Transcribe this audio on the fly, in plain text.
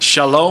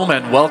Shalom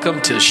and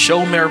welcome to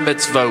Shomer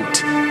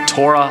Mitzvot,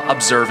 Torah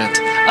Observant,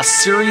 a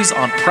series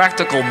on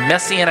practical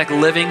Messianic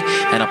living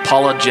and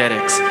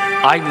apologetics.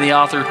 I'm the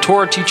author,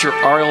 Torah teacher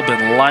Ariel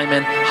ben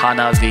Lyman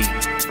Hanavi.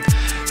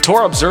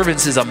 Torah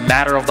observance is a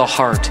matter of the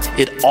heart.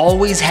 It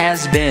always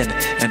has been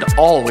and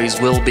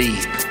always will be.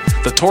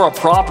 The Torah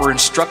proper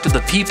instructed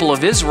the people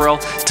of Israel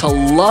to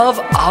love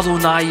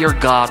Adonai your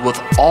God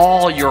with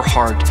all your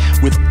heart,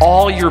 with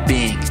all your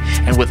being,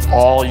 and with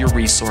all your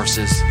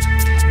resources.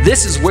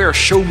 This is where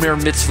Shomer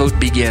Mitzvot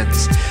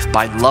begins,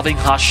 by loving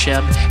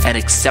Hashem and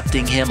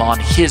accepting Him on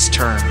His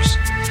terms.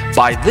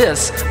 By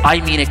this, I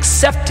mean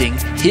accepting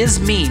His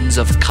means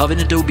of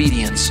covenant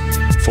obedience.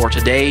 For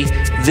today,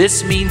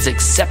 this means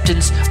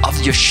acceptance of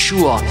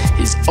Yeshua,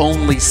 His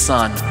only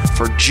Son,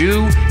 for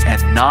Jew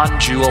and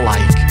non-Jew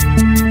alike.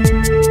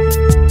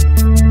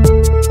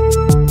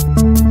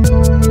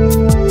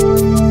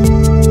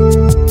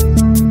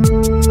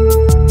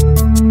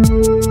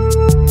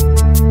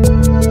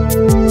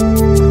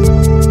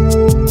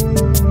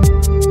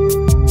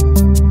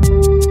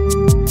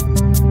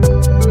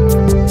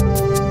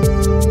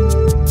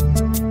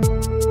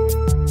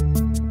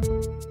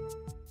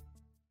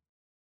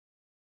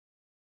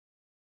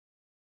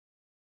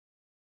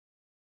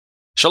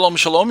 Shalom,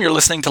 shalom. You're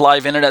listening to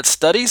Live Internet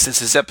Studies.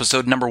 This is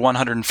episode number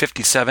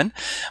 157.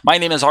 My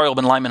name is Ariel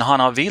ben Lyman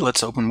Hanavi.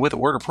 Let's open with a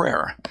word of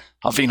prayer.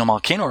 Avinu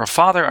Malkeinu, our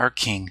Father, our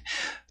King.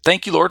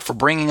 Thank you, Lord, for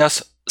bringing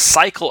us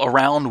cycle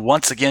around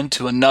once again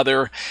to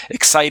another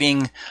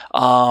exciting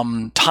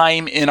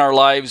time in our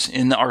lives,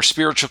 in our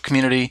spiritual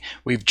community.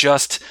 We've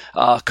just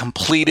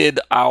completed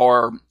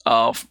our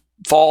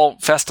fall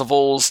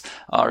festivals.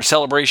 Our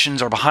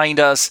celebrations are behind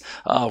us.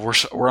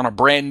 We're on a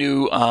brand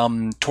new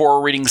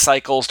Torah reading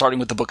cycle, starting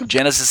with the book of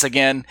Genesis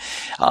again.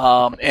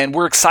 And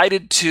we're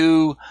excited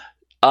to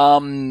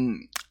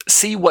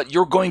see what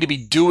you're going to be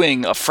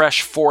doing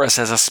afresh for us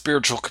as a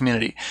spiritual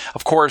community.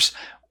 Of course,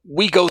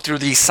 we go through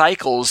these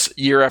cycles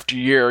year after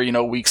year. You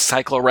know, we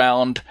cycle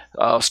around,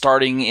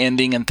 starting,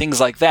 ending, and things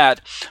like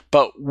that.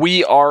 But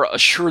we are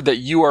assured that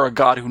you are a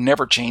God who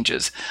never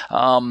changes.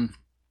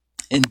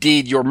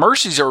 Indeed, your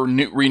mercies are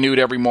renewed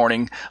every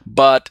morning,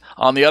 but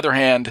on the other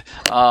hand,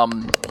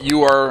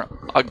 you are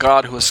a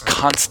God who is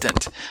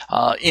constant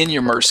in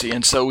your mercy.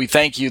 And so we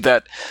thank you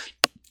that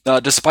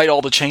despite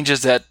all the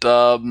changes that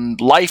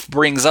life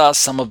brings us,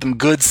 some of them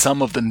good,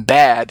 some of them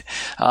bad,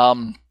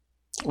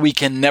 we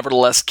can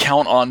nevertheless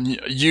count on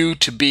you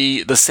to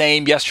be the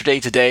same yesterday,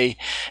 today,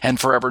 and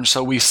forever. And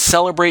so we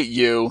celebrate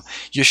you,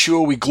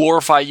 Yeshua. We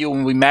glorify you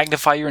and we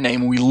magnify your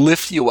name and we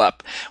lift you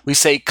up. We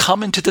say,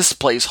 come into this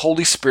place,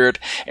 Holy Spirit,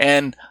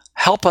 and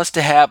help us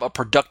to have a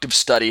productive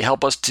study.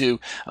 Help us to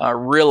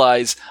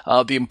realize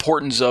the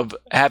importance of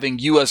having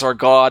you as our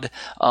God,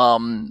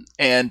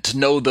 and to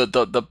know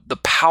the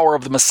power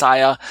of the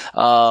Messiah,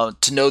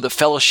 to know the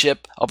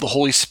fellowship of the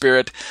Holy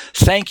Spirit.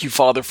 Thank you,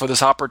 Father, for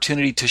this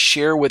opportunity to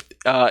share with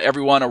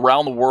everyone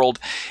around the world.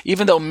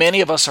 Even though many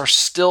of us are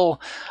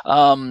still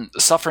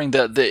suffering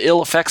the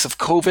ill effects of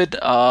COVID,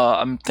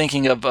 I'm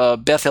thinking of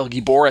Beth El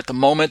Gibor at the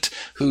moment,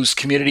 whose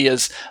community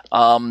is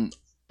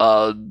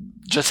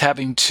just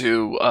having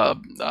to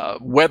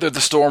weather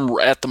the storm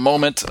at the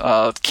moment,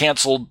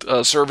 canceled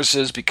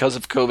services because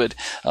of COVID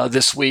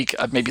this week,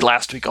 maybe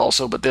last week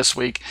also, but this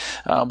week.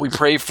 We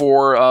pray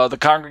for the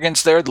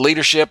congregants there, the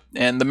leadership,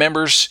 and the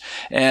members,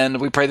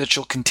 and we pray that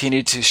you'll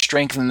continue to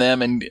strengthen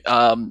them and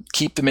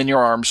keep them in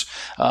your arms,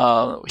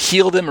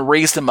 heal them and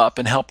raise them up,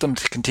 and help them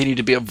to continue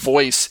to be a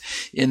voice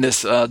in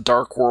this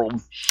dark world.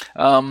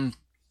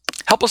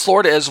 Help us,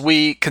 Lord, as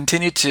we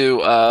continue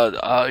to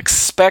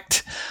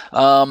expect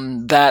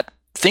that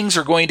things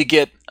are going to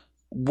get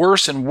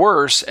worse and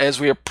worse as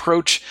we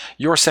approach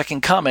your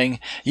second coming,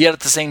 yet at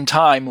the same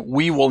time,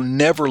 we will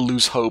never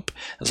lose hope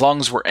as long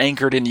as we're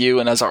anchored in you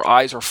and as our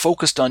eyes are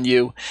focused on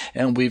you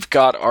and we've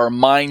got our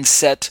mind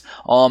set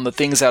on the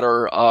things that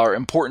are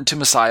important to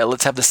Messiah.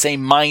 Let's have the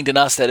same mind in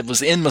us that it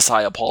was in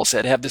Messiah, Paul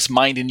said. Have this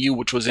mind in you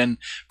which was in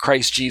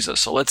Christ Jesus.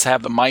 So let's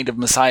have the mind of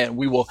Messiah, and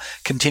we will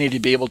continue to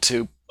be able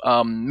to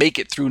make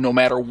it through no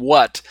matter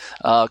what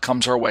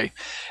comes our way.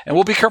 And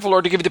we'll be careful,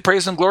 Lord, to give you the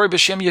praise and glory,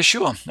 B'Shem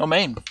Yeshua.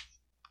 Amen.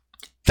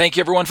 Thank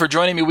you, everyone, for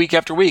joining me week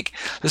after week.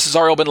 This is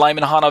Ariel ben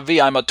Lyman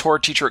Hanavi. I'm a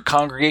Torah teacher at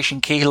Congregation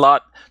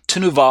Kehilat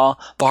Tenuvah,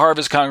 the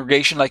Harvest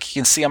Congregation, like you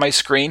can see on my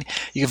screen.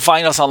 You can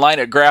find us online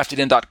at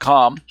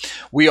graftedin.com.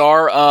 We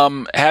are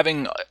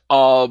having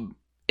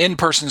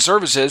in-person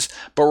services,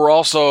 but we're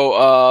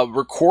also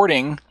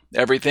recording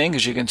everything.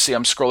 As you can see,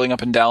 I'm scrolling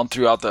up and down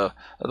throughout the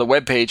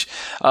webpage.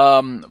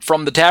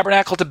 From the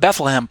Tabernacle to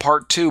Bethlehem,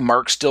 Part 2.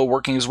 Mark's still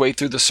working his way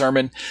through the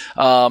sermon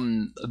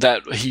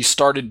that he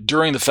started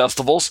during the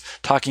festivals,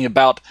 talking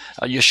about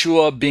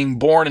Yeshua being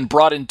born and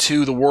brought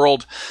into the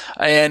world.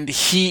 And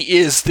he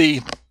is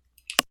the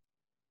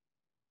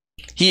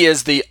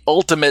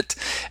ultimate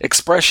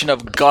expression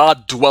of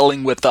God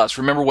dwelling with us.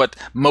 Remember what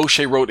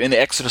Moshe wrote in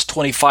Exodus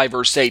 25,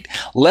 verse 8.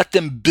 Let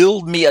them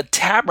build me a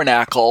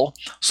tabernacle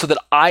so that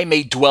I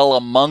may dwell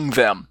among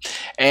them.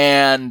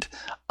 And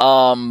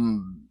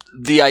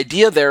the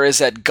idea there is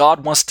that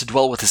God wants to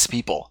dwell with his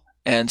people.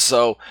 And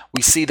so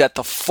we see that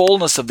the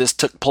fullness of this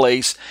took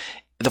place,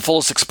 the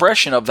fullest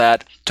expression of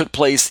that took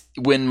place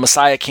when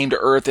Messiah came to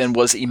earth and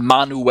was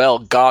Emmanuel,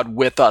 God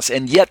with us.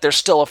 And yet there's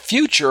still a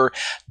future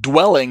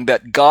dwelling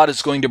that God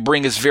is going to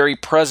bring his very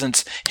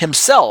presence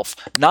himself,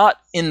 not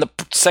in the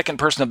second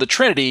person of the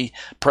Trinity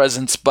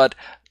presence, but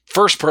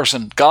first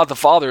person, God the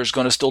Father, is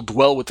going to still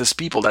dwell with his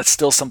people. That's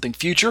still something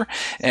future,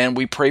 and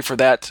we pray for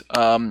that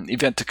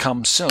event to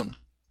come soon.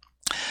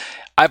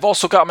 I've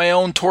also got my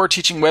own Torah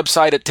teaching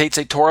website at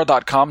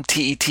tetzetorah.com,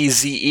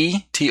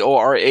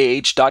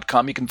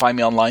 tetzetorah.com. You can find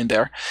me online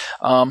there.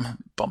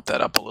 Bump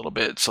that up a little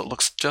bit so it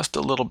looks just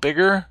a little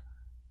bigger.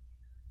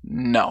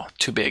 No,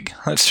 too big.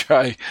 Let's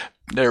try.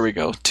 There we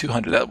go,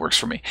 200. That works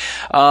for me.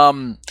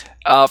 From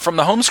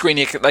the home screen,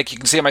 you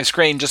can see on my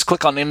screen, just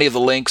click on any of the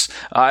links.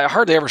 I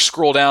hardly ever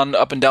scroll down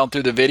up and down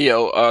through the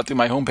video, through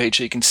my homepage,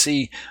 so you can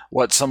see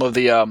what some of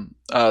the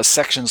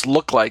sections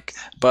look like.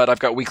 But I've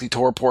got weekly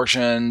Torah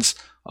portions,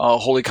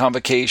 Holy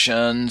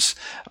Convocations,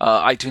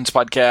 iTunes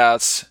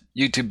podcasts,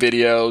 YouTube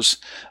videos,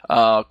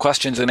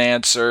 questions and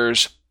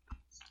answers,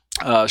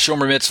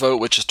 Shomer Mitzvot,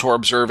 which is Torah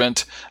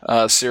Observant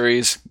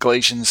series,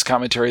 Galatians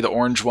commentary, the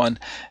orange one,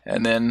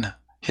 and then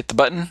hit the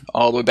button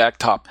all the way back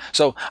top.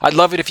 So I'd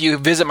love it if you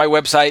visit my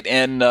website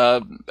and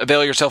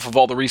avail yourself of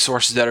all the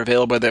resources that are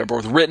available there,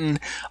 both written,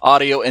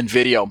 audio, and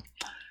video.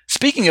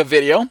 Speaking of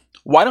video,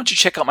 why don't you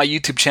check out my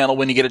YouTube channel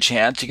when you get a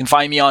chance? You can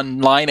find me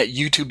online at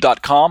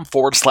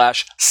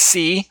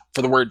youtube.com/C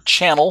for the word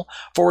channel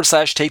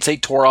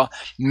 /Tetze Torah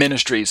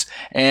Ministries.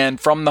 And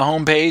from the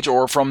homepage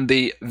or from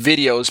the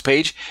videos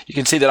page, you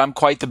can see that I'm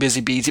quite the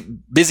busy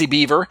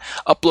beaver,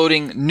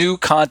 uploading new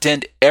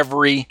content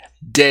every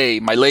day.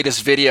 My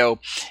latest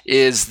video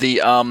is the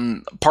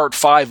part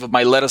 5 of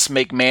my Let Us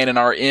Make Man in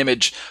Our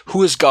Image.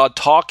 Who is God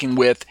talking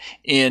with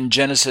in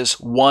Genesis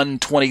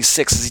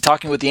 1:26? Is he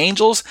talking with the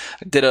angels?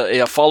 I did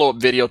a follow-up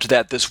video to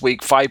that this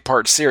week,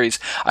 5-part series.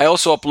 I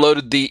also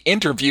uploaded the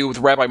interview with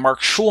Rabbi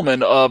Mark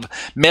Schulman of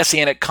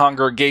Messianic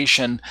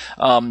Congregation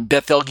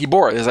Bethel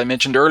Gibor. As I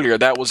mentioned earlier,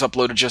 that was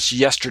uploaded just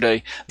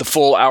yesterday, the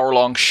full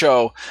hour-long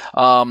show.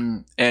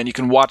 And you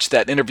can watch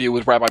that interview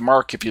with Rabbi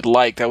Mark if you'd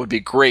like. That would be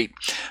great.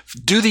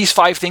 Do these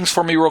 5 things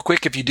for me real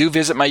quick if you do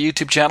visit my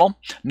YouTube channel.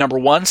 Number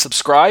 1,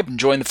 subscribe and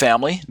join the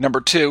family.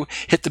 Number 2,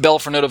 hit the bell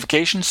for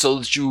notifications so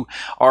that you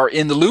are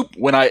in the loop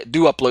when I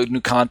do upload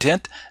new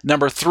content.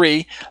 Number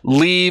 3,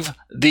 leave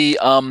the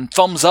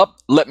thumbs up.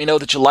 Let me know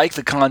that you like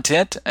the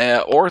content,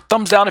 or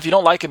thumbs down if you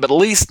don't like it, but at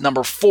least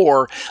number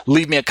 4,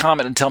 leave me a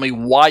comment and tell me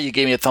why you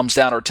gave me a thumbs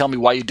down, or tell me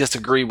why you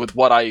disagree with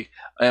what I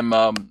am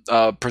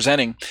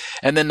presenting.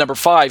 And then number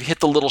 5, hit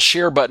the little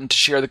share button to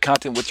share the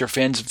content with your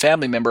friends and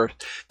family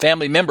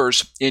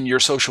members in your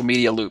social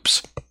media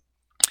loops.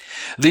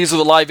 These are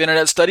the live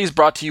internet studies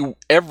brought to you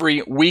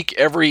every week,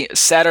 every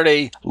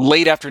Saturday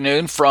late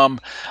afternoon from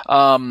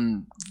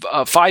 5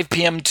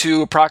 p.m.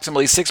 to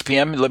approximately 6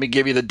 p.m. Let me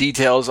give you the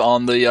details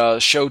on the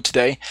show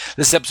today.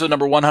 This is episode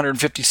number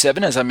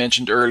 157, as I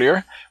mentioned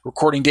earlier.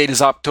 Recording date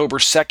is October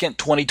 2nd,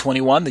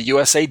 2021, the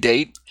USA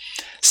date.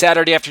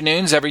 Saturday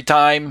afternoons, every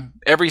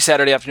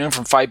Saturday afternoon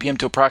from 5 p.m.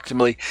 to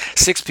approximately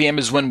 6 p.m.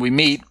 is when we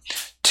meet.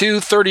 2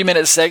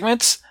 30-minute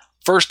segments.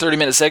 First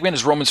 30-minute segment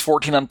is Romans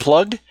 14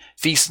 Unplugged,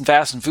 Feast and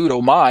Fast and Food,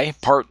 Oh My,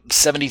 part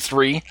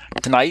 73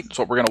 tonight. That's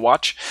what we're going to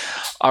watch,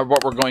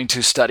 what we're going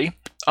to study.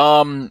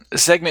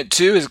 Segment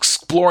 2 is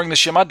Exploring the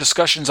Shema,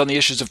 Discussions on the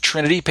Issues of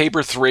Trinity,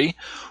 paper 3.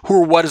 Who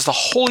or What is the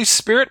Holy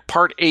Spirit,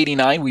 part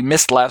 89. We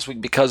missed last week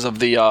because of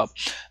the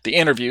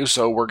interview,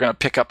 so we're going to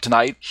pick up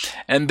tonight.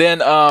 And then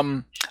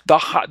the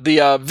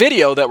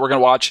video that we're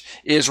going to watch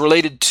is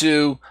related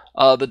to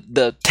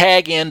the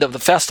tag end of the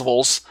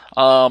festivals.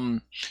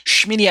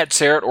 Shmini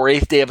Atzeret, or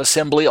 8th Day of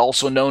Assembly,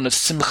 also known as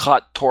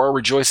Simchat Torah,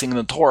 Rejoicing in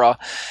the Torah,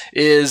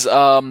 is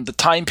the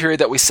time period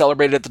that we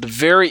celebrated at the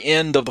very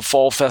end of the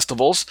fall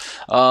festivals.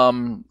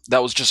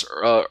 That was just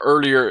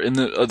earlier in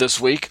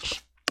this week.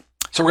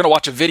 So we're going to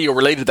watch a video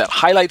related to that.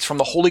 Highlights from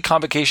the Holy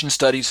Convocation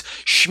Studies,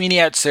 Shmini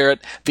Atzeret,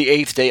 the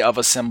 8th Day of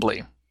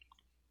Assembly.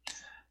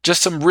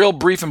 Just some real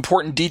brief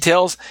important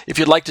details. If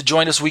you'd like to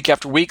join us week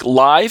after week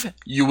live,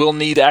 you will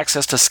need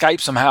access to Skype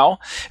somehow.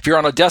 If you're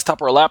on a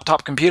desktop or a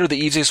laptop computer, the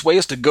easiest way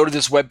is to go to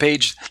this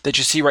webpage that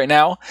you see right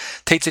now,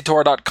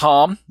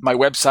 tetzetorah.com, my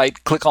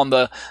website. Click on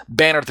the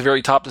banner at the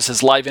very top that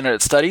says Live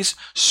Internet Studies.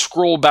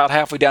 Scroll about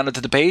halfway down into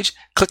the page.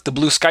 Click the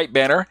blue Skype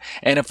banner.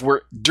 And if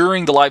we're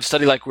during the live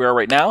study like we are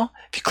right now,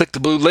 if you click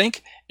the blue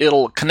link,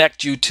 it'll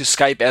connect you to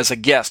Skype as a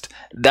guest.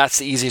 That's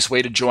the easiest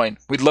way to join.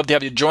 We'd love to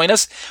have you join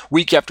us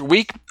week after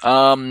week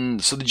so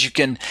that you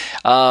can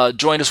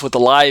join us with the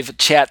live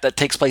chat that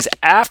takes place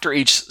after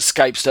each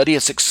Skype study.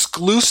 It's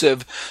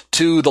exclusive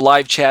to the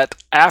live chat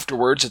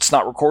afterwards. It's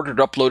not recorded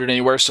or uploaded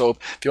anywhere. So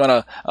if you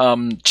want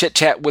to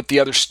chit-chat with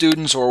the other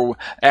students or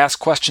ask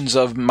questions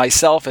of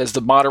myself as the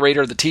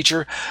moderator, the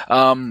teacher,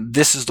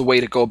 this is the way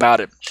to go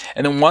about it.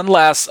 And then one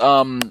last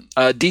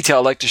detail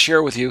I'd like to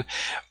share with you.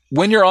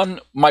 when you're on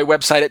my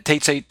website at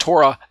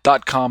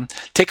tetzetorah.com,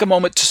 take a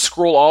moment to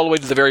scroll all the way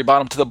to the very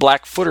bottom to the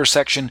black footer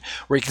section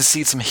where you can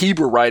see some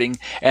Hebrew writing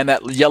and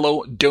that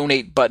yellow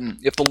donate button.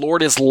 If the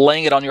Lord is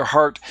laying it on your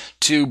heart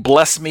to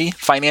bless me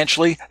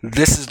financially,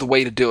 this is the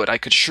way to do it. I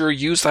could sure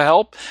use the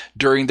help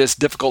during this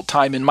difficult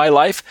time in my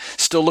life,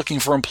 still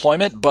looking for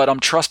employment, but I'm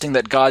trusting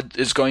that God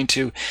is going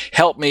to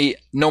help me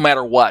no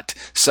matter what.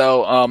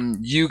 So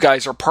you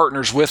guys are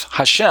partners with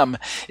Hashem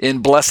in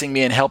blessing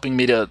me and helping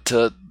me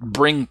to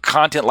bring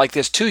content like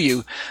this to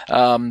you.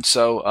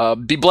 So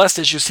be blessed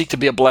as you seek to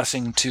be a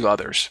blessing to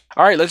others.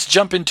 All right, let's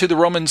jump into the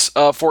Romans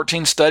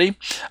 14 study.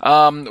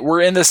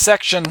 We're in this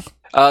section.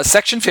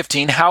 Section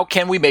 15, how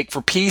can we make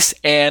for peace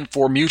and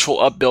for mutual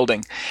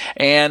upbuilding?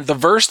 And the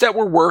verse that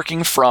we're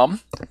working from,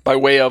 by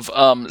way of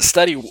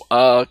study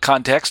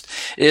context,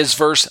 is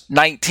verse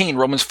 19,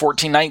 Romans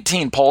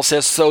 14:19. Paul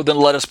says, so then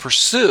let us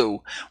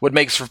pursue what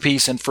makes for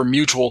peace and for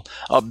mutual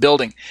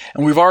upbuilding.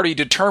 And we've already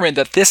determined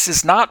that this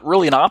is not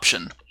really an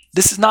option.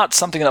 This is not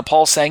something that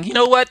Paul's saying, you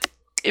know what?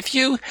 If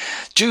you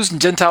Jews and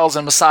Gentiles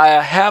and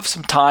Messiah have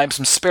some time,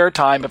 some spare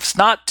time, if it's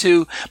not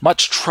too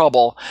much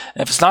trouble,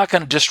 if it's not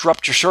going to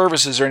disrupt your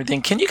services or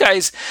anything, can you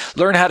guys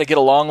learn how to get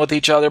along with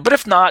each other? But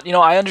if not,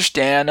 I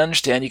understand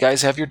you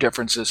guys have your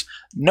differences.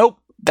 Nope.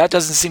 That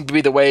doesn't seem to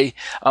be the way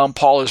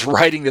Paul is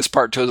writing this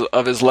part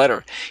of his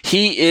letter.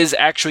 He is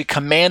actually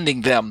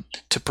commanding them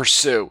to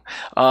pursue,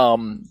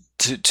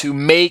 to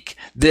make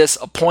this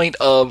a point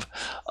of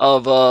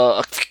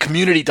a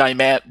community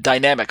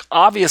dynamic.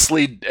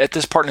 Obviously, at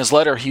this part in his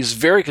letter, he's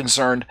very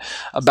concerned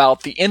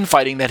about the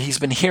infighting that he's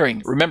been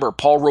hearing. Remember,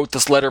 Paul wrote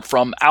this letter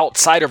from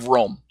outside of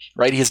Rome,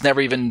 right? He has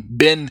never even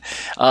been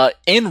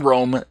in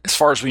Rome, as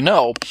far as we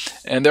know,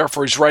 and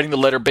therefore he's writing the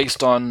letter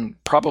based on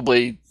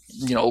probably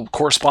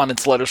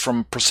correspondence letters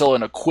from Priscilla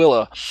and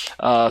Aquila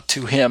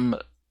to him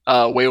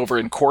way over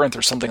in Corinth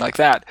or something like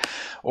that,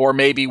 or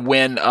maybe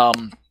when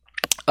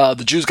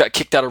the Jews got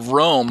kicked out of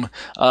Rome,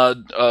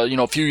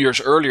 a few years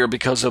earlier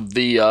because of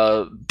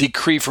the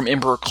decree from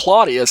Emperor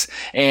Claudius,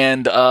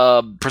 and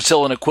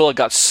Priscilla and Aquila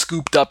got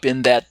scooped up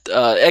in that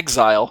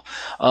exile,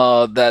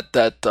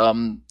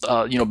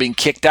 being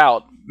kicked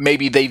out.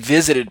 Maybe they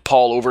visited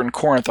Paul over in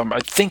Corinth.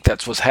 I think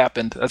that's what's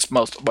happened. That's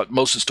what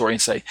most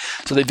historians say.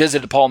 So they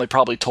visited Paul and they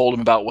probably told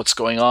him about what's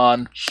going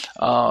on.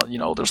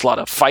 There's a lot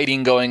of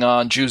fighting going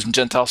on, Jews and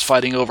Gentiles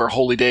fighting over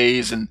holy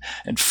days and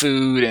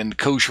food and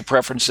kosher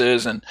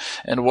preferences and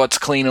what's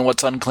clean and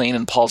what's unclean.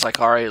 And Paul's like,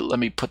 all right, let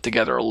me put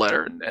together a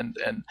letter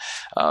and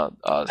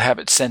have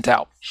it sent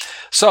out.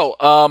 So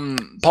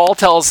Paul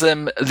tells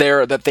them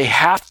there that they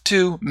have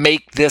to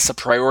make this a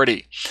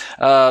priority.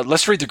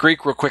 Let's read the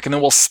Greek real quick, and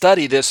then we'll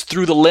study this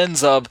through the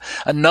lens of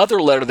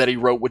another letter that he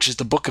wrote, which is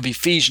the book of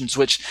Ephesians,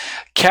 which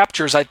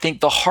captures, I think,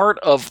 the heart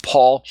of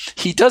Paul.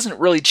 He doesn't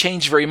really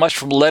change very much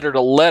from letter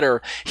to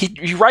letter.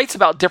 He writes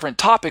about different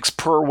topics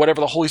per whatever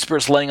the Holy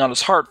Spirit's laying on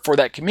his heart for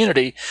that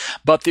community,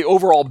 but the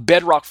overall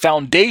bedrock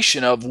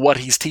foundation of what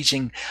he's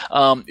teaching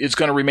is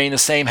going to remain the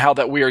same, how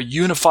that we are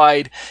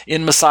unified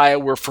in Messiah,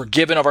 we're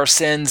forgiven of our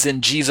sins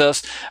in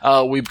Jesus,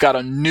 we've got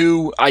a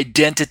new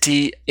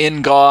identity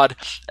in God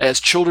as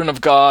children of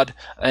God,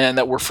 and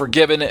that we're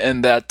forgiven,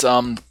 and that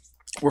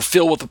we're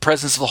filled with the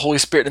presence of the Holy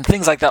Spirit and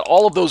things like that.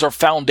 All of those are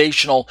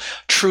foundational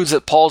truths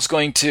that Paul's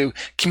going to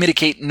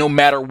communicate no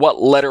matter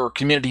what letter or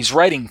community he's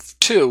writing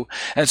to.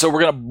 And so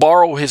we're going to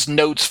borrow his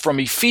notes from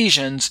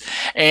Ephesians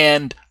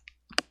and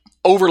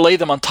overlay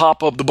them on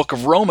top of the book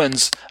of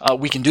Romans.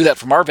 We can do that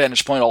from our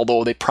vantage point,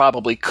 although they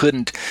probably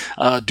couldn't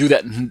do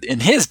that in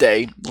his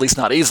day, at least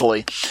not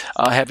easily,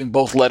 having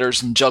both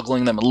letters and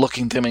juggling them and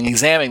looking at them and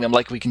examining them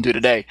like we can do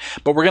today.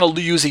 But we're going to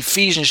use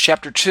Ephesians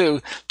chapter 2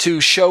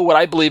 to show what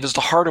I believe is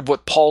the heart of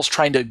what Paul's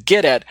trying to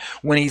get at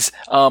when he's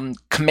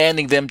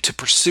commanding them to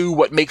pursue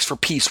what makes for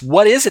peace.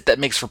 What is it that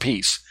makes for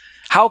peace?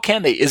 How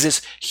can they? Is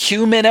this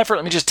human effort?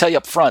 Let me just tell you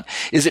up front.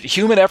 Is it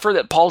human effort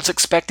that Paul's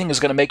expecting is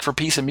going to make for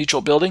peace and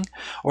mutual building?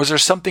 Or is there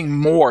something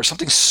more,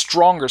 something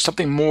stronger,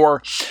 something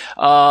more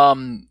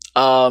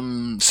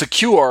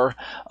secure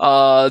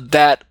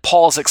that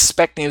Paul's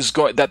expecting is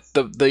going, that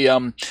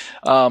the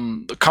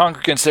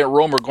congregants there at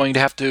Rome are going to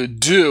have to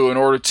do in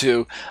order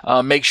to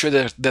make sure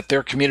that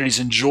their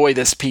communities enjoy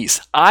this peace?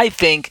 I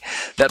think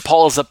that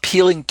Paul is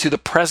appealing to the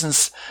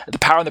presence, the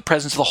power and the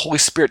presence of the Holy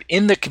Spirit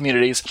in the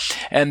communities,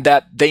 and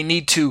that they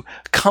need to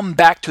come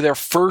back to their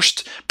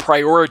first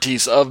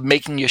priorities of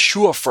making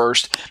Yeshua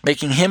first,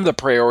 making him the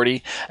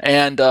priority,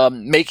 and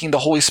making the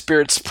Holy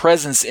Spirit's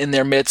presence in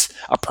their midst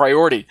a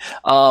priority.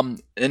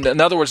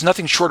 In other words,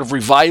 nothing short of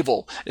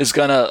revival is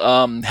going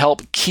to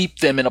help keep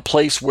them in a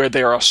place where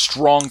they're a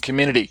strong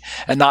community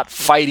and not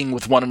fighting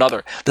with one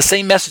another. The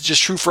same message is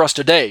true for us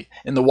today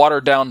in the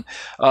watered-down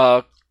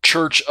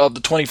church of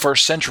the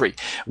 21st century.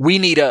 We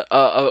need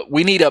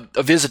a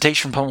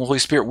visitation from the Holy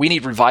Spirit. We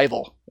need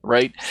revival,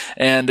 right?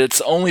 And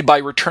it's only by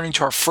returning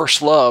to our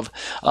first love,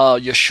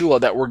 Yeshua,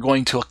 that we're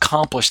going to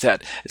accomplish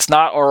that. It's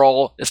not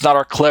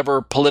our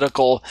clever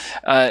political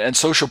and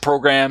social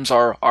programs,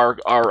 our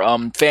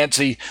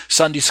fancy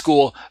Sunday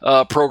school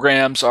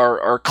programs,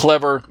 our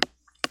clever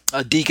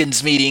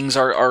deacons meetings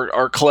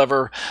are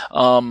clever,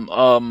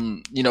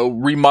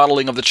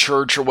 remodeling of the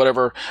church or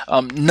whatever.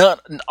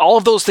 All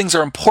of those things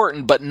are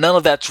important, but none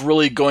of that's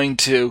really going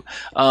to,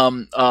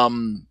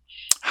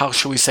 how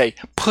should we say,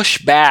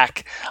 push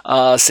back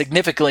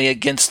significantly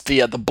against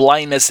the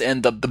blindness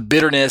and the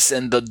bitterness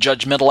and the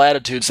judgmental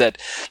attitudes and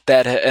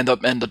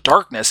the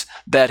darkness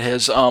that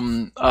has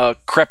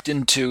crept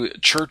into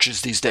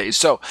churches these days.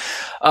 So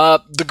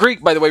the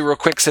Greek, by the way, real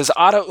quick, says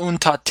 "Ara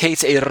unta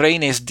tes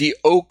erenes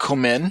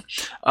diokomen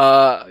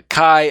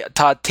kai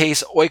ta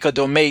tes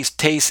oikodomes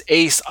tes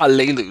eis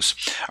allelus."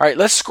 All right,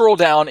 let's scroll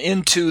down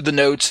into the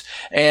notes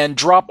and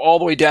drop all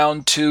the way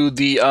down to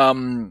the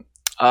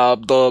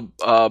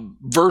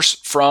verse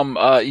from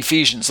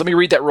Ephesians. Let me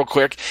read that real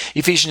quick.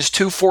 Ephesians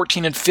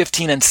 2:14 and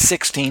 15 and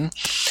 16.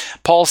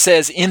 Paul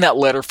says in that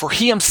letter, "For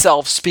he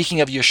himself," speaking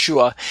of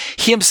Yeshua,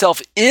 "he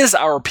himself is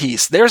our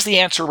peace." There's the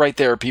answer right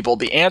there, people.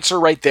 The answer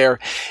right there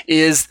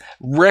is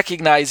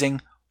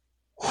recognizing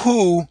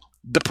who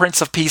the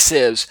Prince of Peace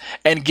is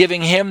and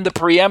giving him the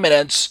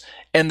preeminence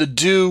and the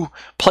due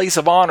place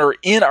of honor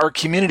in our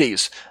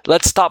communities.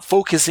 Let's stop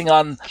focusing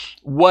on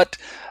what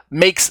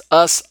makes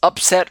us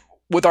upset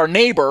with our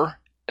neighbor,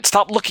 and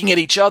stop looking at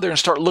each other and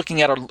start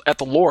looking at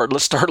the Lord.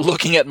 Let's start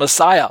looking at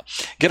Messiah.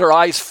 Get our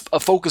eyes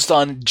focused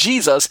on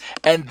Jesus,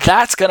 and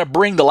that's going to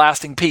bring the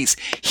lasting peace.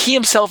 He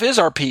himself is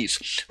our peace,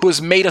 who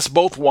has made us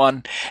both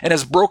one and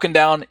has broken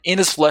down in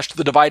his flesh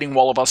the dividing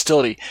wall of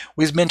hostility.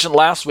 We mentioned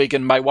last week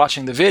and by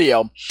watching the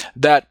video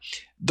that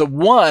the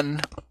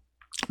one,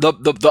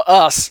 the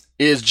us,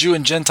 is Jew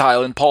and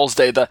Gentile in Paul's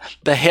day.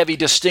 The heavy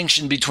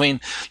distinction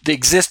between the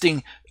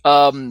existing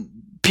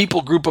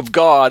people group of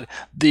God,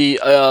 the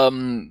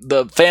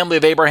family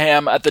of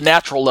Abraham at the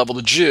natural level,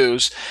 the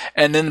Jews,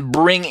 and then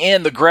bring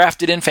in the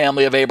grafted in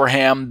family of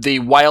Abraham, the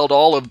wild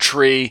olive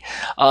tree,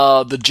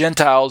 the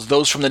Gentiles,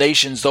 those from the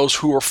nations, those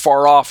who were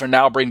far off are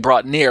now being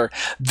brought near.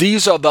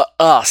 These are the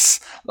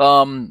us.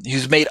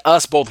 He's made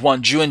us both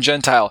one, Jew and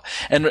Gentile.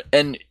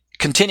 And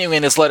continuing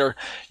in his letter,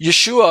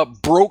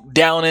 Yeshua broke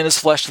down in his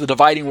flesh the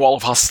dividing wall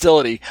of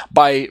hostility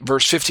by,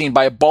 verse 15,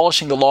 by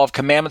abolishing the law of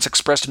commandments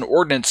expressed in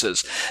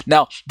ordinances.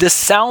 Now, this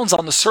sounds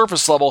on the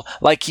surface level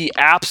like he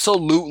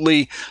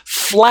absolutely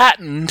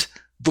flattened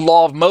the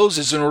law of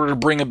Moses in order to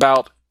bring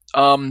about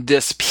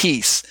this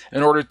peace,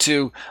 in order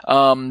to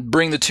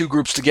bring the two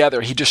groups together.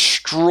 He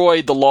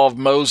destroyed the law of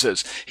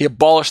Moses. He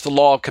abolished the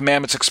law of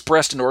commandments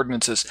expressed in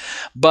ordinances.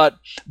 But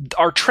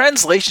our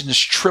translations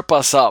trip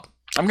us up.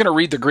 I'm going to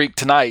read the Greek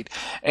tonight,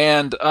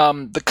 and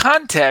the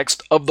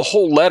context of the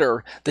whole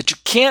letter that you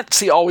can't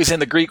see always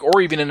in the Greek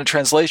or even in the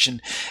translation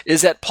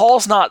is that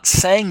Paul's not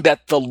saying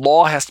that the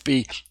law has to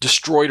be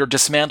destroyed or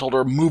dismantled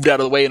or moved out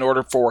of the way in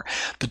order for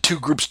the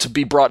two groups to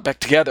be brought back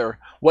together.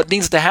 What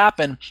needs to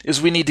happen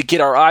is we need to get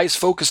our eyes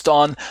focused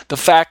on the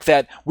fact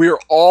that we're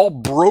all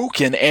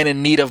broken and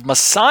in need of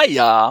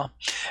Messiah,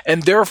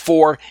 and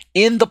therefore,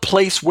 in the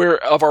place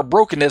of our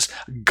brokenness,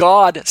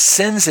 God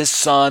sends his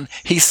Son,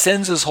 he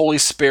sends his Holy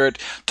Spirit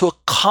to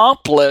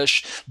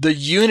accomplish the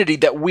unity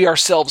that we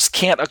ourselves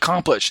can't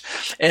accomplish.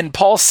 And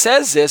Paul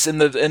says this in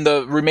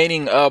the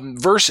remaining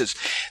verses,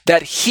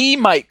 that he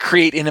might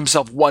create in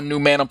himself one new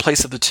man in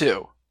place of the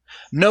two.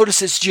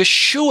 Notice it's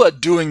Yeshua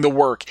doing the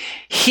work.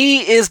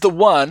 He is the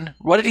one.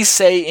 What did he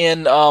say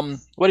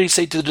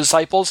to the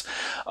disciples?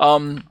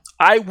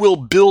 I will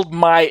build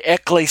my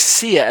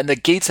ecclesia, and the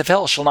gates of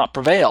hell shall not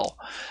prevail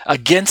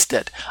against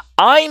it.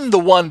 I'm the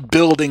one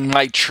building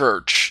my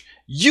church.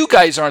 You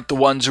guys aren't the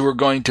ones who are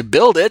going to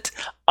build it.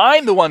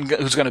 I'm the one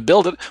who's going to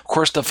build it. Of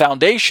course, the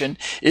foundation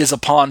is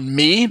upon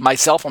me,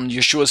 myself. I'm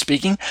Yeshua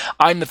speaking.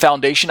 I'm the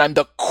foundation. I'm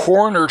the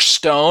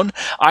cornerstone.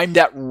 I'm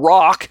that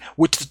rock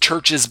which the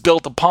church is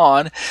built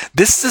upon.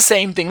 This is the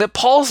same thing that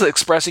Paul's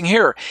expressing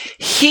here.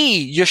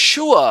 He,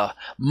 Yeshua,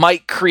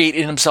 might create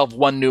in himself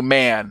one new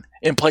man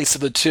in place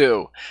of the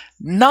two.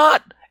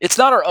 It's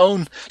not our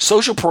own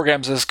social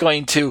programs that's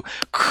going to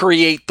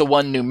create the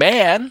one new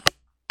man.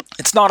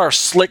 It's not our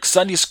slick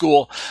Sunday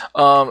school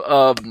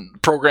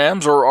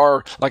programs or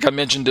our, like I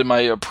mentioned in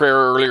my prayer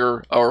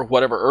earlier or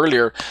whatever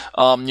earlier,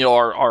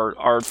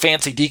 our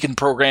fancy deacon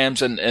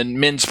programs and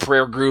men's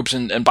prayer groups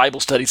and Bible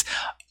studies.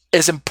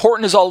 As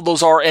important as all of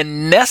those are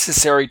and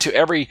necessary to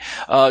every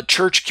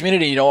church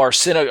community, our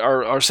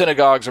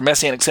synagogues, our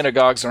Messianic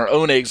synagogues, and our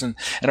onags and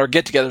our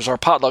get-togethers, our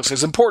potlucks,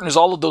 as important as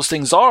all of those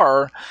things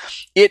are,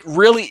 it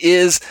really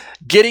is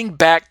getting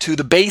back to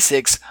the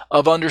basics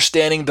of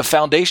understanding the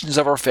foundations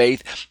of our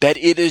faith, that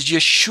it is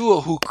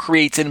Yeshua who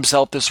creates in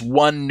himself this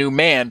one new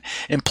man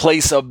in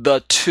place of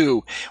the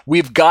two.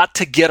 We've got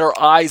to get our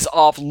eyes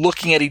off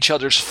looking at each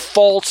other's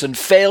faults and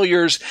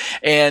failures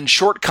and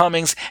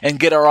shortcomings and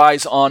get our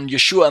eyes on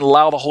Yeshua and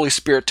allow the Holy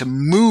Spirit to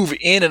move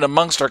in and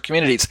amongst our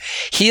communities.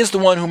 He is the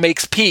one who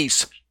makes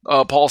peace,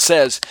 Paul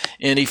says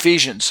in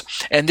Ephesians.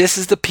 And this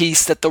is the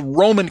peace that the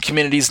Roman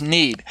communities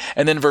need.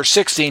 And then verse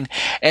 16,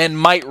 and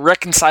might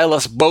reconcile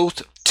us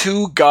both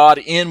to God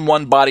in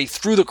one body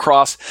through the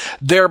cross,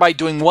 thereby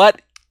doing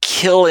what?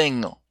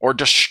 Killing or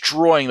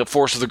destroying, the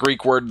force of the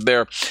Greek word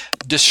there,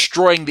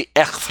 destroying the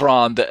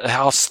echthron, the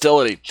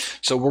hostility.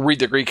 So we'll read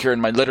the Greek here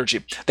in my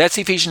liturgy. That's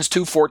Ephesians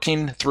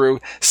 2:14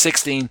 through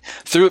 16,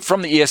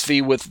 from the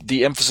ESV, with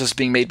the emphasis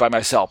being made by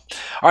myself.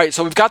 All right,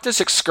 so we've got this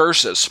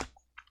excursus.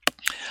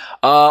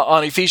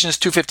 On Ephesians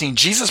 2:15,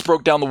 Jesus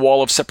broke down the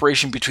wall of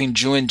separation between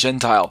Jew and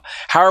Gentile.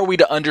 How are we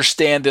to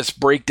understand this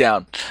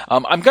breakdown?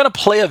 I'm going to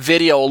play a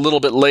video a little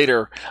bit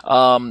later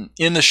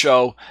in the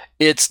show.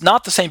 It's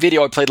not the same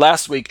video I played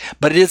last week,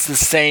 but it is the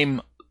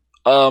same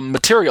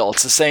material.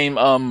 It's the same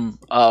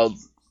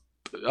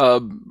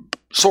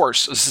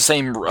source. It's the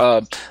same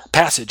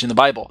passage in the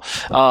Bible.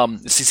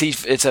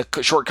 It's a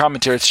short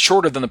commentary. It's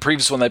shorter than the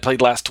previous one I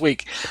played last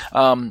week,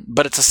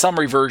 but it's a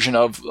summary version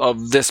of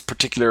this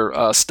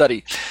particular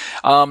study.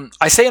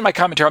 I say in my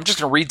commentary, I'm just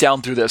going to read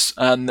down through this,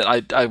 and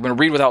I'm going to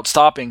read without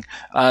stopping,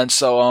 and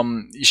so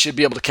you should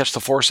be able to catch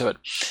the force of it.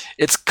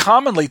 It's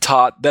commonly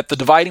taught that the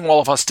dividing wall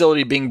of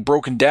hostility being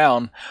broken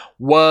down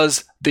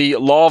was the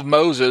law of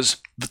Moses,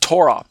 the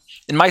Torah.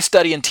 In my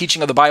study and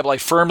teaching of the Bible, I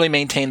firmly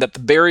maintain that the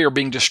barrier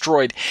being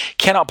destroyed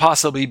cannot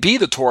possibly be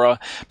the Torah,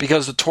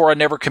 because the Torah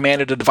never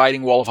commanded a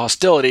dividing wall of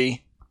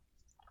hostility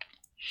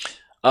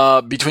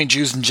between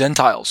Jews and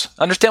Gentiles.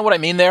 Understand what I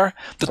mean there?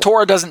 The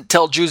Torah doesn't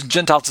tell Jews and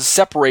Gentiles to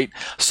separate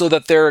so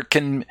that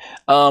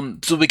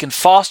so we can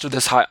foster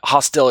this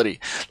hostility.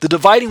 The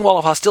dividing wall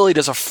of hostility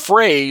is a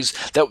phrase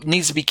that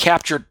needs to be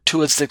captured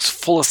to its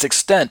fullest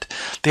extent.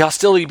 The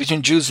hostility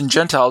between Jews and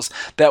Gentiles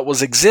that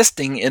was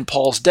existing in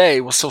Paul's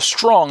day was so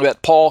strong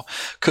that Paul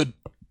could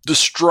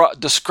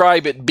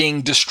describe it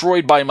being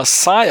destroyed by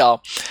Messiah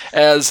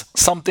as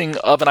something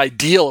of an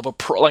ideal, of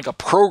like a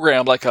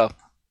program, like a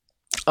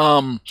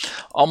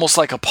almost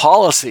like a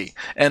policy.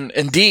 And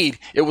indeed,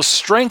 it was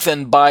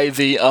strengthened by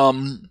the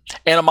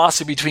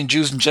animosity between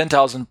Jews and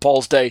Gentiles in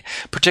Paul's day,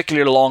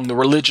 particularly along the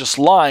religious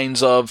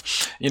lines of,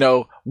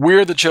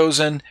 we're the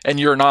chosen and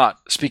you're not,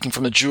 speaking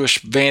from the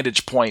Jewish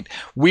vantage point.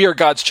 We are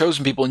God's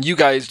chosen people, and you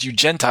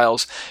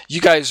Gentiles,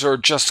 you guys are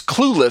just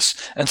clueless.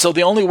 And so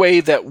the only way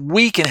that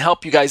we can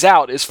help you guys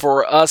out is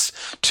for us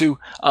to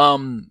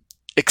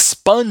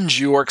expunge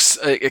you or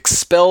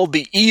expel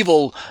the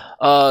evil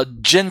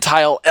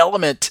Gentile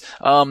element,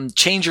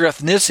 change your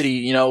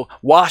ethnicity,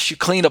 wash you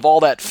clean of all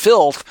that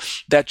filth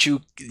that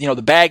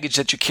the baggage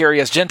that you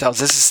carry as Gentiles.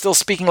 This is still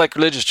speaking like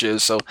religious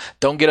Jews, so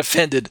don't get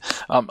offended.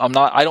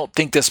 I don't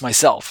think this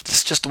myself.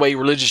 It's just the way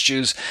religious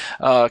Jews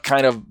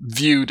kind of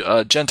viewed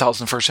Gentiles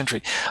in the first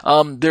century.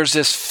 There's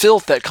this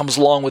filth that comes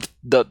along with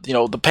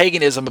the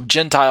paganism of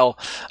Gentile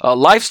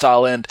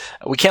lifestyle, and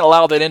we can't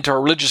allow that into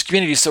our religious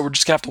community, so we're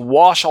just going to have to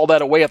wash all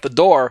that away at the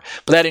door,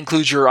 but that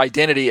includes your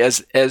identity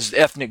as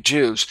ethnic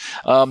Jews.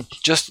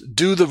 Just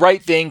do the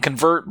right thing,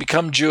 convert,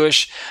 become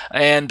Jewish,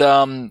 and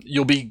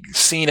you'll be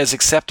seen as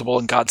acceptable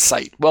in God's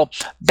sight. Well,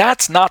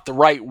 that's not the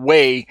right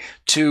way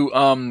to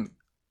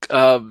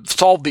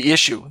solve the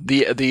issue,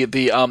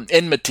 the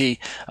enmity,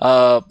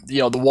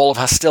 the wall of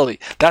hostility.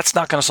 That's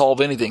not going to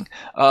solve anything.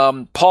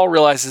 Paul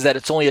realizes that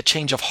it's only a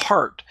change of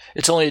heart.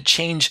 It's only a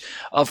change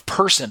of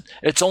person.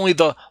 It's only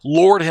the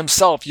Lord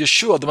himself,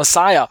 Yeshua, the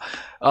Messiah,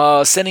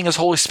 sending his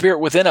Holy Spirit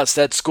within us,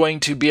 that's going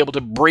to be able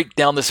to break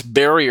down this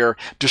barrier,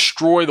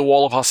 destroy the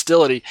wall of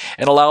hostility,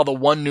 and allow the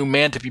one new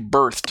man to be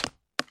birthed.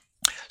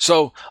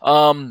 So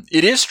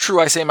it is true,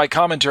 I say in my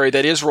commentary,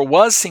 that Israel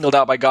was singled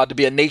out by God to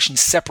be a nation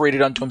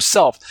separated unto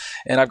himself.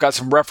 And I've got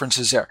some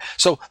references there.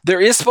 So there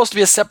is supposed to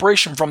be a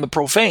separation from the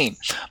profane,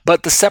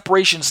 but the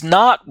separation is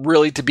not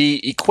really to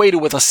be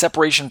equated with a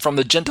separation from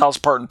the Gentiles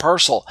part and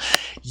parcel.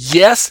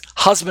 Yes,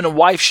 husband and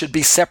wife should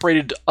be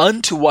separated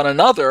unto one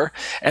another,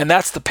 and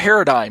that's the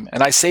paradigm.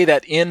 And I say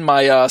that in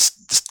my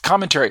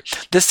commentary.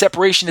 This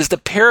separation is the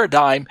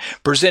paradigm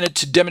presented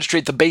to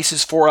demonstrate the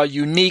basis for a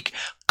unique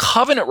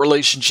covenant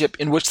relationship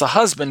in which the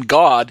husband,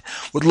 God,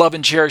 would love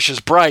and cherish his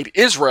bride,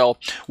 Israel,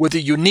 with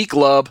a unique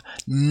love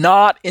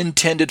not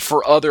intended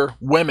for other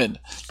women.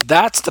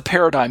 That's the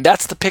paradigm.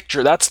 That's the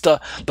picture. That's the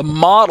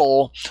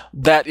model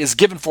that is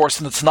given for us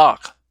in the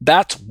Tanakh.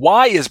 That's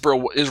why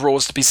Israel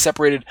was to be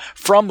separated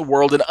from the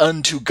world and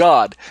unto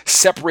God,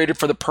 separated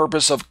for the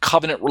purpose of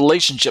covenant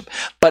relationship.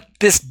 But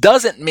this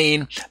doesn't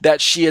mean that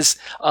she is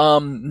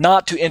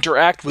not to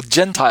interact with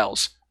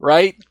Gentiles,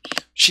 right?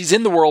 She's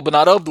in the world, but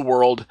not of the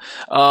world.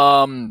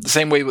 The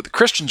same way with the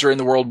Christians are in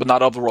the world, but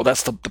not of the world.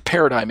 That's the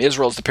paradigm.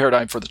 Israel is the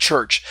paradigm for the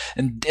church.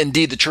 And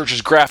indeed, the church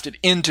is grafted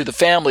into the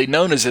family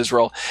known as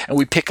Israel. And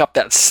we pick up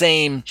that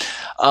same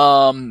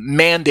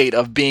mandate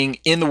of being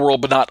in the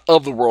world, but not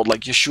of the world,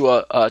 like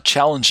Yeshua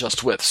challenged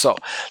us with. So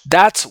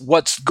that's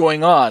what's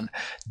going on.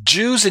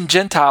 Jews and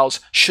Gentiles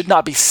should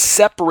not be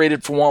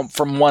separated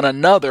from one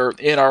another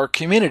in our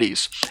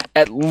communities,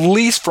 at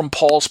least from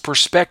Paul's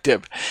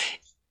perspective.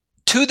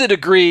 To the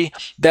degree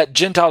that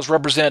Gentiles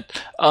represent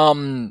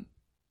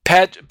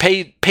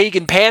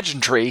pagan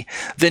pageantry,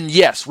 then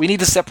yes, we need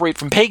to separate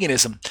from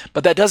paganism.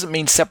 But that doesn't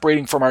mean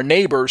separating from our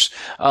neighbors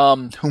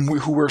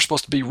who we're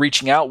supposed to be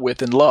reaching out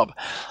with in love.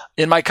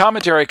 In my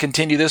commentary, I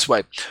continue this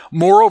way.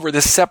 Moreover,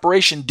 this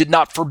separation did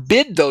not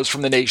forbid those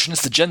from the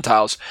nations, the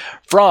Gentiles,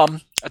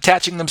 from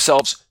attaching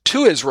themselves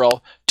to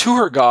Israel, to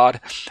her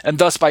God, and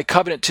thus by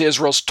covenant to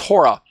Israel's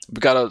Torah. We've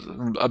got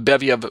a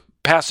bevy of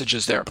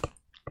passages there.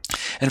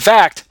 In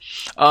fact,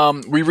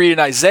 we read in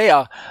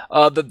Isaiah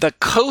that the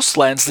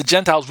coastlands, the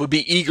Gentiles, would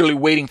be eagerly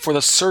waiting for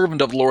the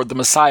servant of the Lord, the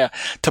Messiah,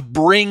 to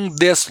bring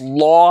this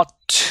law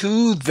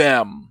to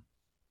them.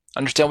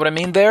 Understand what I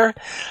mean there?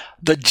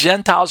 The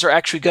Gentiles are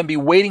actually going to be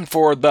waiting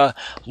for the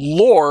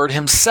Lord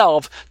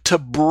himself to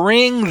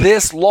bring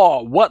this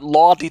law. What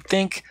law do you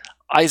think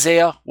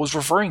Isaiah was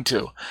referring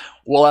to?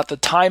 Well, at the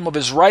time of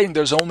his writing,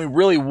 there's only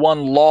really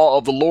one law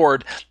of the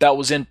Lord that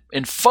was in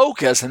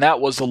focus, and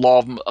that was the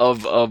law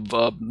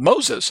of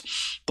Moses,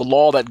 the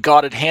law that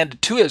God had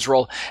handed to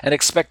Israel and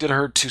expected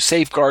her to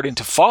safeguard and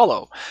to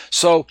follow.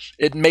 So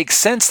it makes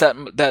sense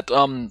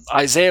that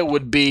Isaiah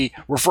would be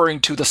referring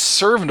to the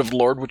servant of the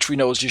Lord, which we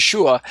know is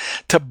Yeshua,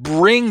 to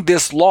bring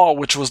this law,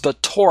 which was the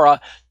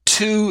Torah,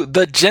 to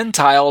the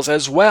Gentiles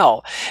as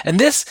well. And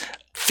this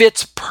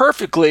fits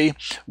perfectly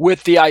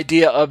with the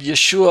idea of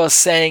Yeshua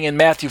saying in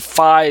Matthew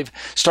 5,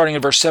 starting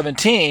in verse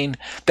 17,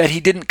 that he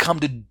didn't come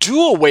to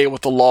do away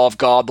with the law of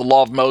God, the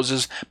law of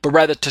Moses, but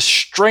rather to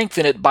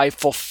strengthen it by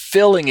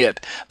fulfilling it,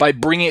 by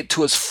bringing it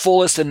to its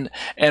fullest and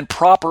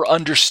proper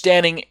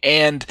understanding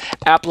and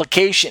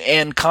application,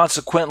 and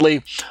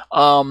consequently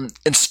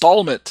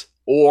installment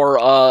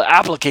or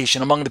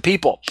application among the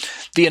people.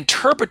 The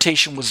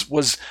interpretation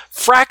was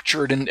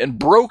fractured and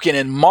broken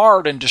and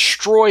marred and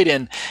destroyed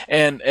and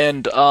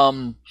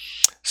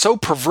so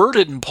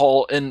perverted in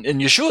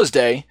Yeshua's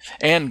day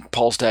and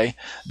Paul's day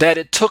that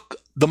it took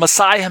the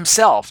Messiah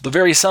himself, the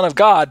very Son of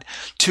God,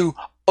 to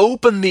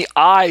open the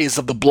eyes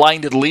of the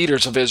blinded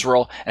leaders of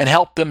Israel and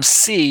help them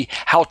see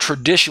how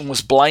tradition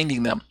was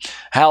blinding them,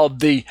 how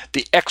the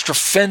extra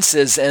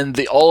fences and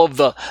all of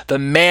the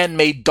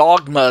man-made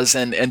dogmas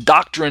and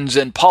doctrines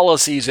and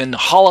policies and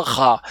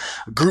halakha,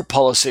 group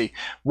policy,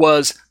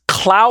 was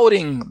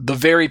clouding the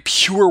very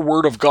pure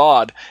word of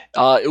God.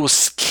 It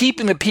was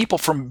keeping the people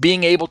from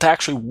being able to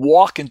actually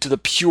walk into the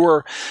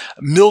pure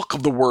milk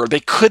of the word.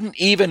 They couldn't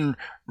even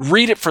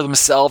read it for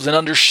themselves and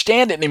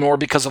understand it anymore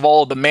because of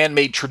all of the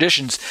man-made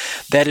traditions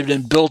that had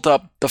been built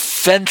up, the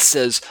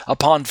fences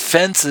upon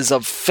fences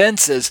of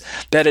fences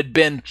that had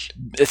been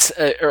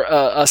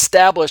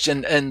established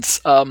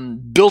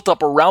and built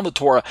up around the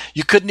Torah.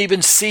 You couldn't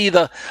even see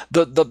the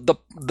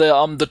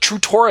true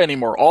Torah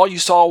anymore. All you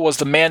saw was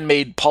the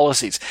man-made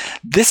policies.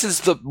 This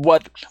is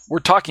what we're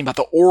talking about,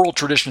 the oral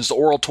traditions, the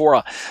oral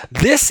Torah.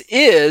 This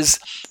is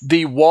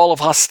the wall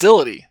of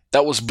hostility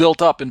that was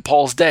built up in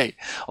Paul's day.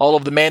 All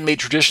of the man-made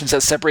traditions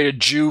that separated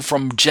Jew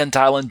from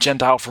Gentile and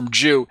Gentile from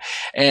Jew,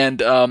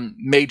 and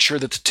made sure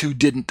that the two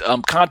didn't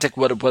contact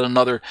one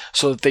another,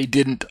 so that they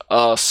didn't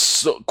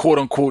quote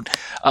unquote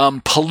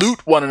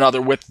pollute one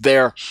another with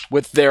their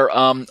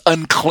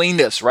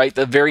uncleanness. Right,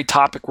 the very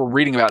topic we're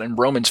reading about in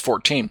Romans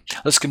 14.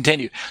 Let's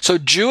continue. So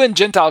Jew and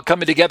Gentile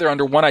coming together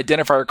under one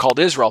identifier called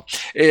Israel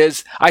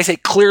is, I say,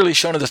 clearly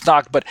shown in this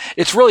Tanakh, but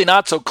it's really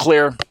not so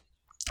clear,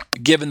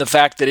 given the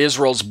fact that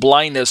Israel's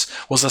blindness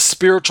was a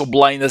spiritual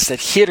blindness that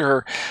hid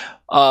her,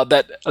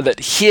 that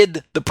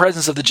hid the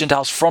presence of the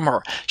Gentiles from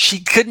her. She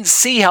couldn't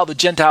see how the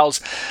Gentiles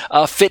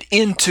fit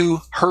into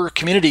her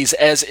communities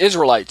as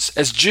Israelites,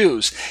 as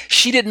Jews.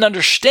 She didn't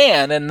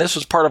understand, and this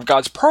was part of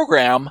God's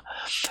program,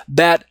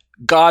 that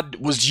God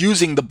was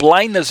using the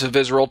blindness of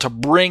Israel to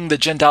bring the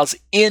Gentiles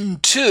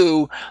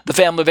into the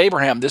family of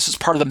Abraham. This is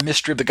part of the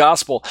mystery of the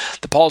gospel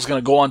that Paul's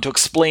going to go on to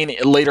explain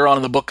later on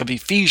in the book of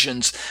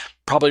Ephesians,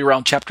 probably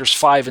around chapters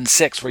 5 and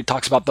 6, where he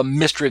talks about the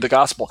mystery of the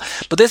gospel.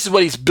 But this is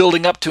what he's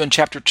building up to in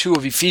chapter 2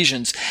 of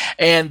Ephesians.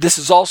 And this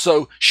is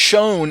also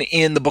shown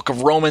in the book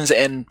of Romans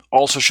and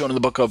also shown in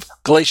the book of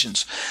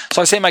Galatians.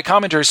 So I say in my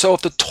commentary, so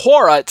if the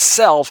Torah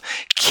itself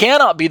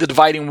cannot be the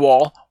dividing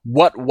wall,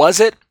 what was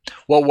it?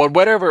 Well,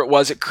 whatever it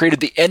was, it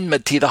created the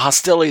enmity, the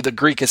hostility, the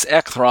Greek is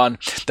ekthron,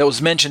 that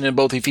was mentioned in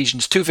both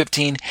Ephesians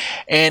 2:15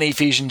 and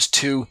Ephesians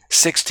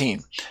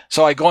 2:16.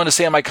 So I go on to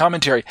say in my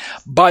commentary,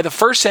 by the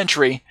first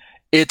century,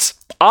 it's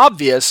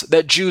obvious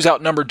that Jews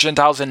outnumbered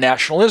Gentiles in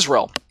national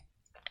Israel.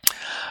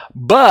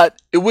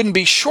 But it wouldn't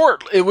be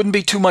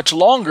too much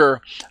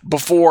longer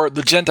before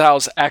the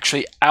Gentiles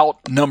actually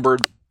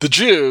outnumbered the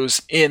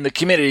Jews in the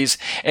communities.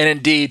 And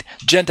indeed,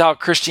 Gentile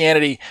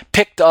Christianity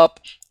picked up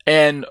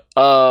and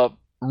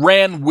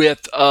ran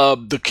with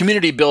the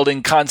community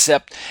building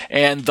concept,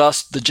 and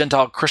thus the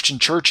Gentile Christian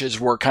churches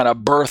were kind of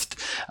birthed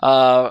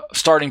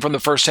starting from the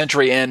first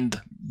century,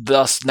 and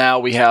thus now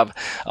we have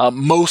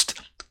most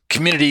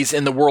communities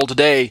in the world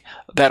today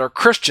that are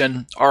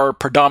Christian are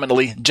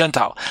predominantly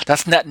Gentile.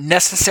 That's not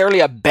necessarily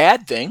a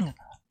bad thing,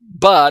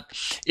 but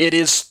it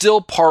is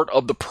still part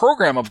of the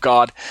program of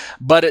God.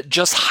 But it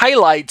just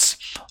highlights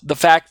the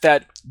fact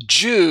that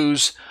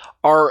Jews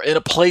are in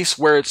a place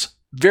where it's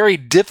very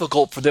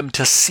difficult for them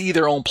to see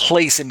their own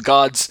place in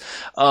God's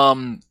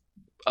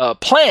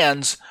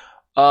plans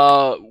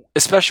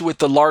especially with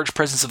the large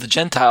presence of the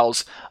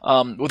Gentiles,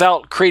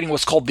 without creating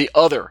what's called the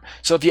other.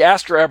 So if you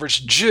ask your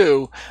average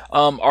Jew,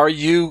 are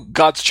you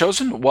God's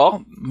chosen?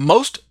 Well,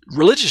 most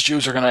religious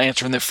Jews are going to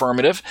answer in the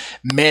affirmative.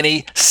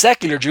 Many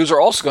secular Jews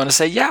are also going to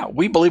say, yeah,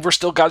 we believe we're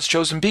still God's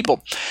chosen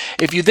people.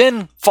 If you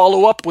then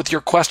follow up with your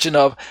question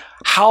of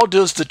how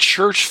does the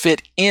church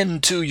fit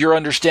into your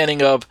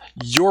understanding of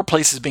your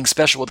place as being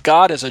special with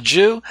God as a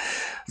Jew,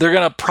 they're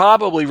going to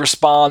probably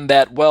respond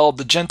that, well,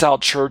 the Gentile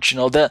church,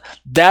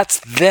 that's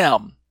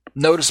them.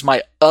 Notice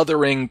my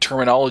othering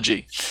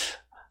terminology.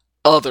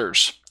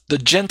 Others. The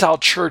Gentile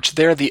church,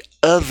 they're the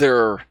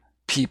other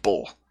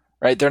people,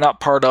 right? They're not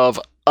part of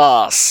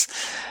us.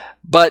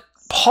 But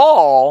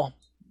Paul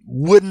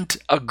wouldn't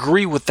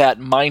agree with that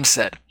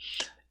mindset.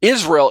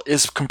 Israel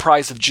is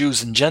comprised of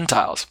Jews and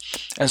Gentiles.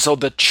 And so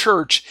the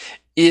church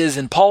is,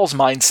 in Paul's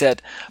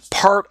mindset,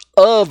 part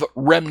of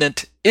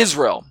remnant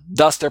Israel.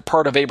 Thus, they're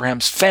part of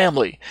Abraham's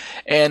family.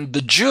 And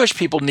the Jewish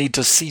people need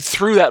to see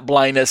through that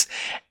blindness,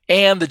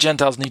 and the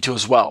Gentiles need to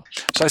as well.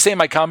 So I say in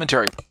my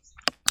commentary,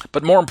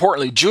 but more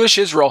importantly, Jewish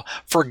Israel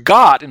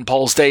forgot in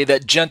Paul's day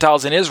that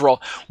Gentiles in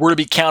Israel were to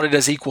be counted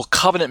as equal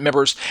covenant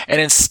members, and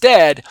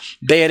instead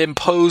they had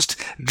imposed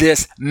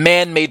this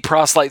man-made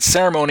proselyte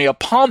ceremony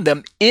upon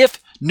them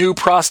if new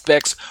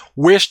prospects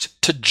wished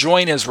to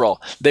join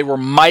Israel. They were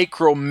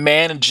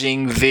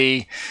micromanaging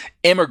the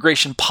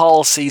immigration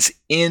policies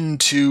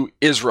into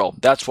Israel.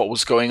 That's what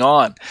was going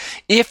on.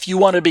 If you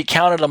want to be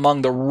counted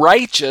among the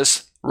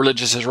righteous,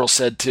 religious Israel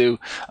said to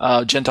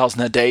Gentiles in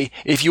that day,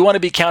 if you want to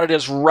be counted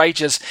as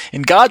righteous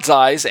in God's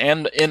eyes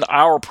and in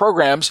our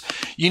programs,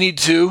 you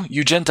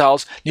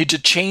Gentiles, need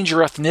to change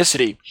your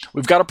ethnicity.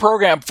 We've got a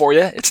program for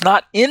you. It's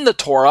not in the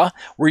Torah.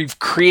 We've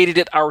created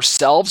it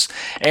ourselves,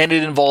 and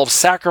it involves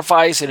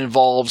sacrifice. It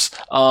involves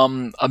a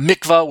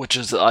mikvah, which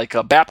is like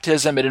a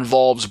baptism. It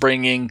involves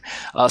bringing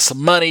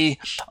some money.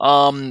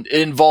 It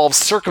involves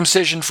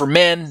circumcision for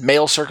men,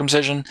 male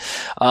circumcision.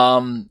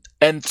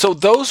 And so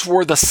those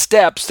were the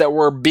steps that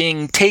were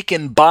being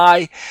taken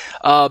by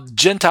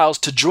Gentiles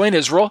to join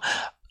Israel.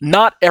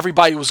 Not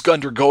everybody was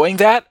undergoing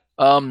that,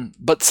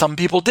 but some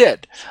people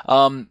did.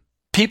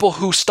 People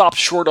who stopped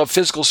short of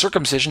physical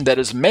circumcision, that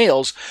is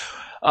males,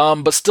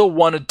 but still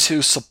wanted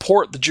to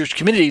support the Jewish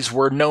communities,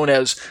 were known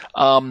as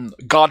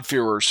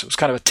God-fearers. It was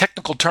kind of a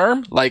technical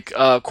term, like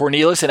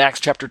Cornelius in Acts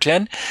chapter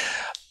 10.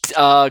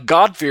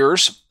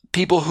 God-fearers,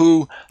 people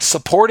who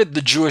supported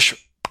the Jewish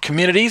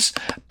communities,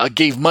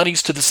 gave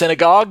monies to the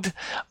synagogue,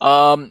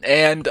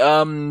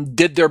 and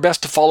did their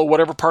best to follow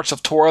whatever parts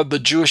of Torah the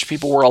Jewish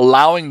people were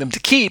allowing them to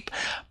keep,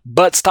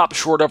 but stopped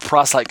short of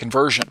proselyte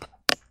conversion.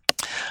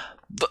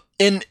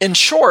 In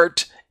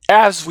short,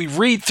 as we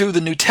read through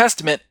the New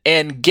Testament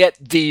and get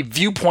the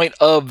viewpoint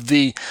of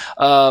the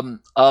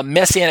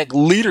Messianic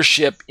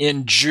leadership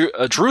in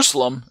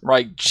Jerusalem,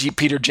 right,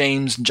 Peter,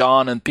 James, and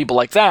John, and people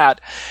like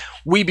that,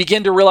 we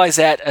begin to realize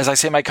that, as I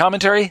say in my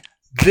commentary,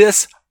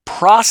 this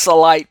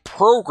proselyte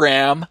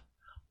program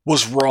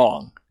was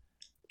wrong.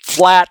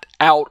 Flat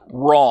out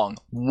wrong.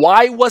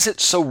 Why was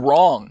it so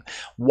wrong?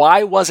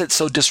 Why was it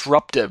so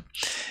disruptive?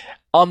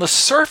 On the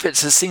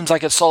surface, it seems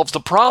like it solves the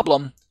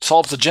problem,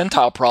 solves the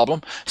Gentile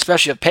problem,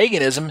 especially of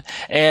paganism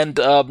and,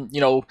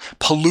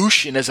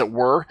 pollution, as it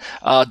were,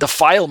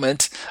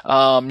 defilement,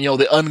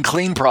 the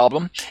unclean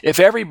problem. If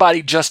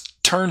everybody just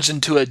turns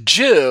into a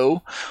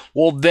Jew,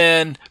 well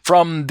then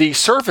from the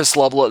surface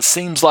level it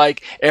seems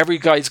like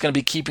everybody's going to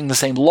be keeping the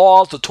same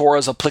laws. The Torah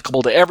is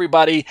applicable to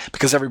everybody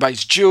because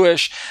everybody's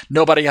Jewish.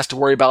 Nobody has to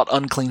worry about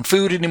unclean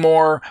food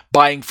anymore,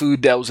 buying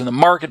food that was in the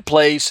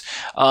marketplace,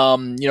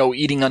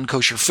 eating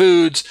unkosher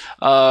foods,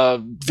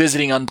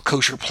 visiting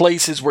unkosher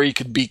places where you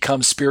could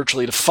become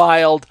spiritually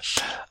defiled.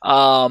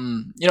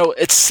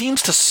 It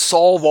seems to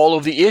solve all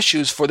of the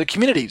issues for the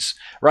communities,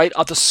 right?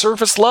 At the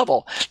surface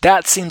level,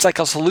 that seems like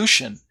a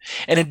solution.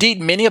 And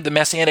indeed, many of the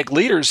Messianic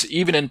leaders,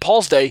 even in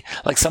Paul's day,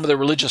 like some of the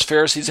religious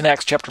Pharisees in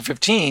Acts chapter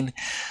 15,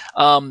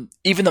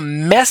 even the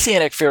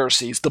Messianic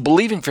Pharisees, the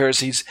believing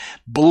Pharisees,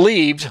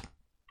 believed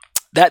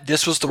that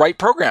this was the right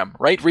program,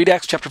 right? Read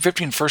Acts chapter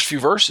 15, first few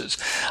verses.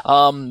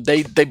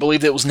 They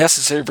believed it was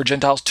necessary for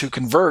Gentiles to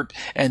convert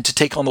and to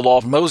take on the law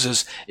of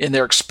Moses in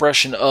their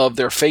expression of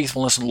their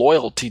faithfulness and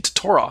loyalty to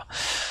Torah,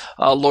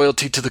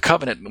 loyalty to the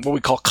covenant, what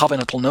we call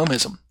covenantal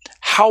nomism.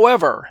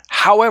 However,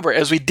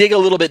 as we dig a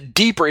little bit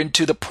deeper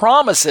into the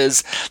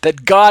promises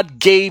that God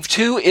gave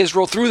to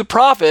Israel through the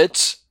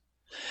prophets,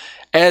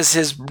 as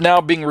is now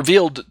being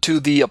revealed to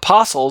the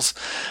apostles,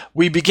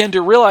 we begin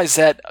to realize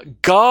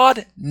that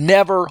God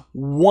never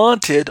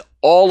wanted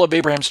all of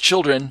Abraham's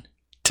children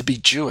to be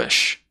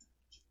Jewish.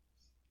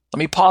 Let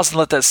me pause and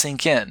let that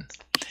sink in.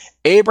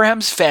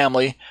 Abraham's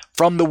family,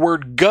 from the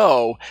word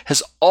go,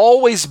 has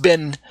always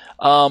been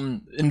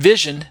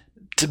envisioned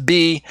to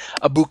be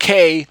a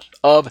bouquet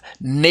of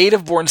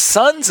native-born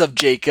sons of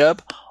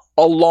Jacob,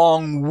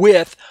 along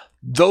with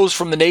those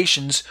from the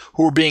nations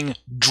who were being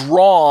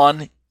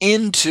drawn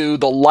into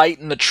the light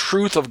and the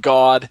truth of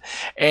God,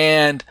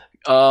 and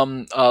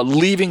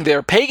leaving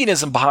their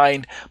paganism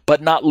behind,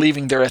 but not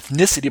leaving their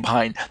ethnicity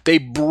behind. They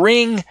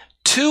bring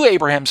to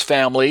Abraham's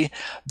family,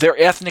 their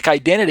ethnic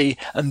identity,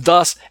 and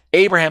thus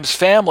Abraham's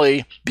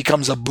family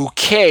becomes a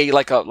bouquet,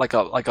 like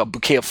a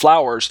bouquet of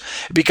flowers.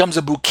 It becomes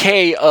a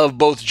bouquet of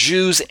both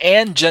Jews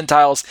and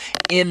Gentiles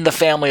in the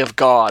family of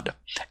God.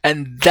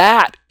 And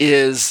that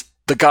is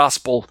the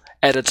gospel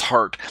at its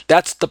heart.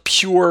 That's the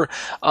pure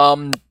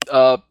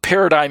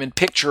paradigm and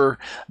picture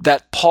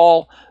that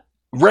Paul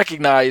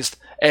recognized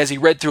as he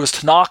read through his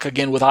Tanakh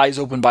again with eyes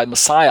opened by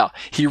Messiah.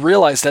 He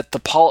realized that the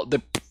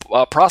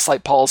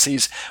proselyte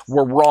policies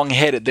were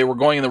wrong-headed. They were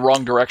going in the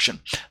wrong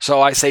direction.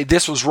 So I say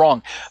this was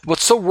wrong.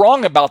 What's so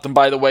wrong about them,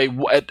 by the way,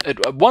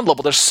 at one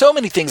level, there's so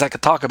many things I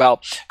could talk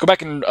about. Go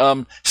back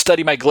and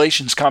study my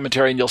Galatians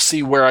commentary, and you'll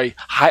see where I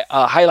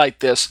highlight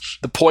this,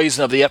 the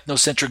poison of the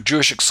ethnocentric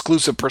Jewish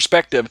exclusive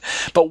perspective.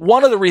 But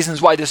one of the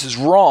reasons why this is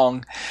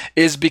wrong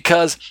is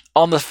because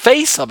on the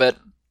face of it,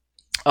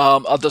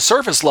 of the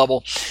surface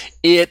level,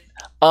 it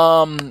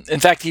in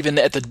fact,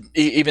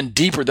 even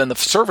deeper than the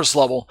surface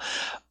level,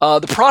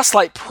 the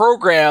proselyte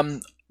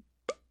program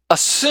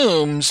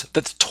assumes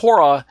that the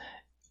Torah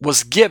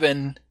was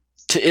given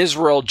to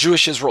Israel,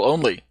 Jewish Israel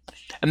only,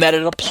 and that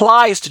it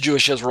applies to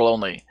Jewish Israel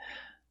only.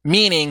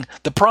 Meaning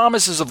the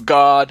promises of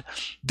God,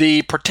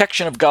 the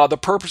protection of God, the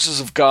purposes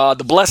of God,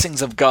 the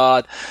blessings of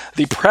God,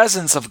 the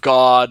presence of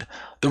God,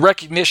 the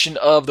recognition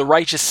of the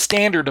righteous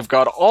standard of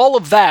God, all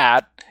of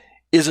that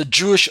is a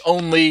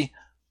Jewish-only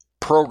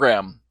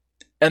program.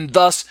 And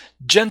thus,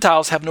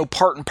 Gentiles have no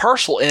part and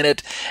parcel in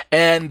it,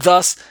 and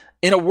thus,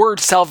 in a word,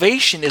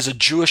 salvation is a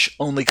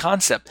Jewish-only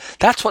concept.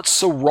 That's what's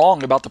so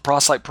wrong about the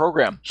proselyte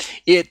program.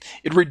 It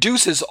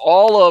reduces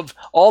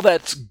all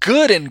that's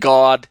good in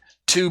God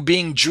to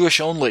being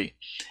Jewish-only.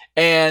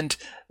 And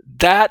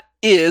that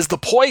is the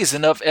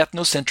poison of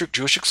ethnocentric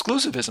Jewish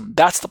exclusivism.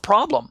 That's the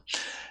problem.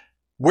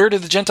 Where do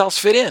the Gentiles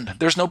fit in?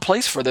 There's no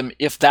place for them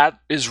if that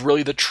is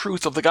really the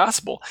truth of the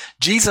gospel.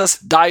 Jesus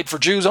died for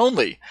Jews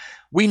only.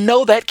 We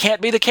know that can't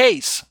be the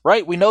case,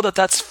 right? We know that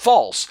that's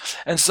false.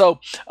 And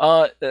so,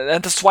 and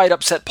that's why it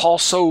upset Paul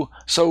so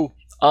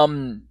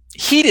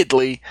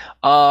heatedly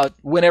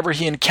whenever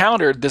he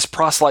encountered this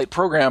proselyte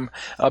program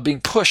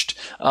being pushed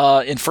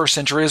in first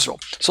century Israel.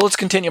 So let's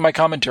continue my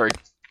commentary.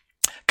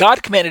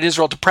 God commanded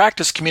Israel to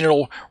practice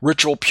communal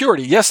ritual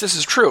purity. Yes, this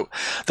is true.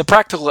 The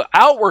practical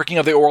outworking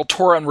of the oral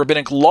Torah and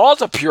rabbinic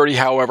laws of purity,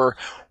 however,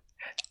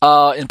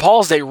 in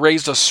Paul's day,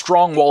 raised a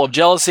strong wall of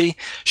jealousy,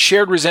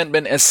 shared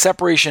resentment, and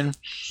separation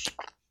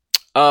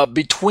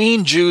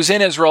between Jews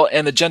in Israel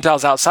and the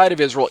Gentiles outside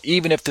of Israel,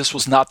 even if this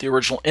was not the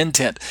original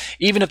intent.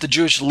 Even if the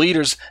Jewish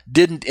leaders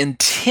didn't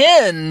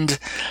intend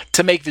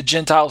to make the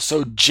Gentiles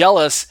so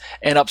jealous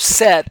and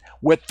upset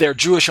with their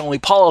Jewish-only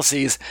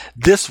policies,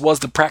 this was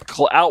the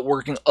practical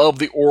outworking of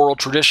the oral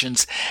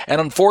traditions,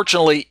 and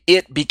unfortunately,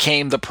 it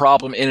became the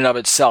problem in and of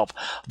itself.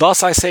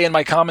 Thus, I say in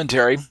my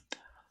commentary,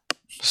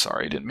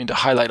 sorry, I didn't mean to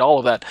highlight all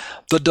of that.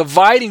 The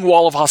dividing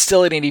wall of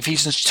hostility in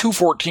Ephesians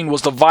 2:14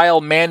 was the vile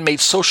man-made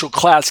social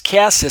class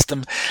caste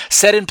system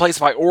set in place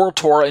by oral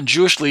Torah and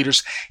Jewish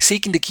leaders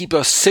seeking to keep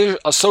a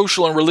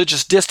social and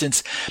religious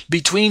distance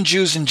between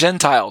Jews and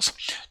Gentiles.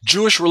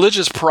 Jewish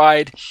religious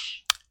pride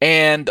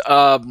and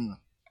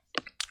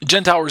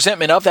Gentile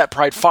resentment of that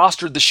pride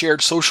fostered the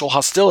shared social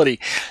hostility.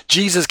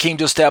 Jesus came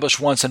to establish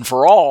once and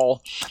for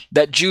all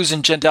that Jews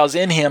and Gentiles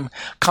in him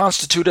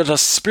constituted a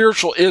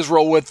spiritual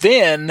Israel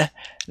within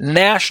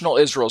national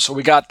Israel. So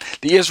we got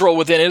the Israel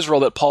within Israel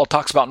that Paul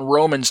talks about in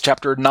Romans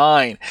chapter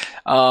 9,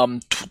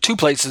 two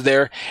places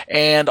there,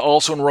 and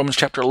also in Romans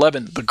chapter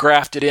 11, the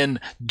grafted in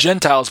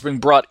Gentiles being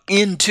brought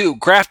into,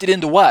 grafted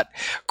into what?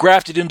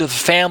 Grafted into the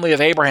family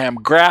of Abraham,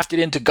 grafted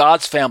into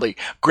God's family,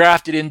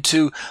 grafted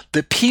into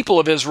the people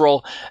of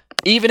Israel,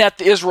 even at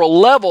the Israel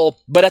level,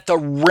 but at the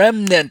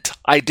remnant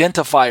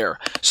identifier.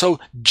 So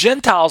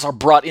Gentiles are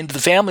brought into the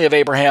family of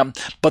Abraham,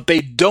 but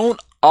they don't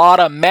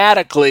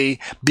automatically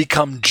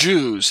become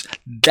Jews.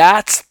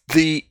 That's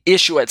the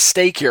issue at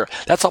stake here.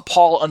 That's how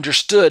Paul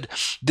understood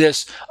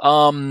this,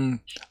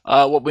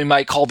 what we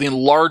might call the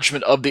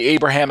enlargement of the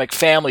Abrahamic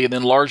family, the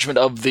enlargement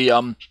of the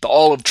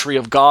olive tree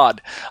of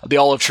God, the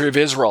olive tree of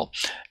Israel.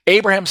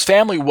 Abraham's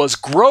family was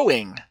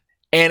growing,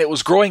 and it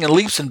was growing in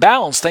leaps and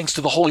bounds thanks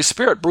to the Holy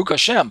Spirit, Baruch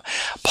Hashem.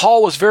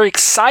 Paul was very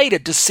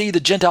excited to see the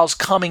Gentiles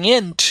coming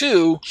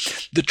into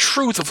the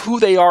truth of who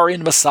they are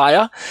in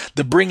Messiah,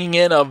 the bringing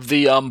in of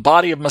the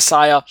body of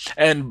Messiah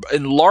and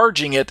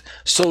enlarging it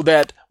so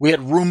that we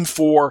had room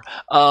for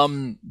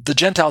the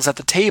Gentiles at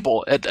the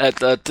table,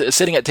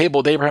 sitting at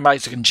table with Abraham,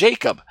 Isaac, and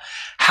Jacob.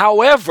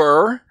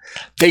 However,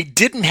 they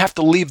didn't have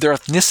to leave their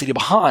ethnicity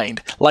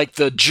behind, like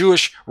the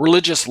Jewish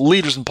religious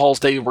leaders in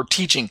Paul's day were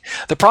teaching.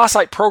 The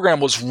proselyte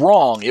program was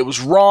wrong. It was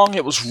wrong.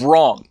 It was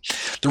wrong.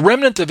 The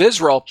remnant of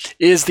Israel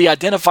is the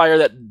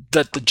identifier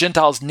that the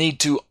Gentiles need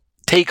to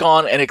take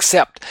on and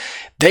accept.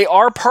 They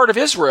are part of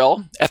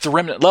Israel at the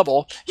remnant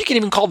level. You can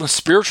even call them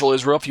spiritual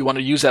Israel if you want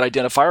to use that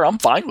identifier. I'm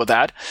fine with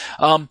that.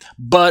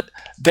 But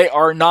they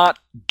are not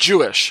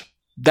Jewish.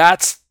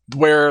 That's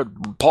where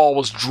Paul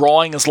was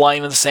drawing his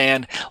line in the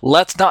sand.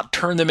 Let's not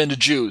turn them into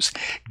Jews.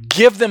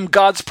 Give them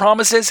God's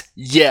promises?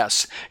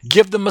 Yes.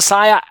 Give them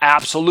Messiah?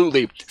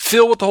 Absolutely.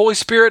 Fill with the Holy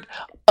Spirit?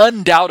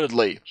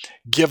 Undoubtedly.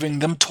 Giving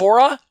them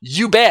Torah?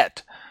 You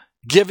bet.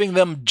 Giving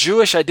them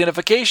Jewish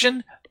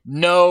identification?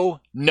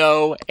 No,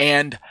 no,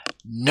 and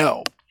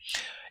no.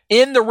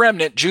 In the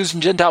remnant, Jews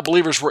and Gentile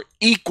believers were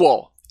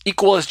equal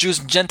as Jews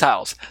and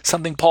Gentiles,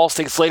 something Paul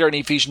states later in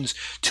Ephesians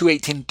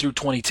 2:18 through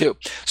 22.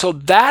 So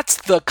that's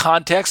the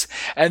context,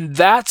 and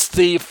that's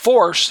the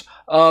force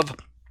of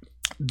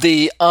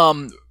the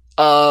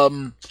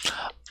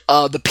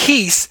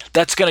peace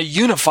that's going to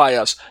unify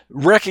us,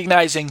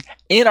 recognizing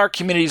in our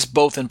communities,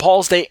 both in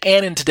Paul's day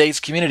and in today's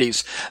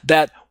communities,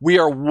 that we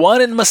are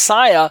one in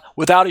Messiah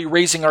without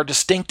erasing our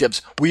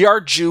distinctives. We are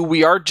Jew,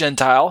 we are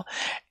Gentile,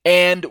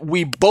 and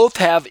we both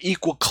have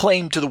equal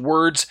claim to the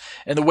words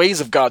and the ways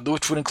of God,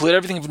 which would include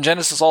everything from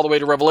Genesis all the way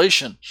to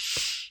Revelation.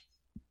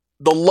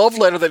 The love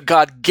letter that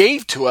God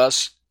gave to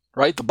us,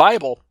 right, the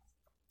Bible,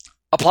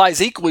 applies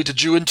equally to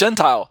Jew and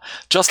Gentile,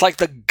 just like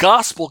the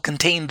gospel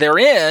contained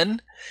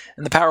therein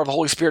and the power of the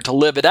Holy Spirit to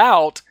live it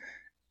out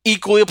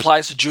equally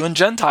applies to Jew and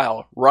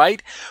Gentile,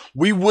 right?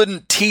 We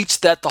wouldn't teach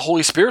that the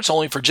Holy Spirit's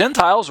only for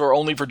Gentiles or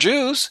only for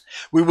Jews.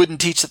 We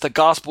wouldn't teach that the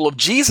gospel of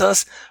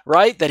Jesus,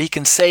 right, that he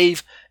can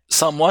save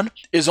someone,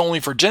 is only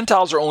for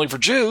Gentiles or only for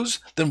Jews.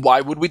 Then why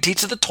would we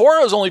teach that the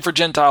Torah is only for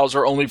Gentiles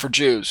or only for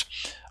Jews?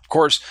 Of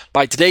course,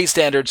 by today's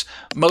standards,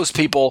 most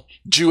people,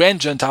 Jew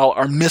and Gentile,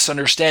 are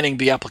misunderstanding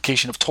the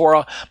application of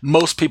Torah.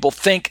 Most people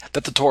think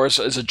that the Torah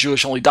is a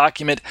Jewish-only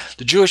document.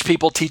 The Jewish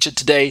people teach it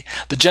today.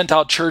 The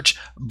Gentile church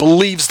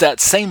believes that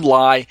same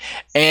lie,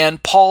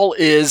 and Paul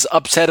is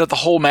upset at the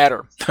whole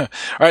matter. All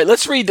right,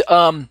 let's read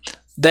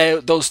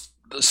those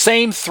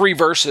same three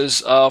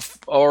verses,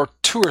 or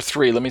two or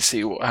three. Let me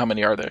see, how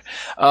many are there?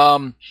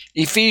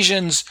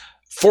 Ephesians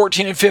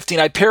 14 and 15.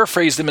 I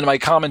paraphrased them in my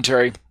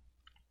commentary.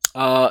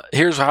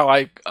 Here's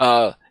my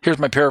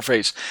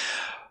paraphrase.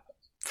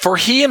 For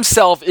he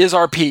himself is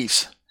our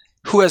peace,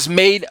 who has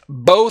made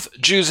both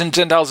Jews and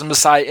Gentiles in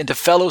Messiah into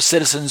fellow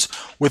citizens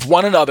with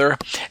one another,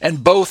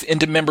 and both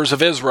into members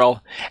of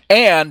Israel,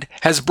 and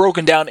has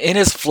broken down in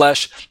his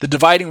flesh the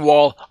dividing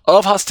wall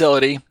of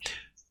hostility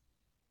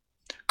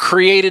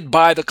created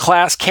by the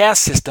class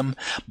caste system,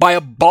 by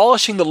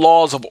abolishing the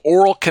laws of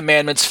oral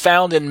commandments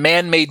found in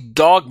man-made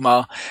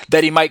dogma,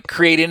 that he might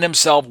create in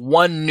himself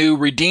one new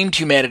redeemed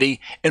humanity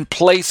in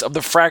place of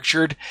the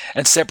fractured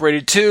and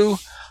separated two,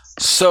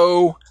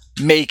 so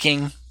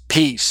making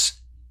peace.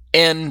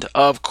 End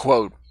of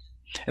quote.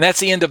 And that's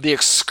the end of the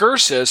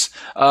excursus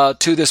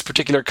to this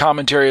particular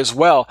commentary as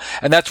well.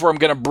 And that's where I'm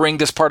going to bring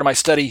this part of my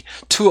study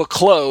to a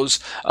close.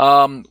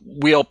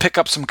 We'll pick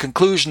up some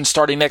conclusions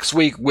starting next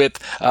week with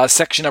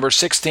section number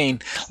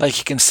 16, like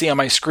you can see on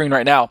my screen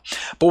right now.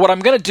 But what I'm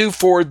going to do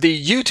for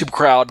the YouTube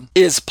crowd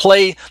is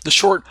play the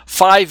short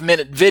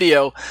 5-minute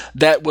video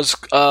that was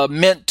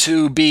meant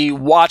to be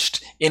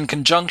watched in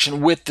conjunction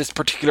with this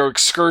particular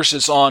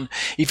excursus on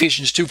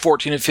Ephesians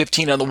 2:14 and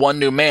 15 on the one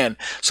new man.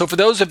 So for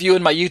those of you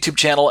in my YouTube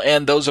channel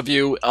and those of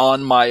you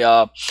on my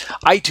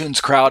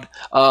iTunes crowd,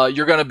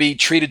 you're going to be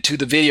treated to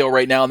the video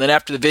right now, and then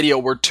after the video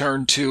we're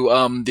turned to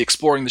the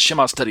Exploring the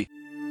Shema study.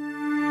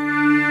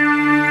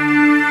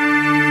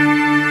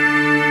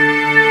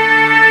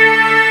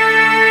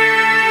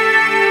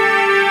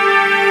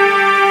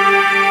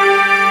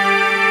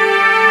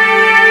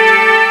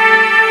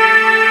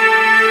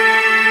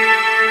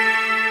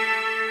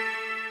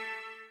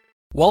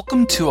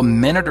 Welcome to A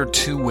Minute or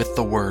Two with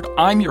the Word.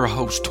 I'm your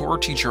host, Torah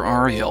teacher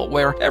Ariel,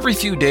 where every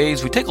few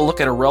days we take a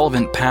look at a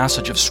relevant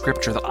passage of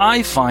Scripture that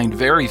I find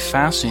very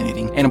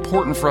fascinating and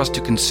important for us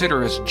to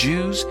consider as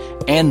Jews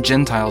and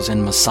Gentiles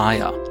in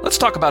Messiah. Let's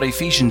talk about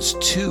Ephesians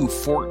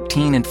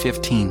 2:14 and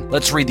 15.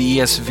 Let's read the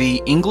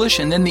ESV English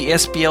and then the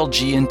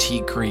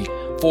SBLG&T Greek.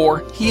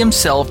 For he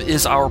himself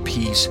is our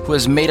peace, who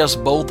has made us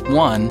both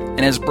one,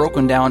 and has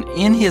broken down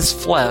in his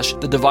flesh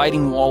the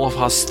dividing wall of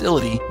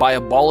hostility by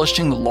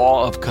abolishing the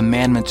law of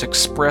commandments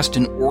expressed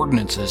in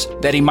ordinances,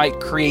 that he might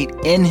create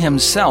in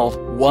himself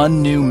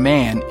one new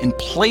man in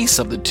place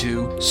of the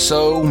two,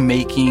 so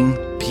making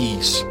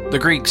peace. The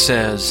Greek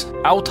says,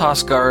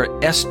 Autasgar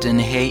estin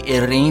he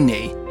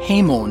irene,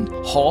 hemon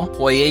ho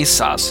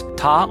poiesas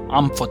ta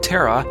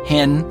amphotera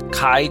hen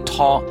kai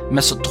ta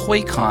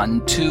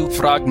mesotoikon tu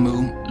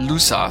phragmu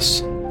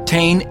lusas.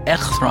 Tain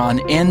echthron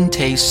en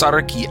te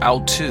sarki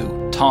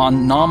autu,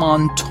 ton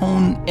namon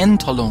ton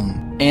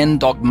entalon, en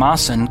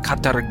dogmasen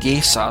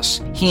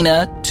katargesas,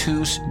 hina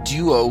tus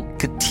duo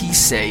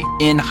katise,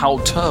 en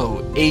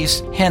hauto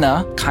es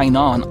hena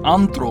kainon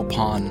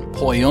anthropon,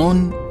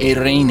 poion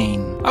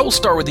erenin. I will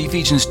start with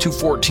Ephesians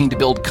 2:14 to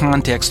build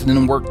context and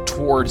then work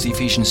towards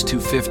Ephesians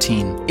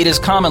 2:15. It is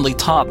commonly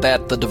taught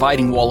that the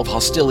dividing wall of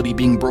hostility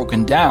being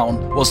broken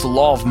down was the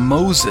law of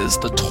Moses,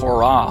 the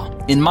Torah.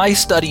 In my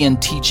study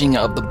and teaching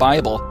of the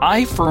Bible,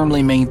 I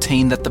firmly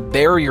maintain that the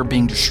barrier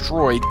being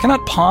destroyed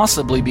cannot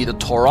possibly be the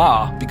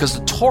Torah, because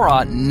the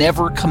Torah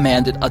never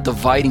commanded a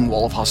dividing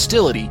wall of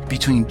hostility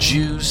between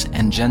Jews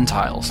and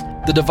Gentiles.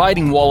 The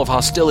dividing wall of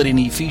hostility in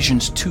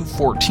Ephesians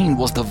 2:14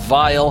 was the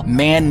vile,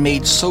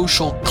 man-made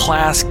social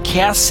class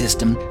caste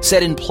system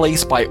set in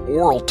place by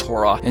oral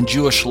Torah and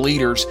Jewish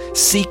leaders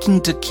seeking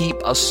to keep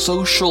a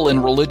social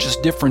and religious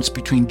difference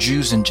between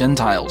Jews and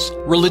Gentiles.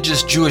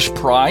 Religious Jewish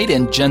pride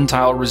and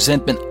Gentile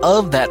resentment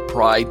of that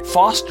pride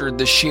fostered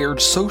the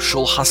shared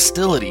social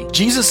hostility.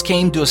 Jesus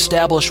came to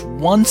establish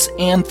once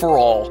and for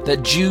all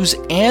that Jews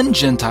and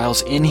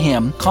Gentiles in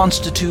him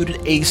constituted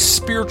a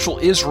spiritual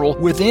Israel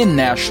within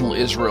national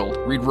Israel.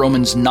 Read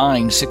Romans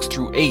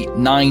 9:6-8,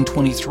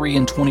 9:23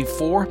 and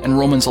 24, and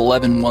Romans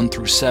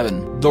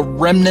 11:1-7. The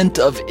remnant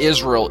of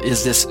Israel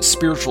is this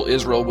spiritual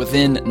Israel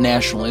within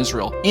national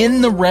Israel. In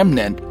the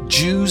remnant,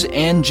 Jews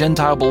and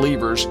Gentile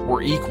believers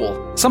were equal,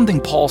 something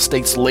Paul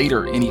states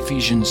later in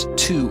Ephesians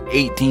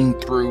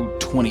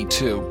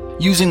 2:18-22.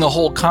 Using the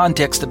whole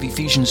context of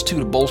Ephesians 2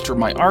 to bolster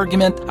my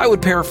argument, I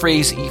would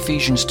paraphrase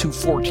Ephesians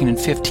 2:14 and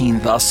 15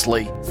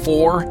 thusly: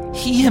 "For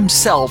he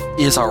himself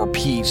is our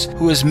peace,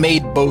 who has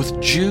made both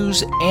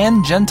Jews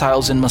and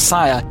Gentiles in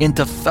Messiah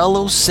into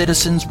fellow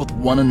citizens with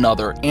one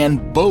another,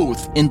 and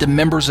both into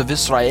members of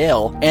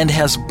Israel, and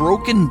has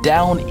broken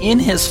down in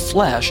his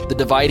flesh the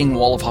dividing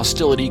wall of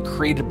hostility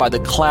created by the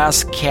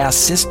class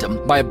caste system,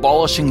 by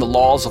abolishing the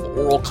laws of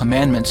oral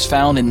commandments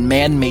found in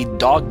man-made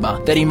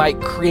dogma, that he might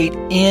create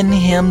in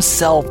himself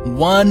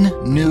one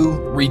new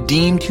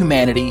redeemed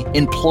humanity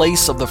in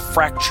place of the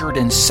fractured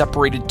and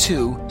separated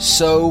two,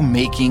 so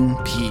making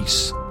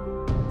peace."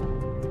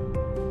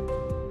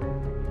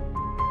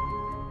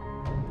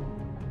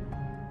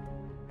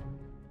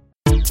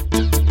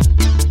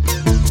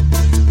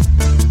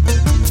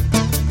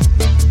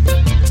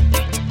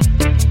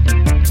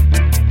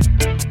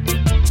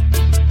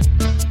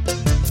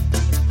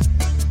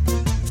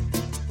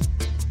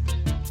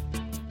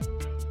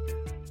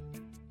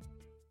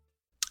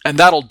 And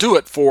that'll do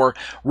it for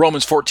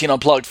Romans 14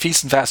 Unplugged,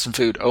 Feast and Fast and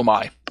Food. Oh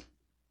my.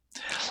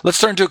 Let's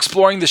turn to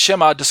exploring the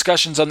Shema,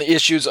 discussions on the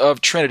issues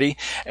of Trinity,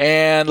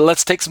 and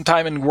let's take some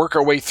time and work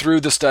our way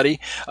through the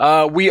study.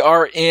 We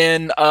are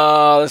in,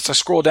 let's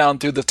scroll down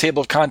through the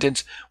table of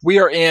contents. We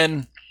are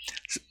in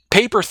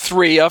paper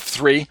 3 of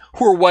 3,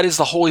 who or what is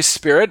the Holy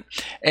Spirit,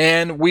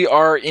 and we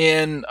are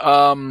in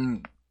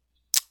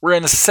we're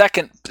in the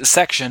second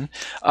section,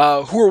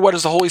 who or what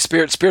is the Holy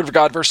Spirit, Spirit of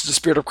God versus the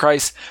Spirit of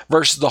Christ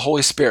versus the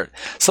Holy Spirit.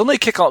 So let me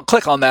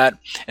click on that.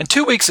 And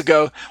 2 weeks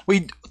ago,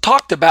 we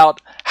talked about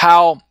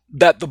how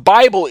that the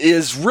Bible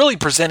is really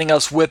presenting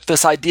us with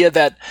this idea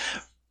that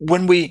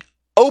when we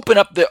open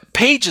up the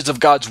pages of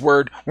God's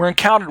Word, we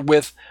encounter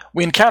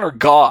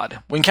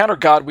God. We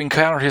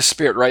encounter His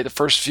Spirit, right? The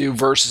first few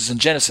verses in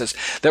Genesis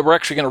that we're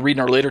actually going to read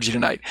in our liturgy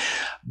tonight.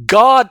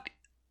 God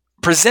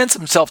presents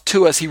himself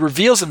to us. He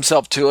reveals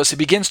himself to us. He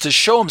begins to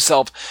show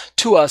himself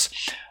to us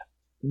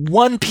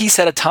one piece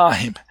at a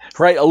time,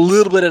 right? A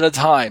little bit at a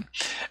time.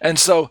 And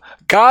so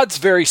God's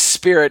very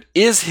Spirit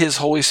is His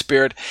Holy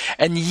Spirit.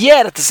 And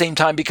yet at the same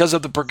time, because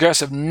of the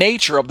progressive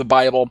nature of the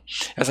Bible,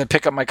 as I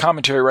pick up my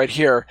commentary right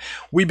here,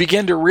 we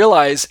begin to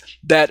realize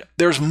that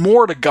there's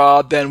more to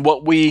God than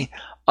what we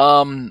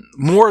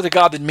more of the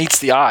God that meets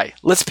the eye.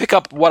 Let's pick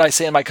up what I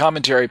say in my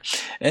commentary.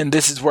 And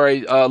this is where I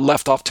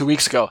left off 2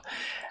 weeks ago.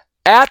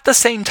 At the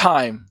same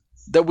time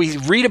that we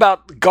read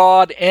about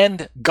God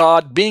and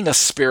God being a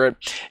spirit,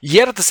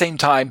 yet at the same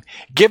time,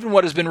 given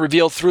what has been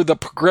revealed through the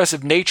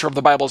progressive nature of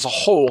the Bible as a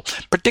whole,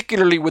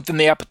 particularly within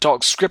the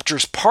apostolic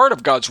scriptures part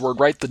of God's Word,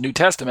 right, the New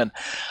Testament,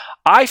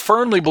 I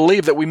firmly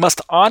believe that we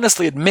must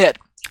honestly admit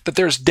that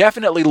there's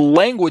definitely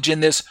language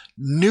in this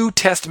New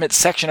Testament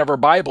section of our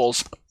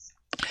Bibles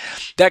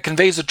that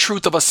conveys the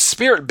truth of a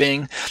spirit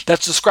being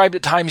that's described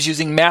at times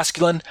using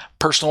masculine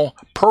personal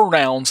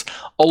pronouns,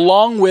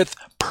 along with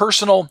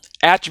personal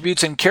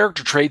attributes and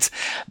character traits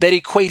that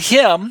equate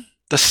him,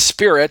 the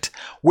Spirit,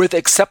 with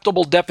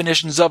acceptable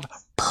definitions of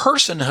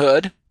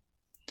personhood,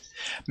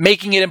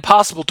 making it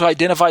impossible to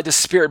identify the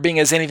Spirit being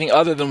as anything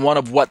other than one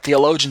of what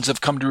theologians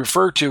have come to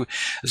refer to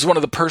as one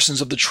of the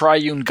persons of the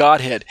triune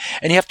Godhead.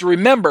 And you have to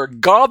remember,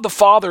 God the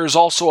Father is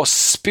also a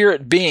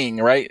spirit being,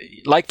 right?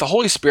 Like the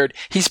Holy Spirit,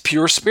 He's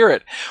pure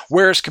spirit,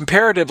 whereas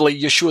comparatively,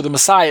 Yeshua the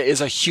Messiah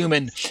is a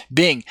human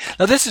being.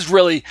 Now, this is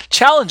really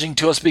challenging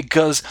to us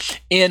because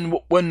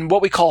when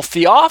what we call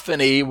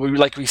theophany,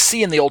 like we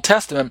see in the Old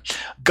Testament,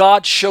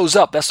 God shows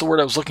up. That's the word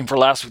I was looking for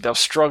last week that I was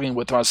struggling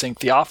with when I was saying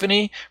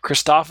theophany,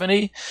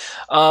 Christophany.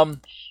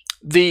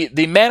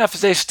 The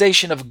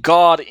manifestation of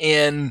God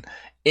in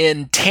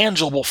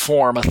tangible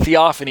form, a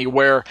theophany,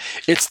 where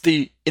it's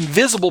the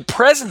invisible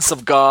presence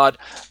of God,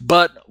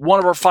 but one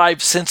of our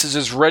five senses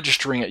is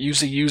registering it,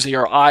 usually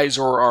our eyes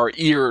or our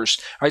ears,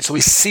 right? So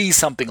we see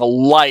something, a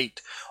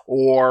light,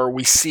 or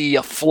we see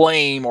a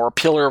flame, or a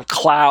pillar of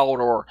cloud,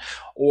 or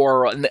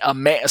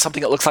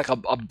something that looks like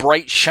a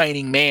bright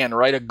shining man,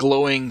 right? A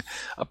glowing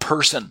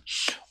person.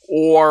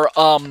 or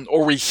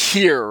we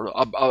hear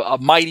a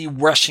mighty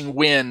rushing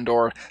wind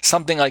or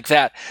something like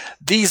that.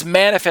 These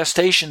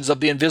manifestations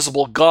of the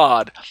invisible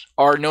God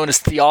are known as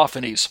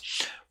theophanies.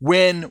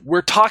 When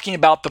we're talking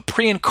about the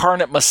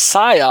pre-incarnate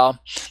Messiah,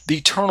 the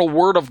eternal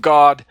Word of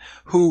God,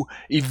 who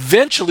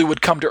eventually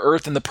would come to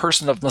earth in the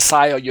person of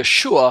Messiah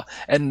Yeshua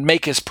and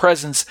make his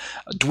presence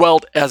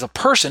dwelt as a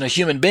person, a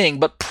human being.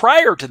 But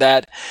prior to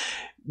that,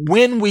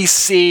 when we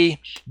see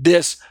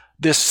this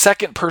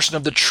second person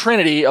of the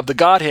Trinity, of the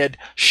Godhead,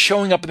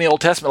 showing up in the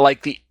Old Testament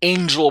like the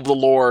angel of the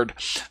Lord,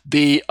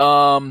 the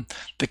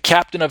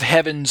captain of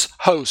heaven's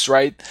hosts,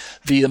 right?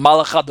 The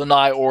Malach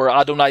Adonai, or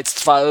Adonai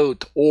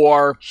Tzvaot,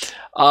 or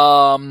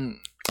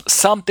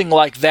something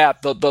like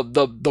that.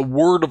 The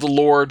word of the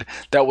Lord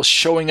that was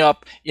showing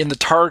up in the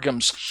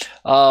Targums,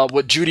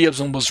 what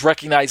Judaism was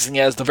recognizing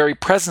as the very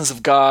presence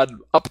of God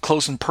up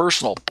close and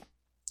personal.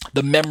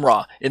 The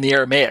Memra in the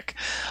Aramaic,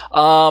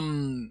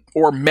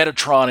 or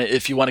Metatron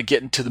if you want to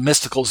get into the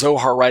mystical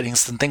Zohar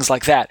writings and things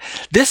like that.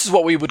 This is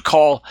what we would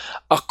call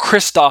a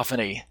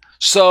Christophany.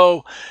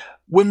 So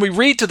when we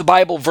read to the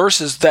Bible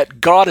verses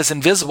that God is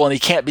invisible and he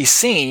can't be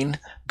seen,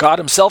 God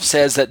himself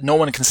says that no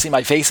one can see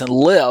my face and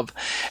live.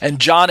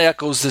 And John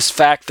echoes this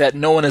fact that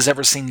no one has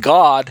ever seen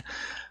God,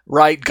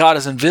 right? God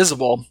is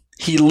invisible.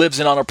 He lives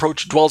in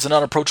dwells in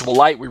unapproachable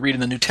light. We read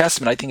in the New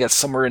Testament. I think that's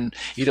somewhere in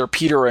either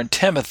Peter or in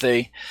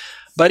Timothy.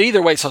 But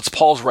either way, so it's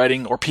Paul's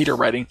writing or Peter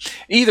writing.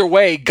 Either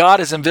way, God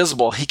is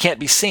invisible. He can't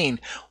be seen.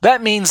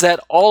 That means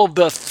that all of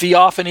the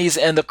theophanies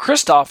and the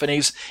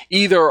Christophanies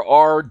either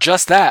are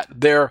just that.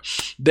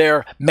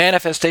 They're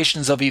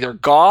manifestations of either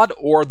God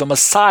or the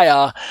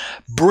Messiah,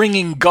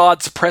 bringing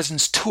God's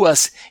presence to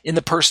us in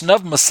the person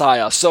of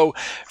Messiah. So,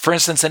 for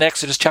instance, in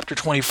Exodus chapter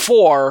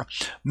 24,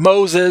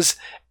 Moses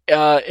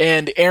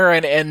and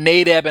Aaron and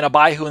Nadab and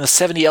Abihu and the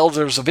 70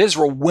 elders of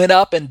Israel went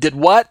up and did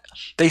what?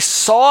 They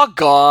saw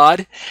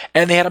God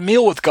and they had a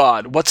meal with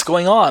God. What's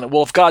going on?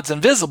 Well, if God's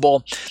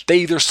invisible, they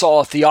either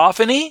saw a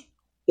theophany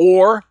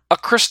or a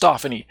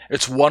Christophany.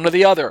 It's one or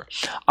the other.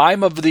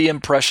 I'm of the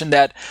impression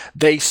that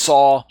they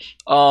saw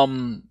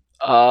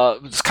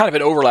it's kind of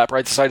an overlap,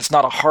 right? It's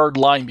not a hard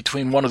line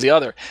between one or the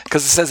other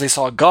because it says they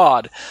saw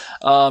God.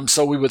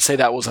 So we would say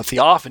that was a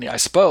theophany, I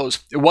suppose.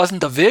 It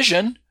wasn't a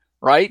vision,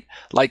 right?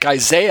 Like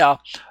Isaiah,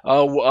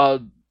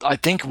 I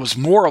think it was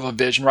more of a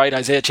vision, right?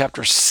 Isaiah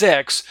chapter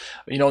 6,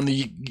 in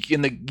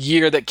the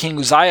year that King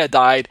Uzziah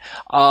died,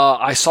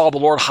 I saw the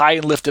Lord high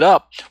and lifted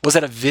up. Was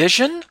that a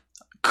vision?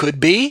 Could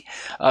be.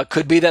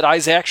 Could be that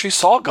Isaiah actually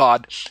saw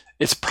God.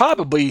 It's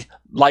probably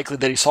likely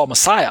that he saw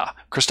Messiah,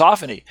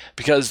 Christophany,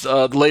 because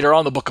later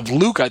on in the book of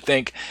Luke, I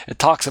think, it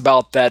talks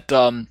about that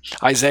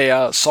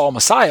Isaiah saw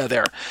Messiah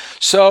there.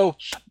 So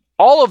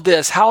all of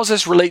this, how does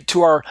this relate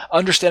to our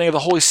understanding of the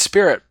Holy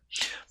Spirit?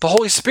 The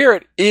Holy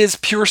Spirit is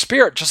pure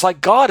spirit, just like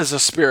God is a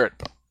spirit.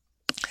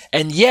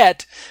 And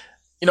yet,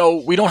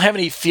 we don't have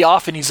any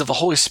theophanies of the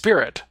Holy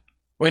Spirit.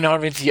 We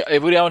don't have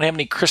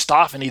any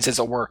Christophanies, as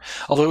it were,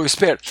 of the Holy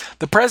Spirit.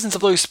 The presence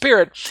of the Holy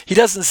Spirit, he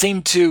doesn't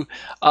seem to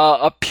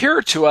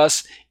appear to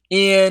us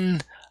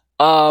in,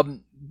 not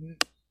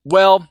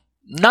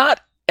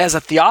as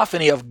a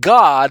theophany of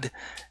God.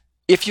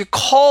 If you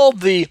call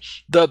the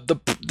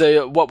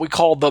what we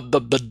call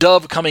the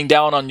dove coming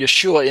down on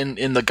Yeshua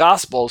in the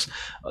Gospels,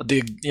 when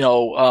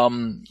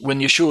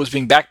Yeshua was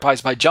being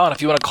baptized by John,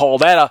 if you want to call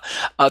that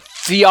a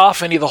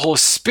theophany of the Holy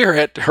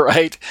Spirit,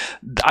 right?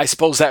 I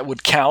suppose that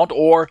would count.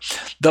 Or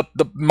the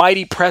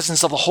mighty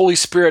presence of the Holy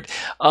Spirit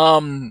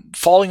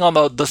falling on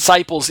the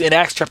disciples in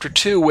Acts chapter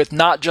 2 with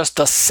not just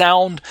the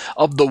sound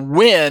of the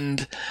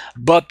wind,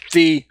 but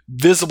the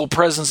visible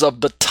presence of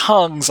the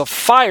tongues of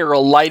fire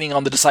alighting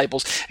on the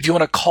disciples. If you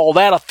want to call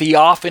that a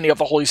theophany of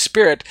the Holy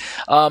Spirit,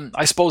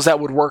 I suppose that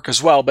would work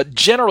as well. But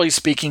generally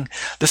speaking,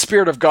 the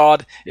Spirit of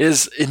God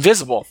is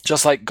invisible,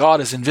 just like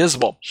God is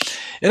invisible.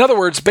 In other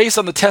words, based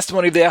on the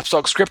testimony of the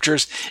Apostolic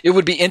Scriptures, it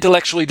would be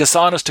intellectually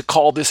dishonest to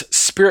call this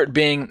Spirit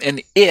being an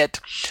it,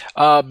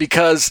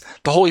 because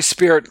the Holy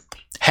Spirit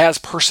has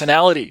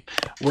personality.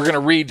 We're going to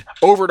read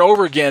over and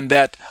over again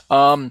that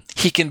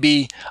he can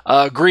be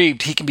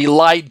grieved, he can be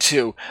lied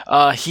to,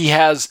 he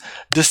has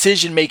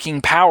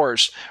decision-making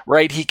powers,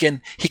 right? He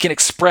can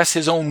express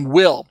his own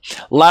will.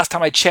 Last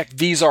time I checked,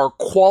 these are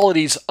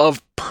qualities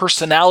of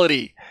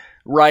personality,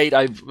 right?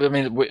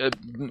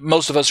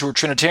 Most of us who are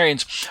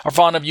Trinitarians are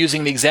fond of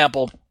using the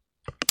example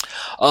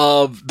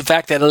of the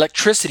fact that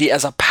electricity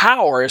as a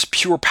power, as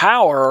pure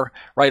power,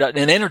 right,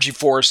 an energy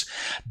force,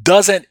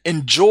 doesn't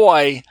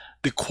enjoy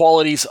the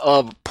qualities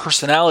of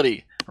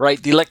personality,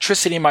 right? The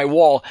electricity in my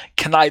wall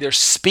can neither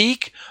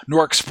speak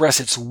nor express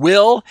its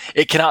will.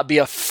 It cannot be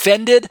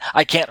offended.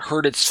 I can't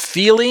hurt its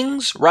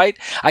feelings, right?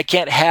 I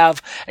can't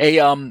have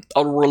a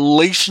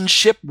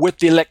relationship with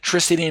the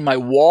electricity in my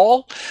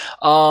wall.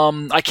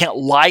 I can't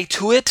lie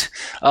to it.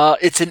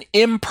 It's an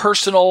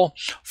impersonal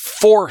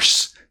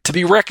force to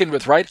be reckoned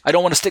with, right? I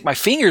don't want to stick my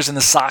fingers in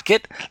the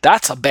socket.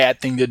 That's a bad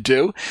thing to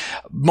do.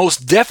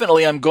 Most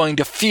definitely, I'm going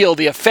to feel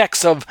the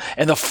effects of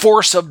and the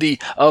force of the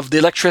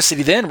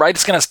electricity then, right?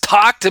 It's going to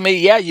talk to me,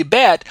 yeah, you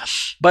bet,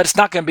 but it's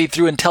not going to be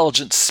through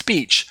intelligent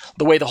speech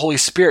the way the Holy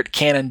Spirit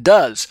can and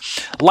does.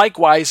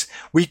 Likewise,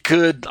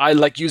 I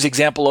like use the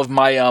example of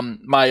my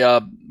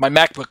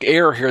MacBook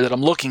Air here that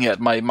I'm looking at,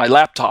 my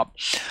laptop.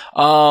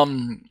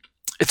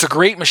 It's a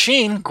great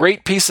machine,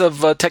 great piece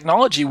of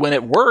technology when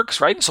it works,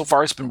 right? And so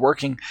far, it's been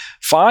working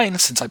fine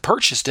since I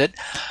purchased it.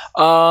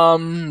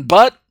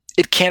 But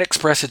it can't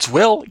express its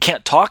will. It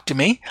can't talk to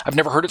me. I've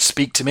never heard it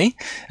speak to me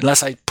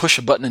unless I push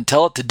a button and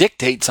tell it to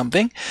dictate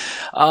something.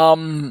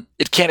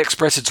 It can't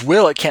express its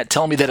will. It can't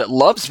tell me that it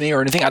loves me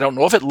or anything. I don't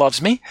know if it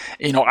loves me.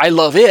 I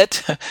love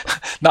it,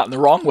 not in the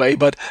wrong way,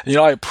 but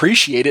I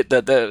appreciate it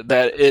that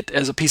it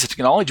as a piece of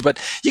technology.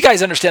 But you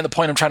guys understand the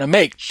point I'm trying to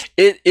make.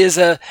 It's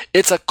a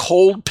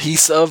cold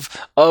piece of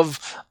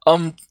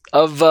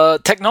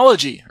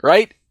technology,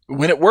 right?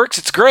 When it works,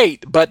 it's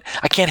great, but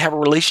I can't have a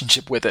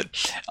relationship with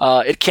it.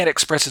 It can't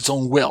express its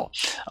own will.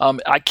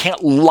 I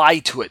can't lie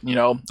to it.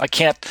 I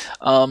can't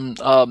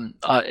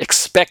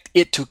expect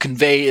it to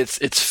convey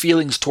its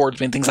feelings towards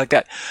me and things like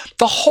that.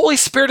 The Holy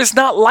Spirit is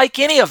not like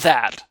any of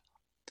that.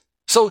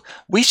 So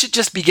we should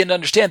just begin to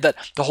understand that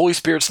the Holy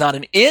Spirit's not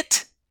an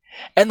it,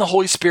 and the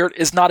Holy Spirit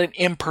is not an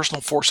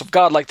impersonal force of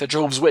God like the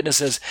Jehovah's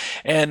Witnesses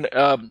and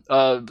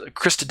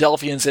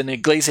Christadelphians and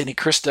Iglesia Ni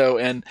Cristo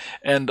and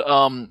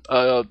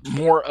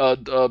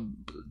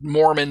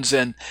Mormons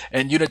and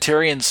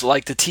Unitarians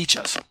like to teach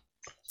us.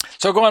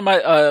 So go on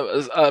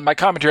my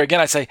commentary again.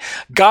 I say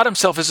God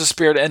Himself is a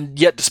spirit, and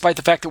yet, despite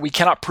the fact that we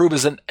cannot prove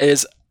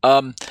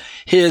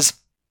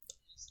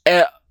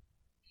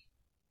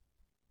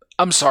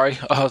I'm sorry.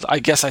 I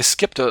guess I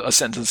skipped a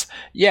sentence.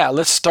 Yeah,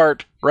 let's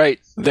start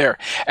right there.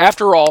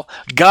 After all,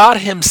 God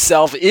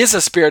Himself is a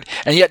spirit,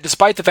 and yet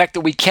despite the fact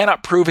that we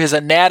cannot prove His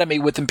anatomy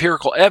with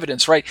empirical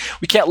evidence, right?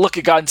 We can't look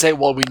at God and say,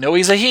 well, we know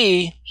He's a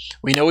he,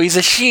 we know He's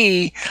a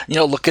she,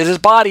 look at His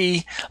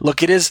body,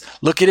 look at his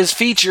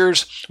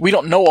features. We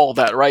don't know all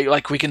that, right?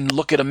 Like we can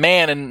look at a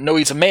man and know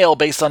he's a male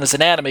based on his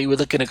anatomy. We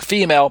look at a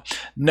female,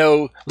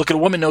 look at a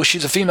woman, know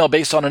she's a female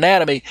based on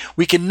anatomy.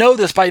 We can know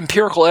this by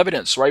empirical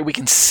evidence, right? We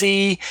can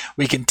see,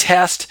 we can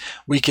test,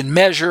 we can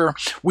measure.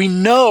 We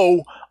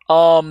know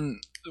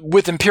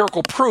with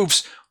empirical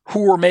proofs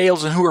who are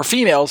males and who are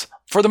females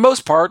for the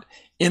most part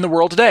in the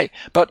world today.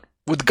 But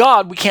with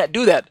God, we can't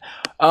do that.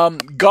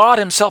 God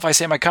Himself, I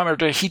say in my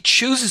commentary, He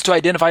chooses to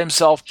identify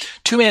Himself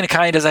to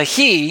mankind as a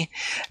he,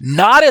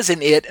 not as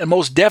an it, and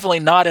most definitely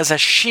not as a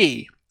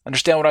she.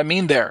 Understand what I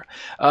mean there?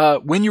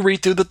 When you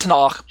read through the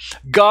Tanakh,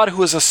 God,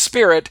 who is a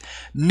spirit,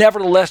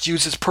 nevertheless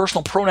uses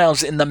personal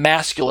pronouns in the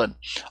masculine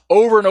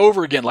over and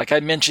over again, like I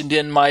mentioned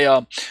in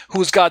my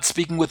Who is God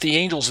speaking with the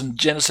angels in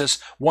Genesis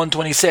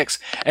 1:26.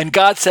 And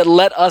God said,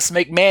 let us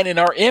make man in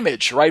our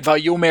image, right?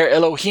 Vayomer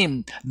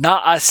Elohim,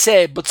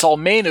 na'aseh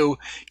b'tzalmenu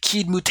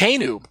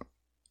kidmutenu.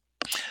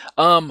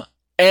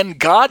 And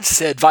God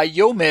said,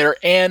 Vayomer,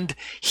 and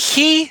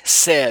He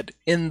said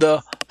in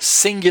the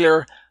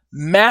singular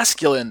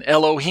masculine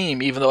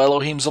Elohim, even though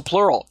Elohim's a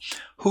plural.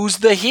 Who's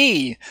the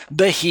he?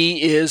 The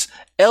he is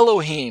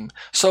Elohim.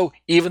 So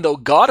even though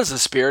God is a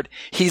spirit,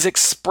 He's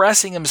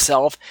expressing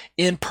Himself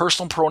in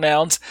personal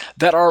pronouns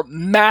that are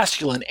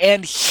masculine.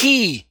 And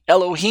He,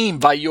 Elohim,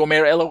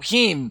 Vayomer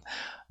Elohim.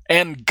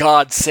 And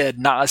God said,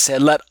 Na'aseh,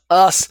 let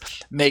us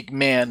make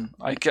man.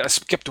 I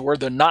skipped a word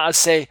there.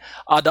 Na'aseh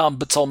Adam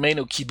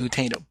b'tzalmenu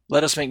kidmutenu.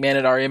 Let us make man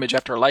in our image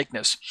after our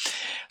likeness.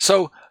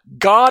 So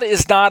God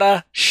is not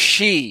a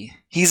she.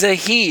 He's a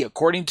he,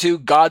 according to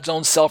God's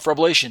own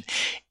self-revelation.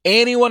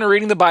 Anyone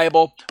reading the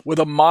Bible with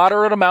a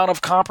moderate amount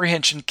of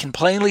comprehension can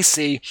plainly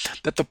see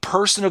that the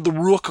person of the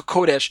Ruach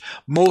HaKodesh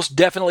most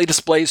definitely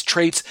displays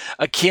traits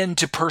akin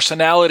to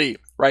personality.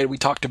 Right? We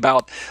talked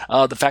about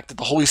the fact that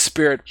the Holy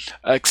Spirit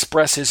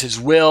expresses His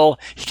will.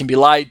 He can be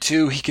lied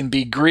to. He can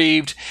be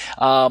grieved,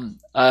 and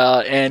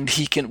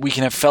we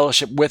can have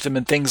fellowship with Him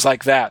and things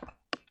like that.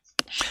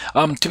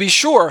 To be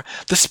sure,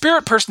 the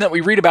spirit person that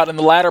we read about in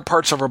the latter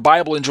parts of our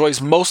Bible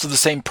enjoys most of the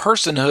same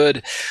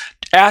personhood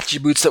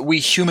attributes that we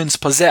humans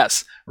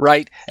possess,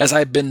 right? As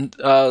I've been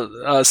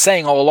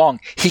saying all along,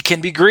 He can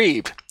be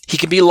grieved. He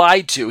can be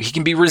lied to. He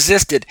can be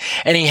resisted.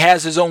 And He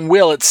has His own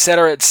will,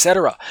 etc.,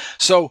 etc.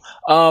 So,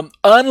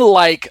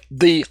 unlike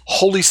the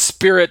Holy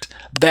Spirit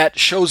that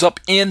shows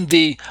up in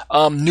the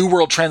New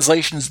World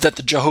translations that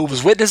the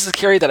Jehovah's Witnesses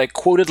carry that I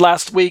quoted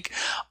last week,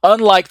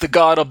 unlike the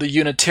God of the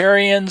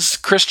Unitarians,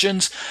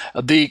 Christians,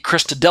 the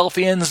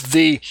Christadelphians,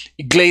 the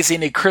Iglesia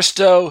Ni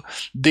Cristo,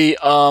 the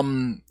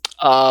who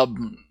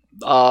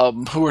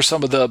are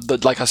some of the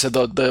like I said,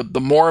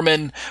 the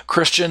Mormon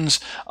Christians,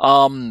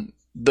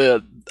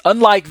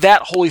 unlike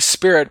that Holy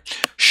Spirit,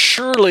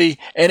 surely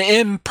an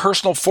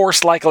impersonal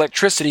force like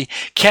electricity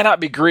cannot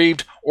be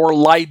grieved or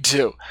lied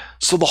to.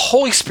 So the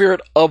Holy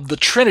Spirit of the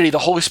Trinity, the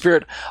Holy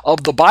Spirit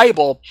of the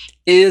Bible,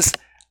 is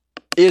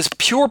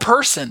pure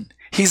person.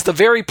 He's the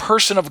very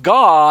person of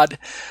God.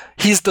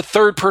 He's the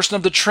third person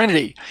of the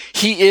Trinity.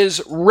 He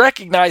is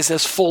recognized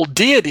as full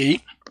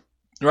deity,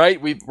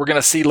 right? We're going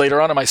to see later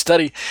on in my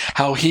study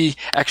how he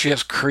actually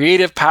has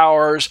creative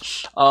powers.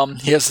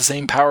 He has the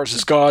same powers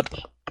as God.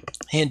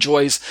 He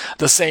enjoys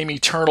the same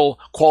eternal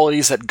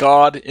qualities that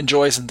God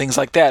enjoys and things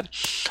like that.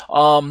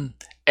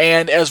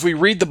 And as we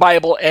read the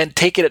Bible and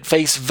take it at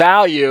face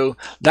value,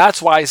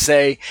 that's why I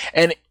say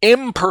an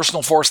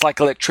impersonal force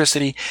like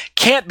electricity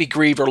can't be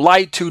grieved or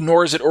lied to,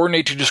 nor is it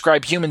ordinary to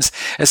describe humans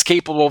as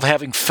capable of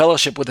having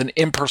fellowship with an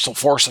impersonal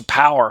force of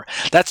power.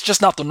 That's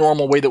just not the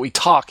normal way that we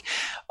talk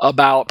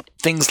about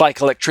things like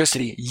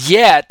electricity.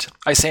 Yet,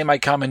 I say in my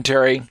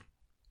commentary,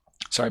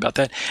 sorry about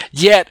that.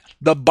 Yet,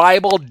 the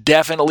Bible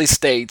definitely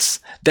states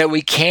that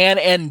we can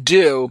and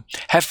do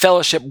have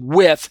fellowship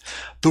with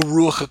the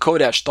Ruach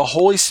HaKodesh. The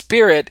Holy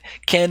Spirit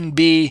can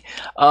be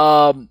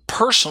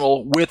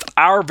personal with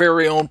our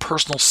very own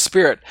personal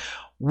spirit.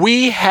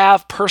 We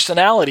have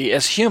personality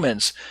as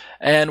humans.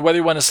 And whether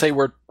you want to say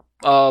we're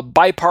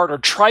bipart or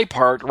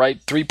tripart,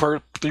 right? Three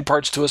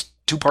parts to us,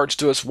 2 parts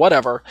to us,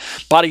 whatever.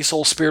 Body,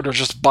 soul, spirit, or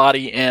just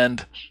body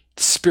and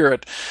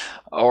spirit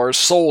or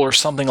soul or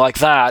something like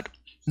that.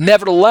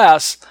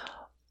 Nevertheless,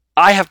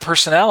 I have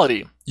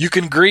personality. You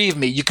can grieve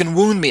me. You can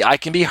wound me. I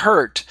can be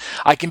hurt.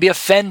 I can be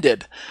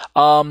offended.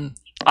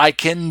 I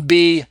can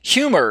be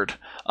humored.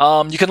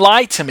 You can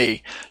lie to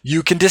me.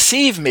 You can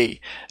deceive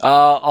me.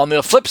 On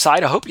the flip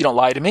side, I hope you don't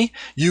lie to me.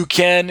 You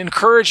can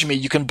encourage me.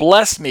 You can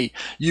bless me.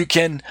 You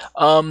can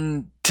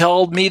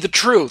tell me the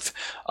truth.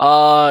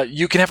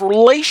 You can have a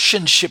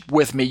relationship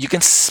with me. You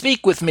can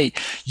speak with me.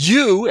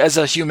 You, as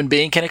a human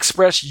being, can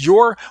express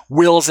your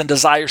wills and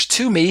desires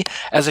to me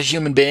as a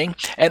human being.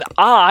 And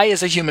I,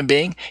 as a human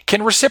being,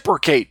 can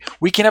reciprocate.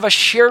 We can have a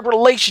shared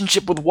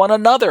relationship with one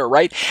another,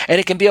 right? And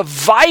it can be a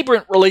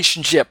vibrant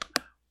relationship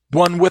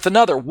one with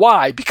another.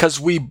 Why? Because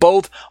we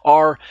both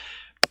are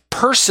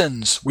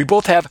persons. We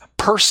both have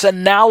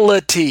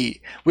personality.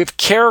 We have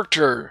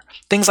character,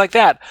 things like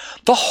that.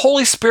 The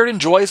Holy Spirit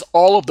enjoys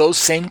all of those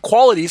same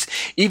qualities,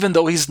 even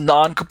though he's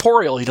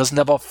non-corporeal. He doesn't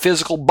have a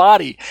physical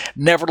body.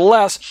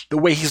 Nevertheless, the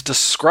way he's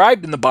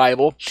described in the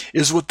Bible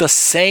is with the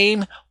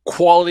same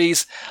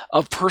qualities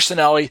of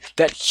personality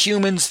that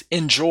humans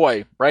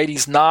enjoy, right?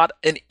 He's not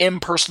an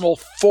impersonal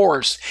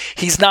force.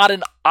 He's not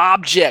an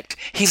object.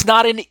 He's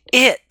not an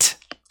it.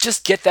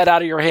 Just get that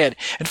out of your head.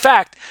 In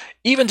fact,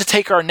 even to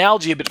take our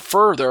analogy a bit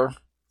further,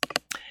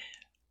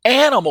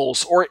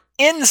 animals or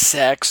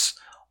insects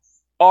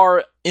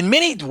are in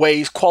many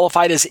ways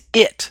qualified as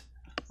it,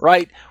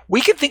 right?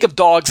 We can think of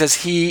dogs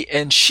as he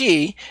and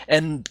she,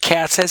 and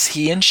cats as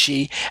he and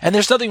she, and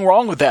there's nothing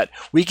wrong with that.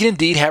 We can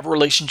indeed have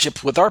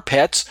relationships with our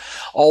pets,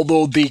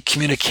 although the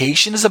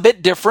communication is a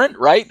bit different,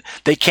 right?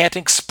 They can't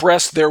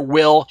express their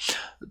will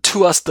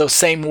to us the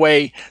same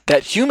way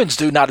that humans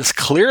do, not as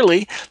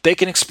clearly. They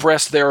can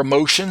express their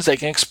emotions, they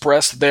can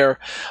express their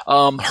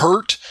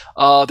hurt,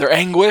 their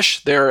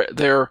anguish, their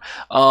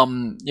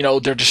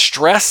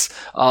distress,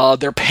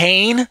 their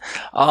pain,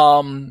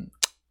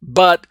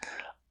 but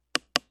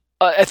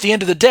at the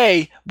end of the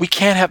day, we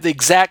can't have the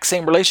exact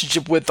same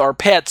relationship with our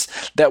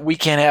pets that we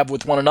can have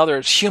with one another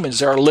as humans.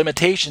 There are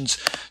limitations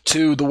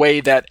to the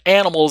way that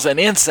animals and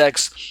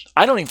insects,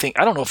 I don't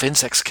know if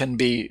insects can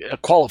be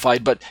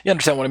qualified, but you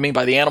understand what I mean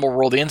by the animal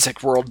world, the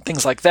insect world,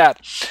 things like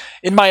that.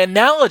 In my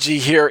analogy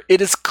here,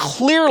 it is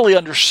clearly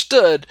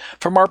understood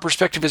from our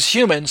perspective as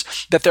humans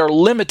that there are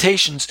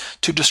limitations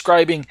to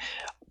describing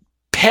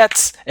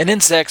pets and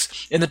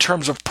insects in the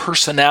terms of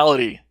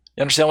personality.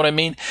 You understand what I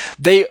mean?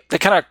 They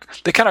kind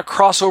of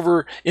cross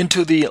over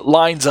into the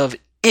lines of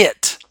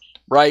it,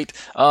 right?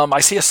 I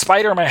see a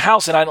spider in my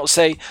house, and I don't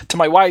say to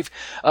my wife,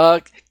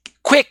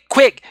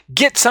 "Quick,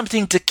 get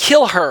something to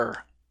kill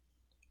her,"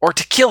 or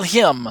to kill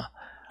him.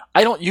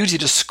 I don't usually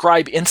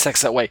describe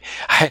insects that way.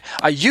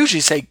 I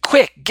usually say,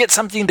 "Quick, get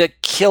something to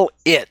kill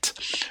it,"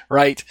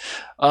 right?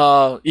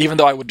 Even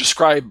though I would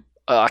describe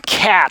a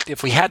cat,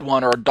 if we had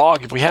one, or a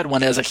dog, if we had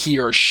one, as a he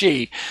or a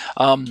she.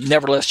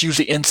 Nevertheless,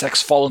 usually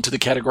insects fall into the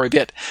category of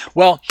it.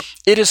 Well,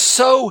 it is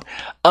so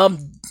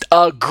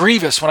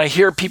grievous when I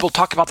hear people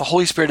talk about the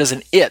Holy Spirit as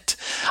an it.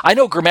 I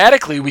know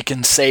grammatically we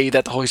can say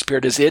that the Holy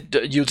Spirit is it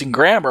using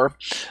grammar,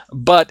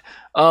 but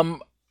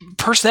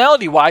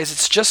personality-wise,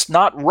 it's just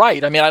not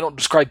right. I mean, I don't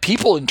describe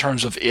people in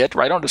terms of it,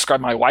 right? I don't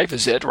describe my wife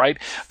as it, right?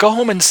 Go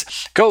home and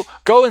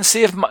go and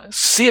see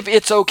if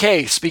it's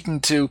okay. Speaking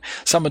to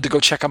someone to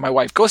go check on my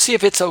wife, go see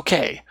if it's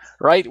okay,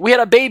 right? We had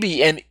a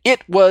baby and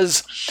it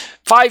was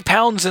 5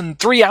 pounds and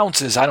 3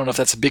 ounces. I don't know if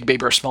that's a big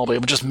baby or a small baby.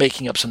 I'm just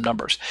making up some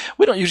numbers.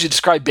 We don't usually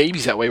describe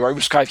babies that way, right? We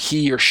describe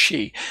he or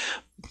she.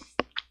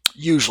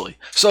 Usually.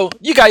 So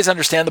you guys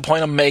understand the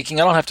point I'm making.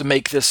 I don't have to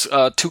make this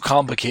too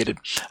complicated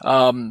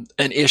an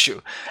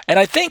issue. And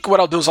I think what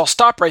I'll do is I'll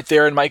stop right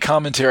there in my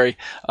commentary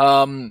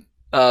so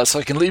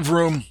I can leave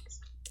room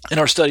in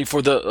our study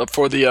for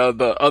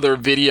the other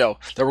video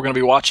that we're going to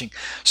be watching.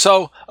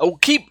 So we'll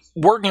keep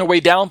working our way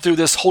down through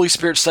this Holy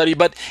Spirit study,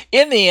 but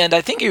in the end,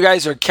 I think you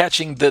guys are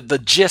catching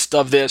the gist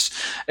of this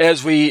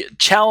as we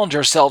challenge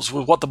ourselves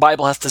with what the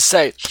Bible has to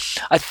say.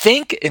 I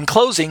think, in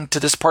closing to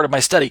this part of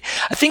my study,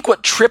 I think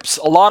what trips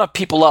a lot of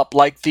people up,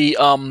 like the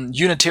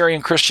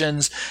Unitarian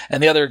Christians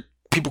and the other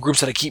people groups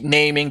that I keep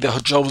naming, the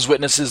Jehovah's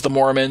Witnesses, the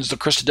Mormons, the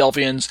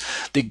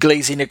Christadelphians, the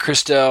Iglesia Ni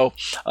Cristo,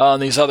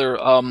 these other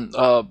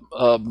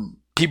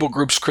people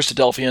groups,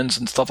 Christadelphians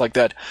and stuff like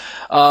that.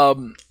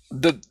 And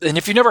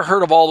if you've never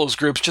heard of all those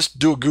groups, just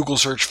do a Google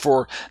search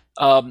for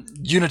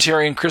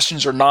Unitarian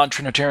Christians or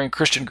non-Trinitarian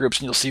Christian groups,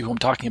 and you'll see who I'm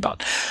talking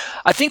about.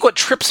 I think what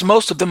trips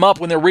most of them up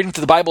when they're reading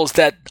through the Bible is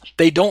that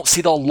they don't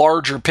see the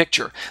larger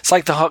picture. It's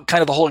like the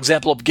whole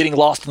example of getting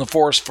lost in the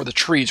forest for the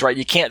trees, right?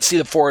 You can't see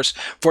the forest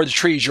for the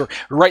trees. You're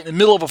right in the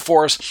middle of a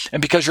forest,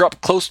 and because you're up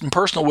close and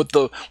personal with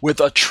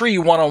a tree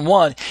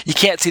one-on-one, you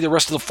can't see the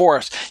rest of the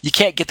forest. You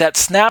can't get that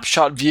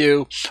snapshot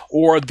view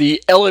or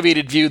the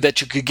elevated view that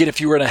you could get if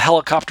you were in a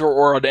helicopter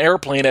or an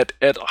airplane at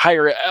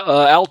higher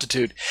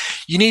altitude.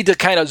 You need to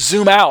kind of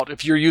zoom out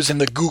if you're using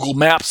the Google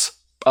Maps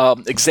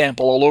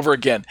example all over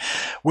again.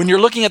 When you're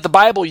looking at the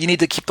Bible, you need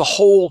to keep the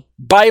whole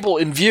Bible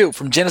in view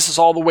from Genesis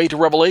all the way to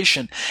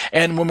Revelation.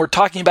 And when we're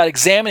talking about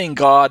examining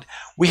God,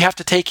 we have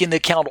to take into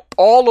account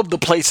all of the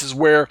places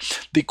where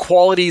the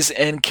qualities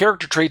and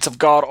character traits of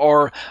God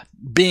are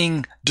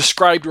being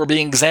described or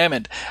being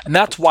examined. And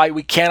that's why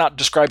we cannot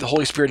describe the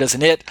Holy Spirit as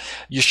an it.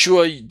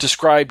 Yeshua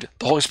described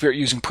the Holy Spirit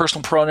using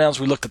personal pronouns.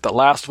 We looked at that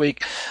last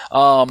week.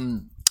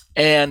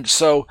 And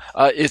so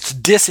it's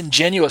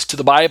disingenuous to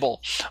the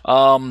Bible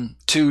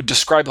to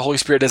describe the Holy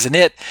Spirit as an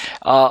it,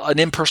 an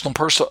impersonal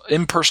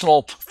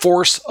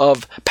force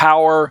of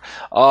power,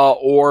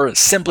 or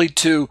simply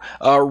to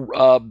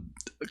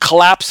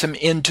collapse him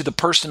into the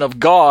person of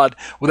God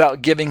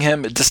without giving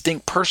him a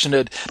distinct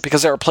personhood,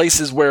 because there are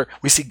places where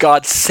we see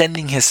God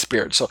sending his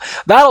Spirit. So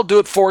that'll do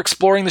it for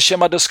exploring the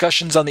Shema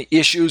discussions on the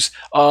issues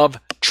of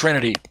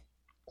Trinity.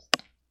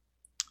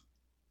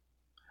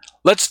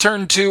 Let's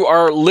turn to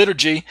our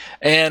liturgy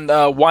and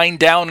wind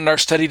down in our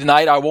study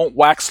tonight. I won't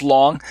wax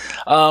long,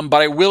 but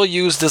I will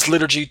use this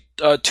liturgy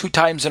 2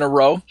 times in a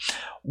row.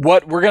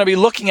 What we're going to be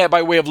looking at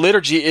by way of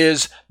liturgy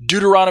is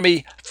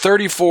Deuteronomy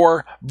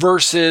 34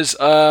 verses,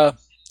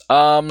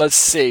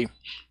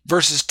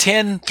 verses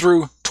 10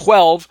 through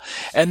 12,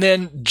 and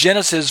then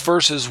Genesis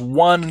verses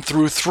 1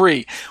 through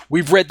 3.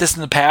 We've read this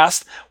in the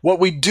past. What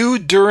we do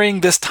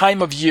during this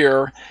time of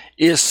year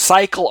is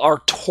cycle our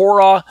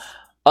Torah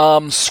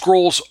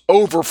scrolls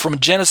over from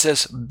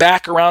Genesis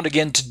back around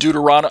again to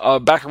Deuteronomy,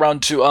 I'm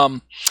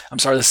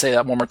sorry, let's say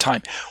that one more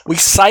time. We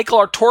cycle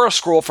our Torah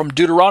scroll from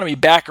Deuteronomy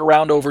back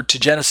around over to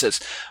Genesis.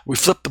 We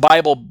flip the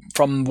Bible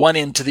from one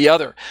end to the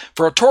other.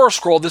 For a Torah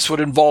scroll, this would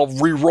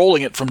involve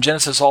re-rolling it from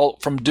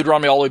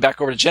Deuteronomy all the way back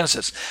over to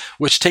Genesis,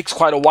 which takes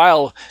quite a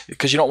while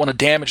because you don't want to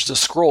damage the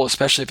scroll,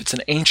 especially if it's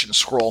an ancient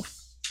scroll.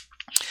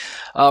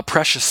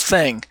 Precious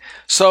thing.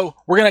 So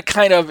we're going to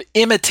kind of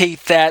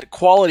imitate that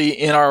quality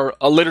in our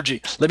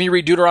liturgy. Let me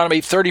read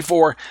Deuteronomy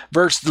 34,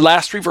 the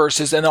last 3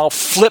 verses, and I'll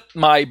flip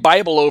my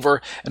Bible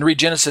over and read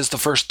Genesis, the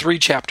first 3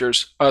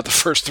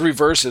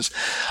 verses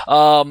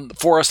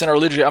for us in our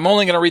liturgy. I'm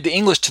only going to read the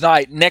English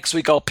tonight. Next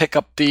week I'll pick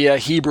up the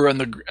Hebrew and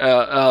the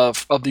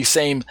of the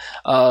same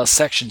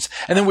sections.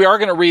 And then we are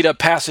going to read a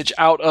passage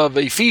out of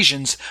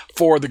Ephesians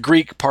for the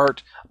Greek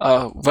part.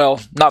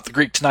 Not the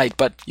Greek tonight,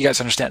 but you guys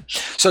understand.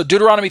 So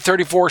Deuteronomy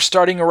 34,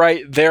 starting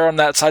right there on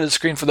that side of the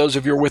screen. For those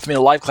of you who are with me in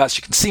the live class,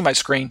 you can see my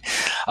screen.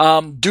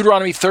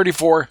 Deuteronomy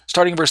 34,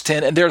 starting in verse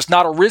 10, and there has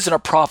not arisen a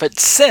prophet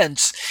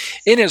since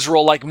in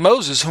Israel like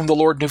Moses, whom the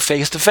Lord knew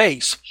face to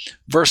face.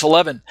 Verse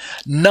 11,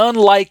 none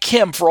like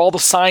him for all the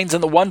signs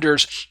and the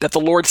wonders that the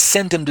Lord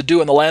sent him to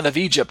do in the land of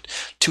Egypt,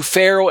 to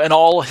Pharaoh and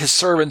all his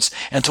servants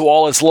and to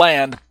all his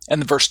land.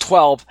 And verse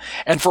 12,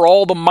 and for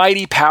all the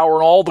mighty power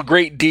and all the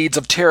great deeds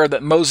of terror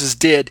that Moses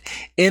did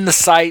in the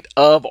sight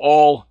of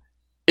all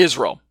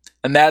Israel.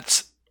 And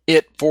that's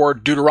it for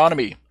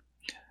Deuteronomy.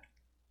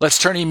 Let's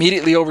turn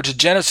immediately over to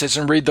Genesis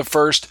and read the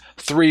first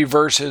 3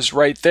 verses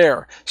right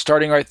there.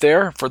 Starting right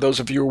there, for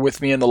those of you who are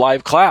with me in the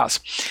live class.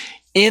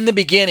 In the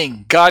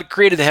beginning, God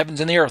created the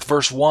heavens and the earth,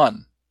 verse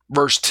 1.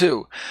 Verse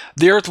 2,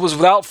 the earth was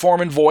without form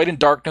and void, and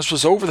darkness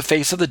was over the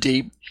face of the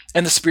deep,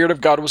 and the Spirit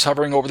of God was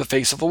hovering over the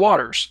face of the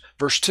waters.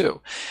 Verse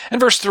 2. And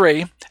verse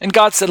 3, and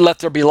God said, let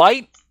there be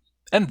light,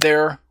 and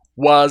there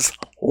was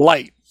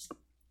light.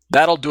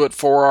 That'll do it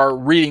for our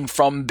reading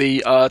from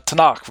the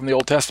Tanakh, from the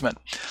Old Testament.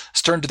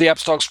 Let's turn to the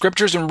Apostolic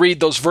Scriptures and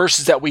read those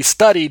verses that we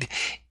studied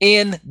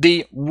in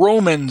the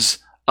Romans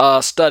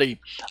study,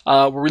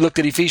 where we looked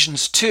at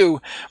Ephesians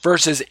 2,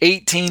 verses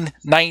 18,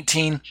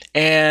 19,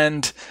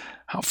 and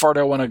how far do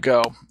I want to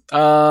go?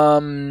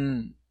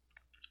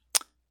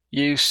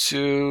 Used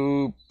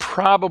to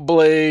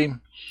probably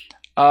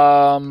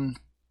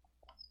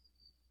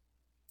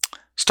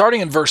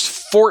starting in verse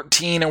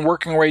 14 and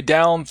working our way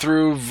down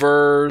through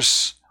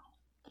verse,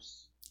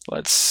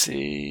 let's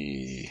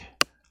see,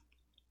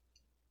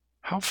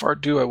 how far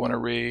do I want to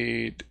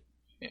read?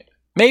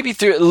 Maybe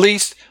at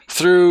least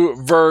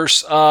through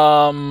verse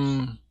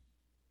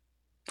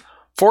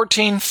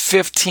 14,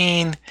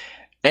 15,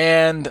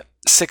 and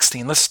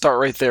 16. Let's start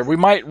right there. We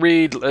might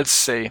read,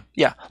 let's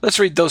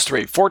read those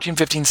three, 14,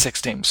 15,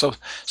 16. So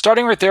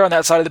starting right there on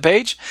that side of the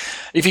page,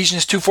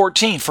 Ephesians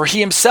 2:14. For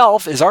he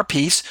himself is our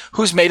peace,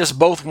 who's made us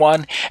both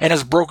one and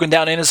has broken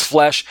down in his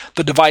flesh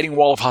the dividing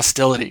wall of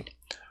hostility.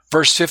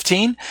 Verse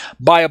 15,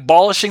 by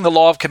abolishing the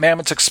law of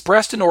commandments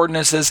expressed in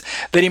ordinances,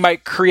 that he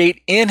might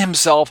create in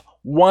himself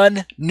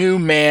one new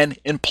man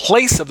in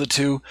place of the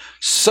two,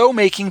 so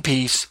making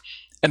peace.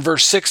 And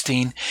verse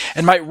 16,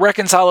 and might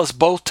reconcile us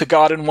both to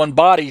God in one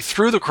body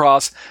through the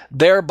cross,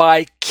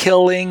 thereby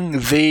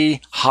killing the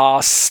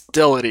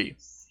hostility.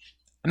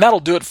 And that'll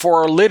do it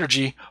for our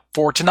liturgy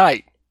for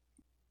tonight.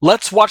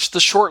 Let's watch the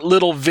short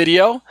little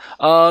video.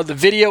 The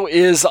video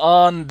is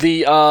on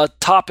the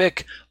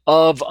topic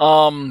of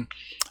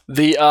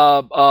the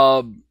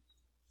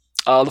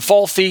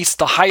fall feast,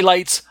 the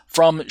highlights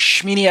from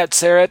Shmini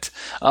Atzeret,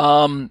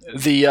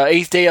 the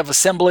 8th day of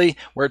assembly,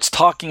 where it's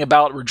talking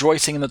about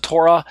rejoicing in the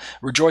Torah,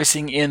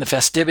 rejoicing in the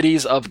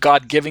festivities of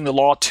God giving the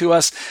law to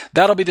us.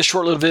 That'll be the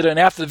short little video, and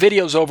after the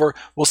video's over,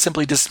 we'll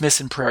simply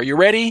dismiss in prayer. You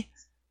ready?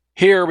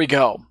 Here we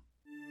go.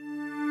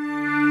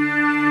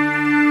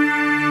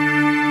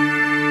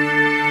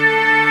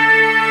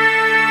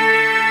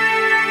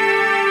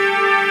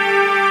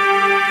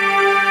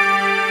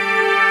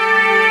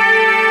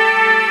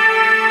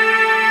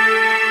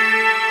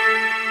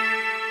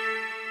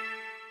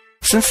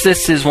 Since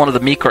this is one of the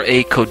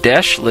Mikra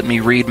Kodesh, let me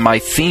read my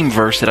theme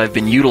verse that I've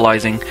been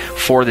utilizing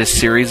for this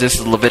series. This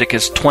is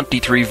Leviticus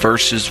 23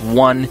 verses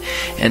 1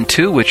 and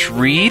 2, which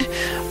read,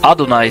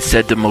 Adonai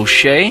said to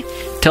Moshe,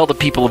 tell the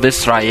people of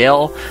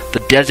Israel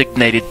the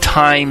designated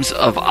times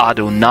of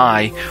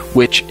Adonai,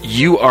 which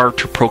you are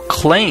to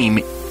proclaim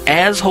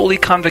as holy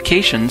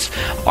convocations,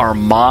 are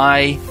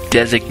my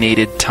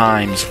designated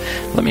times.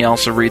 Let me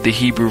also read the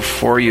Hebrew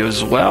for you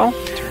as well.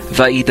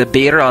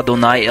 Va'idaber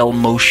Adonai el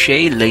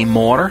Moshe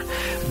lemor,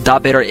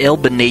 daber el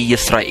bnei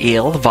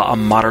Yisrael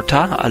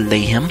va'amarta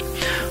alehem,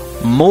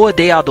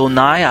 moadei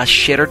Adonai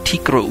asher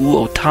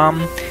tikra'u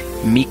otam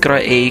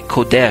mikra'e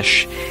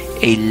kodesh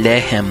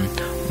elehem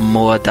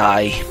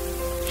moadai.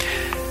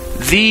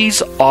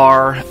 These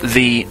are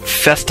the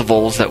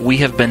festivals that we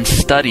have been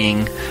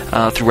studying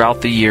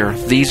throughout the year.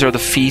 These are the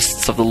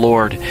feasts of the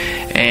Lord.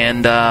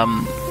 And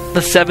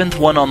the seventh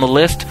one on the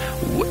list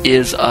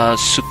is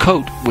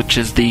Sukkot, which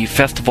is the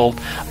festival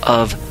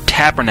of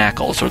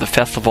tabernacles, or the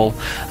festival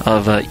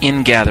of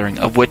ingathering,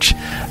 of which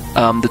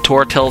the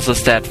Torah tells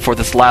us that for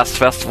this last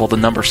festival, the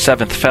number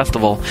 7th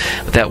festival,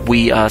 that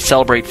we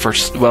celebrate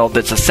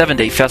that's a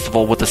 7-day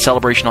festival with a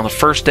celebration on the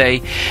first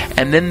day,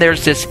 and then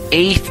there's this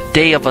 8th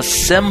day of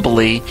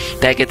assembly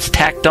that gets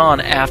tacked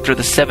on after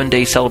the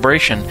 7-day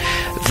celebration.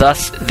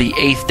 Thus, the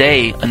 8th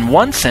day, in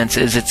one sense,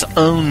 is its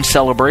own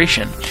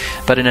celebration,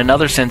 but in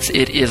another sense,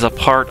 it is a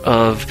part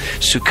of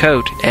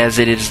Sukkot, as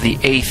it is the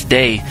 8th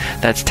day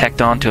that's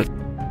tacked onto it.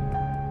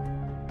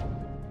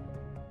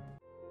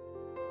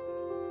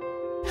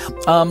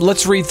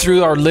 Let's read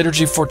through our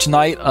liturgy for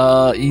tonight.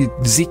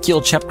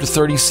 Ezekiel chapter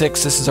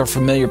 36. This is our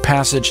familiar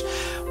passage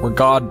where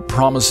God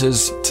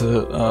promises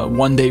to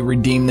one day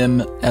redeem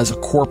them as a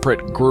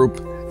corporate group.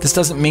 This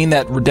doesn't mean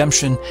that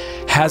redemption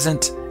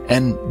hasn't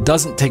and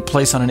doesn't take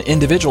place on an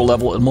individual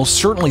level. It most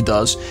certainly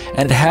does,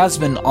 and it has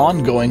been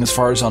ongoing as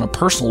far as on a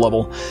personal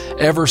level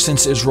ever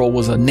since Israel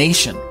was a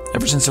nation,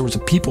 ever since there was a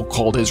people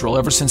called Israel,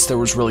 ever since there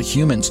was really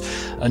humans.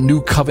 A new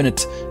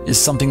covenant is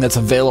something that's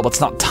available. It's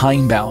not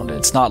time-bound.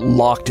 It's not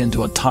locked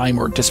into a time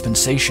or a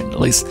dispensation. At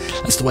least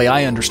that's the way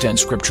I understand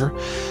Scripture.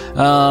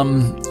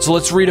 So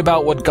let's read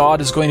about what God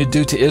is going to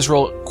do to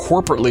Israel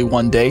corporately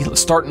one day.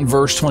 Let's start in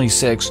verse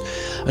 26.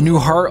 A new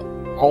heart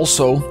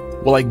also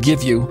will I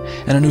give you,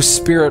 and a new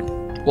spirit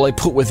will I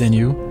put within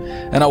you,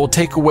 and I will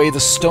take away the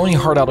stony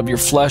heart out of your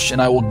flesh,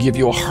 and I will give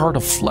you a heart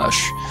of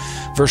flesh.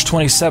 Verse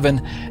 27,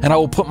 and I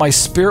will put my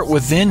spirit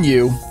within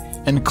you,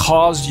 and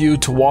cause you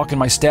to walk in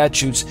my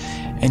statutes,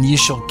 and ye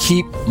shall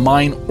keep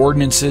mine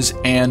ordinances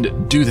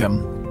and do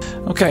them.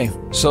 Okay,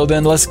 so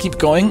then let's keep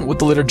going with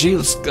the liturgy.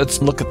 Let's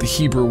look at the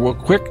Hebrew real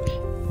quick.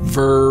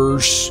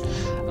 Verse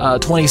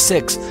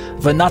 26,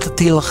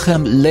 V'natati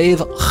lachem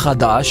lev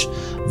chadash,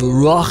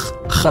 v'ruach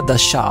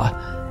chadasha,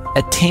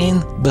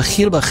 etain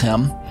bechir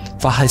b'chem,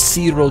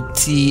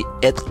 v'hasiroti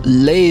et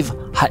lev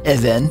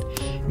ha'even,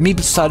 mi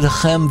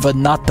b'sarchem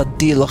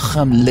v'natati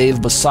lachem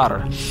lev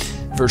b'sar.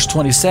 Verse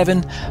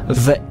 27,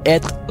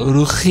 V'et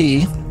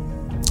ruchi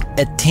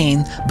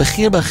etain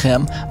bechir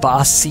b'chem,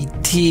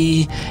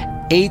 v'asiti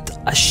et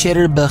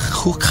asher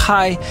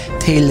b'chukai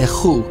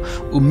telechu,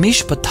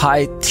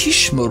 umishpatai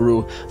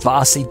tishmeru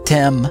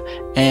v'asitem.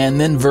 And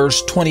then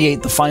verse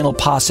 28, the final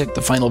pasuk,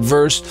 the final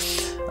verse,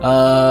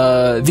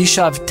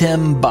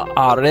 Vishavtem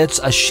ba'aretz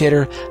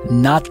asher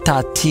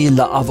natati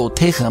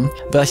la'avotechem,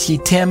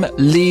 v'hitem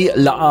li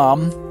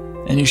la'am,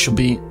 and you shall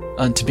be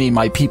unto me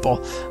my people.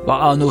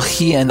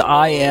 Va'anuchi, and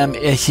I am,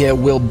 Ehyeh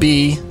will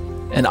be,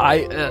 and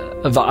I,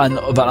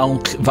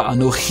 Va'anuchi,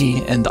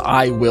 and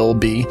I will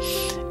be,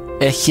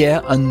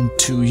 Ehyeh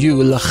unto you,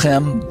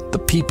 lachem, the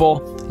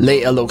people,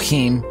 le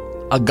Elohim,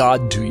 a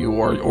God to you,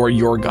 or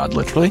your God,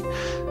 literally.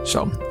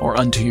 So, or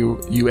unto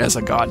you as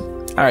a God.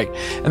 All right,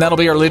 and that'll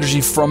be our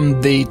liturgy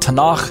from the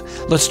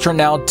Tanakh. Let's turn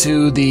now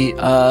to the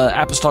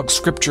Apostolic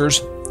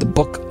Scriptures, the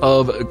book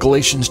of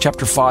Galatians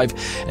chapter 5.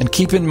 And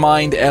keep in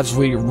mind, as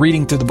we're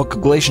reading through the book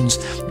of Galatians,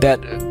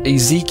 that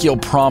Ezekiel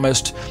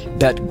promised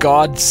that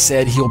God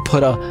said he'll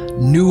put a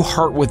new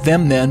heart with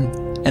them then,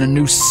 and a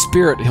new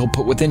spirit he'll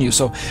put within you.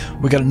 So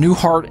we got a new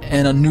heart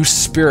and a new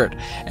spirit.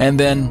 And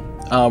then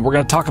we're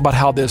going to talk about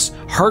how this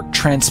heart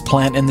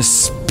transplant and the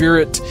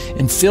spirit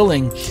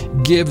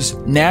infilling gives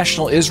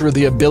national Israel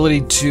the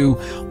ability to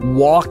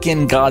walk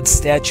in God's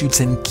statutes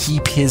and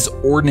keep his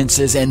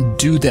ordinances and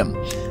do them.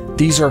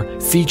 These are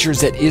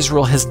features that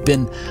Israel has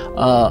been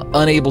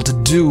unable to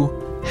do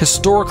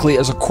historically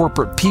as a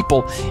corporate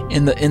people,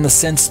 in the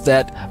sense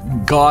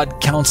that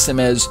God counts them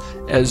as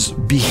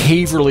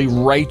behaviorally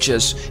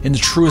righteous in the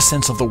truest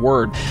sense of the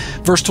word.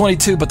 Verse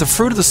 22, but the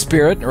fruit of the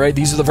Spirit, right?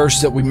 These are the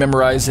verses that we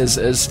memorize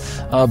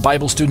as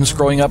Bible students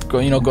growing up,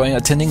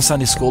 attending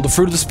Sunday school. The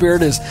fruit of the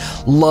Spirit is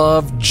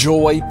love,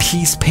 joy,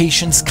 peace,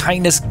 patience,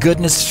 kindness,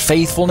 goodness,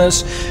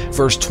 faithfulness.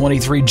 Verse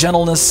 23,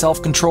 gentleness,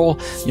 self-control,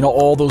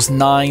 all those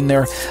 9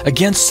 there.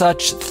 Against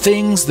such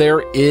things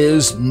there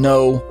is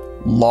no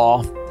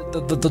law.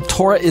 The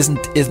Torah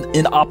isn't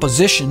in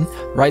opposition,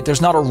 right?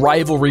 There's not a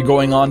rivalry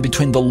going on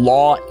between the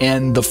law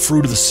and the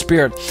fruit of the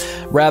Spirit.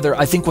 Rather,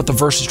 I think what the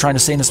verse is trying to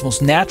say in its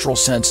most natural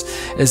sense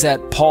is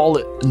that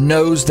Paul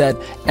knows that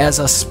as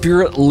a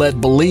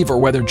Spirit-led believer,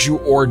 whether Jew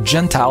or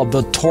Gentile,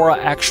 the Torah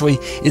actually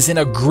is in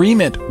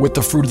agreement with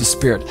the fruit of the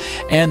Spirit.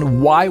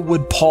 And why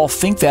would Paul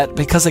think that?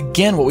 Because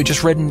again, what we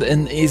just read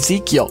in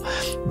Ezekiel,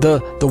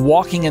 the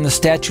walking in the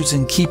statutes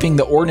and keeping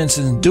the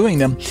ordinances and doing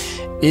them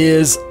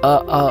is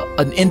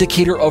an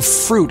indicator of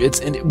fruit.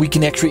 We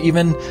can actually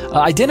even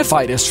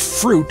identify it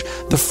as fruit,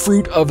 the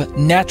fruit of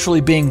naturally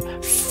being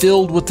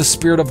filled with the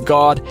Spirit of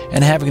God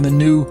and having the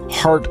new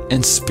heart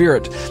and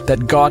spirit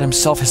that God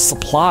himself has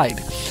supplied.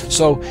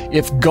 So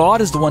if God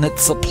is the one that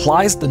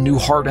supplies the new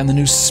heart and the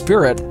new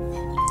spirit,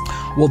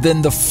 well,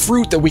 then the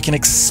fruit that we can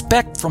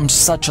expect from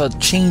such a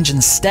change in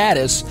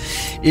status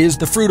is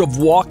the fruit of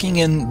walking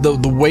in the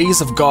ways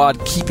of God,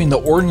 keeping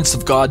the ordinance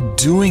of God,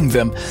 doing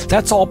them.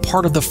 That's all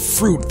part of the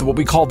fruit, what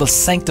we call the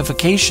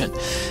sanctification.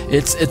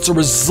 It's a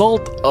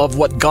result of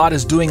what God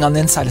is doing on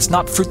the inside. It's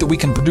not fruit that we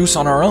can produce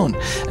on our own.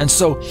 And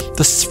so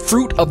the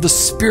fruit of the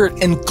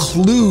Spirit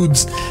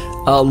includes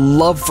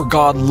love for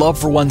God, love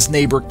for one's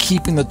neighbor,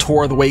 keeping the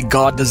Torah the way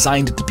God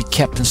designed it to be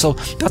kept. And so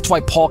that's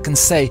why Paul can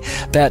say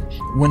that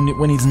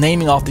when he's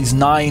naming off these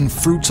 9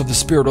 fruits of the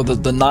Spirit, or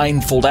the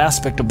ninefold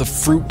aspect of the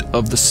fruit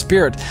of the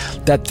Spirit,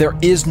 that there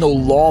is no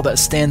law that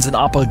stands in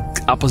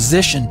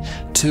opposition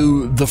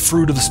to the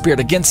fruit of the Spirit.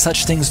 Against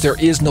such things there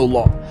is no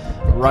law,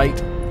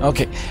 right?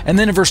 Okay, and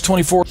then in verse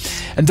 24,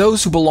 and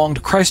those who belong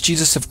to Christ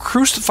Jesus have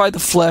crucified the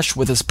flesh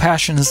with its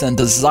passions and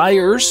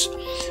desires.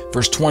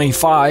 Verse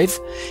 25,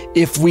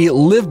 if we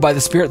live by the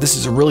Spirit, this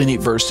is a really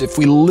neat verse, if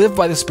we live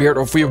by the Spirit,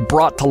 or if we are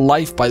brought to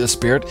life by the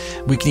Spirit,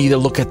 we can either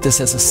look at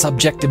this as a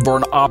subjective or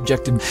an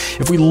objective.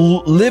 If we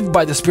live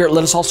by the Spirit,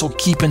 let us also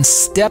keep in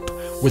step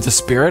with the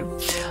Spirit.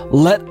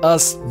 Let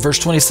us, verse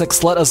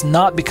 26, let us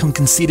not become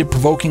conceited,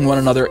 provoking one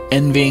another,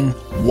 envying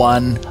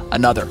one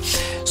another.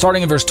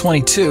 Starting in verse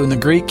 22 in the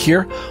Greek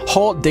here,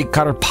 ho de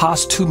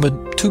karpas tu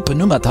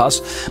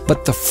pneumatos,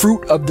 but the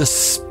fruit of the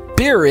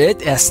Spirit,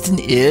 estin,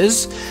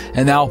 is,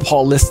 and now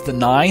Paul lists the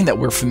 9 that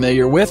we're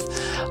familiar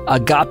with: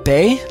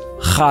 agape,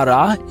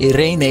 chara,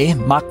 irene,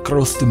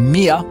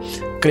 makrothumia,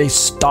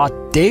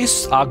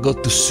 Christates,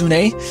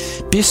 agotusune,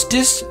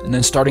 pistis, and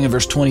then starting in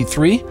verse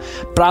 23,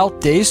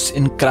 prautes,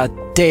 in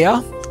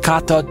kratea,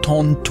 kata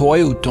ton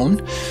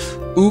toiuton,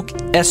 uk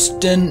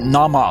esten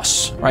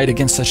namas, right?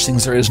 Against such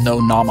things there is no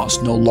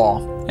namas, no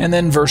law. And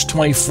then verse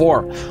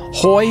 24,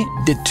 hoi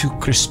de tu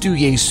Christu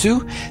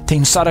Jesu,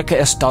 ten saraka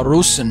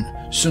estarusen,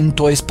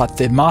 suntois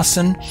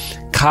pathemasen,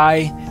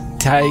 kai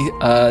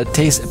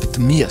tes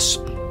epitemias.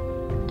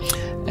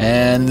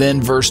 And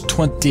then verse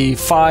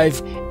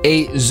 25,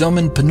 e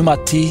zomen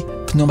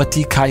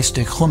pneumati kai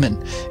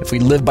stechumen. If we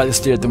live by the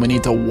Spirit, then we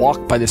need to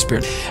walk by the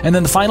Spirit. And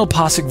then the final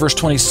pasuk, verse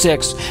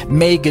 26,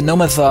 me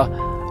genometha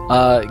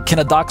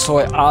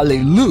kinadoxoi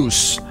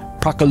alelus,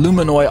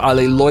 prakalumenoi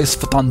alelois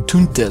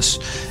phatantuntis.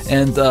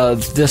 And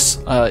this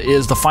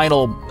is the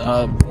final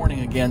warning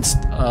against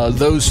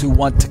those who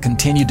want to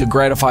continue to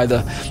gratify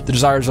the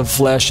desires of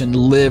flesh and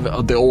live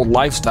the old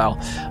lifestyle.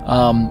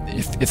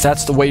 If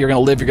that's the way you're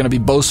going to live, you're going to be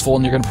boastful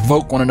and you're going to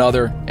provoke one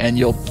another, and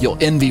you'll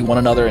envy one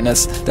another, and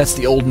that's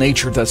the old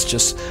nature that's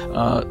just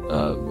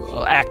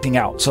acting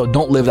out. So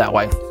don't live that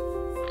way.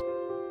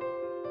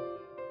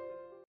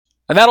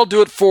 And that'll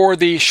do it for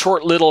the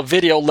short little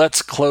video.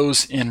 Let's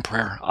close in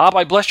prayer. Abba,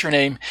 I bless your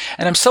name,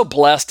 and I'm so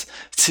blessed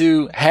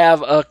to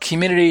have a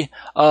community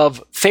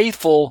of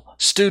faithful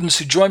students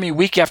who join me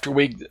week after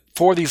week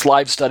for these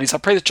live studies. I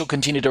pray that you'll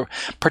continue to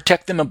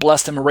protect them and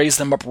bless them and raise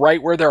them up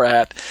right where they're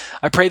at.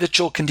 I pray that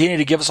you'll continue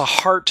to give us a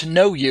heart to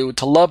know you,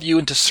 to love you,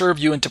 and to serve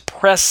you, and to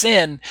press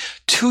in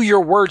to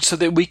your word so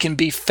that we can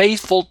be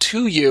faithful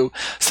to you,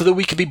 so that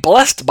we can be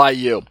blessed by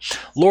you.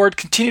 Lord,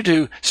 continue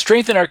to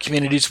strengthen our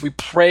communities. We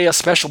pray a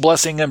special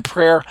blessing and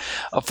prayer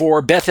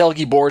for Beth-El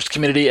Gibor's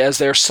community as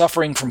they're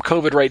suffering from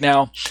COVID right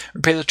now.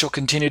 We pray that you'll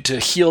continue to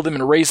heal them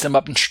and raise them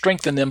up and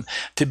strengthen them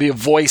to be a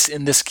voice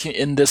in this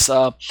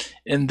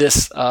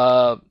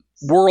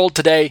world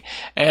today,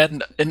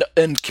 and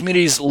in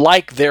communities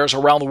like theirs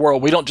around the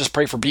world. We don't just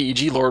pray for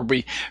BEG, Lord.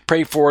 We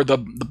pray for the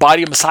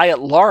body of Messiah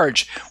at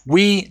large.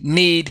 We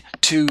need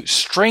to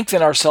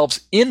strengthen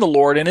ourselves in the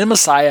Lord and in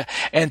Messiah,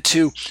 and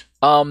to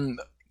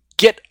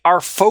get our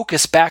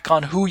focus back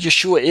on who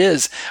Yeshua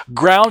is,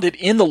 grounded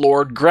in the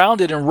Lord,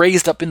 grounded and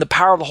raised up in the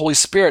power of the Holy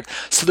Spirit,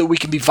 so that we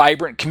can be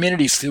vibrant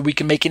communities, so that we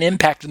can make an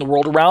impact in the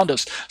world around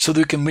us, so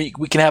that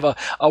we can have a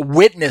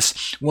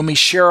witness when we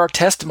share our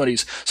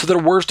testimonies, so that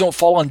our words don't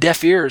fall on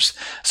deaf ears,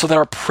 so that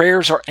our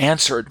prayers are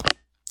answered,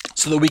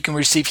 so that we can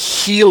receive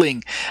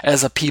healing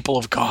as a people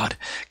of God.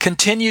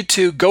 Continue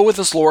to go with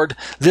us, Lord,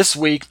 this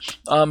week,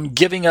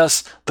 giving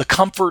us the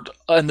comfort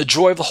and the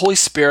joy of the Holy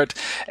Spirit,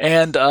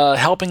 and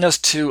helping us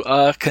to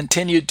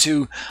continue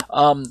to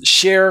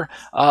share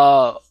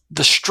the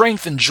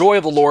strength and joy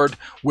of the Lord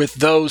with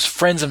those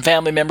friends and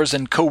family members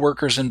and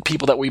co-workers and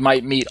people that we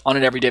might meet on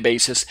an everyday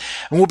basis.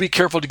 And we'll be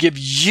careful to give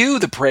you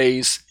the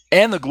praise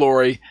and the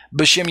glory.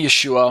 B'Shem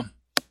Yeshua.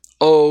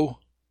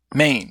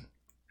 Amen.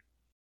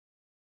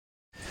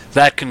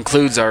 That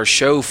concludes our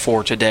show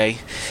for today.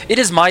 It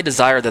is my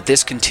desire that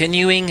this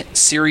continuing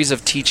series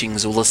of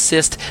teachings will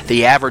assist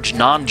the average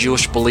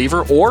non-Jewish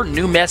believer or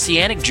new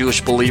Messianic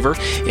Jewish believer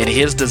in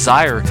his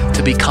desire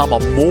to become a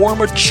more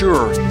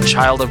mature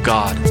child of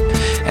God.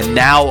 And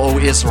now, O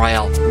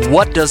Israel,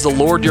 what does the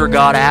Lord your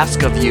God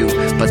ask of you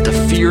but to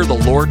fear the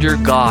Lord your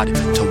God,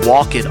 to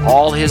walk in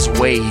all his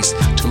ways,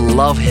 to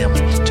love him,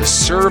 to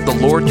serve the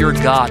Lord your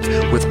God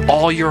with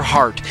all your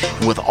heart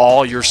and with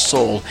all your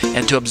soul,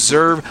 and to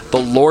observe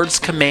the Lord's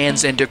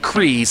commands and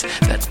decrees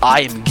that I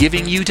am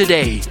giving you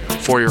today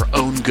for your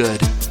own good.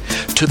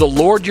 To the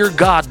Lord your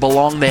God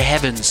belong the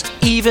heavens,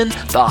 even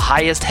the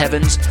highest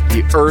heavens,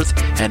 the earth,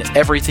 and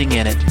everything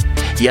in it.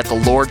 Yet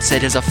the Lord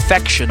set his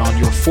affection on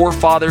your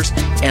forefathers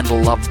and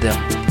loved them.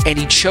 And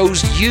he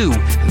chose you,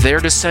 their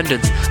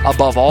descendants,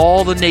 above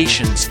all the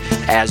nations,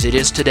 as it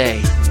is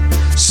today.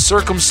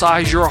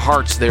 Circumcise your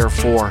hearts,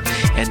 therefore,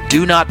 and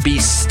do not be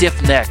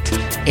stiff-necked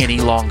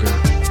any longer.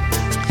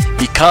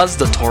 Because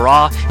the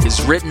Torah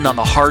is written on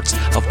the hearts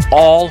of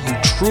all who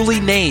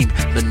truly name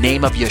the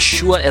name of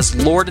Yeshua as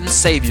Lord and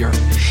Savior,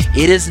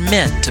 it is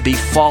meant to be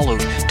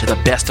followed to the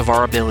best of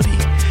our ability.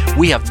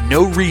 We have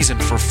no reason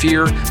for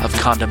fear of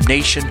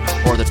condemnation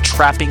or the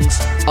trappings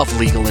of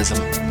legalism.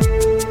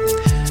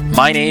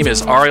 My name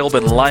is Ariel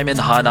Ben Lyman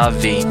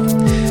Hanavi.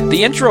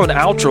 The intro and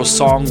outro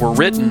song were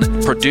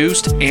written,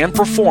 produced, and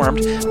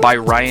performed by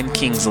Ryan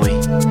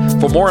Kingsley.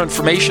 For more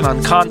information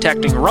on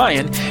contacting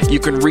Ryan, you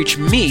can reach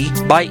me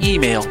by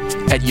email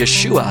at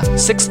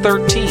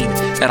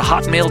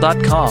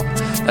yeshua613@hotmail.com.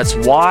 That's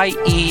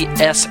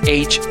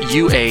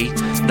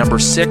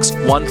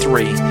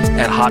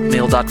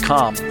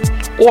YESHUA613@hotmail.com.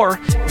 Or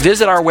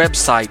visit our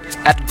website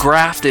at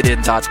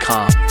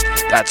graftedin.com.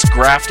 That's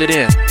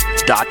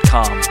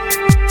graftedin.com.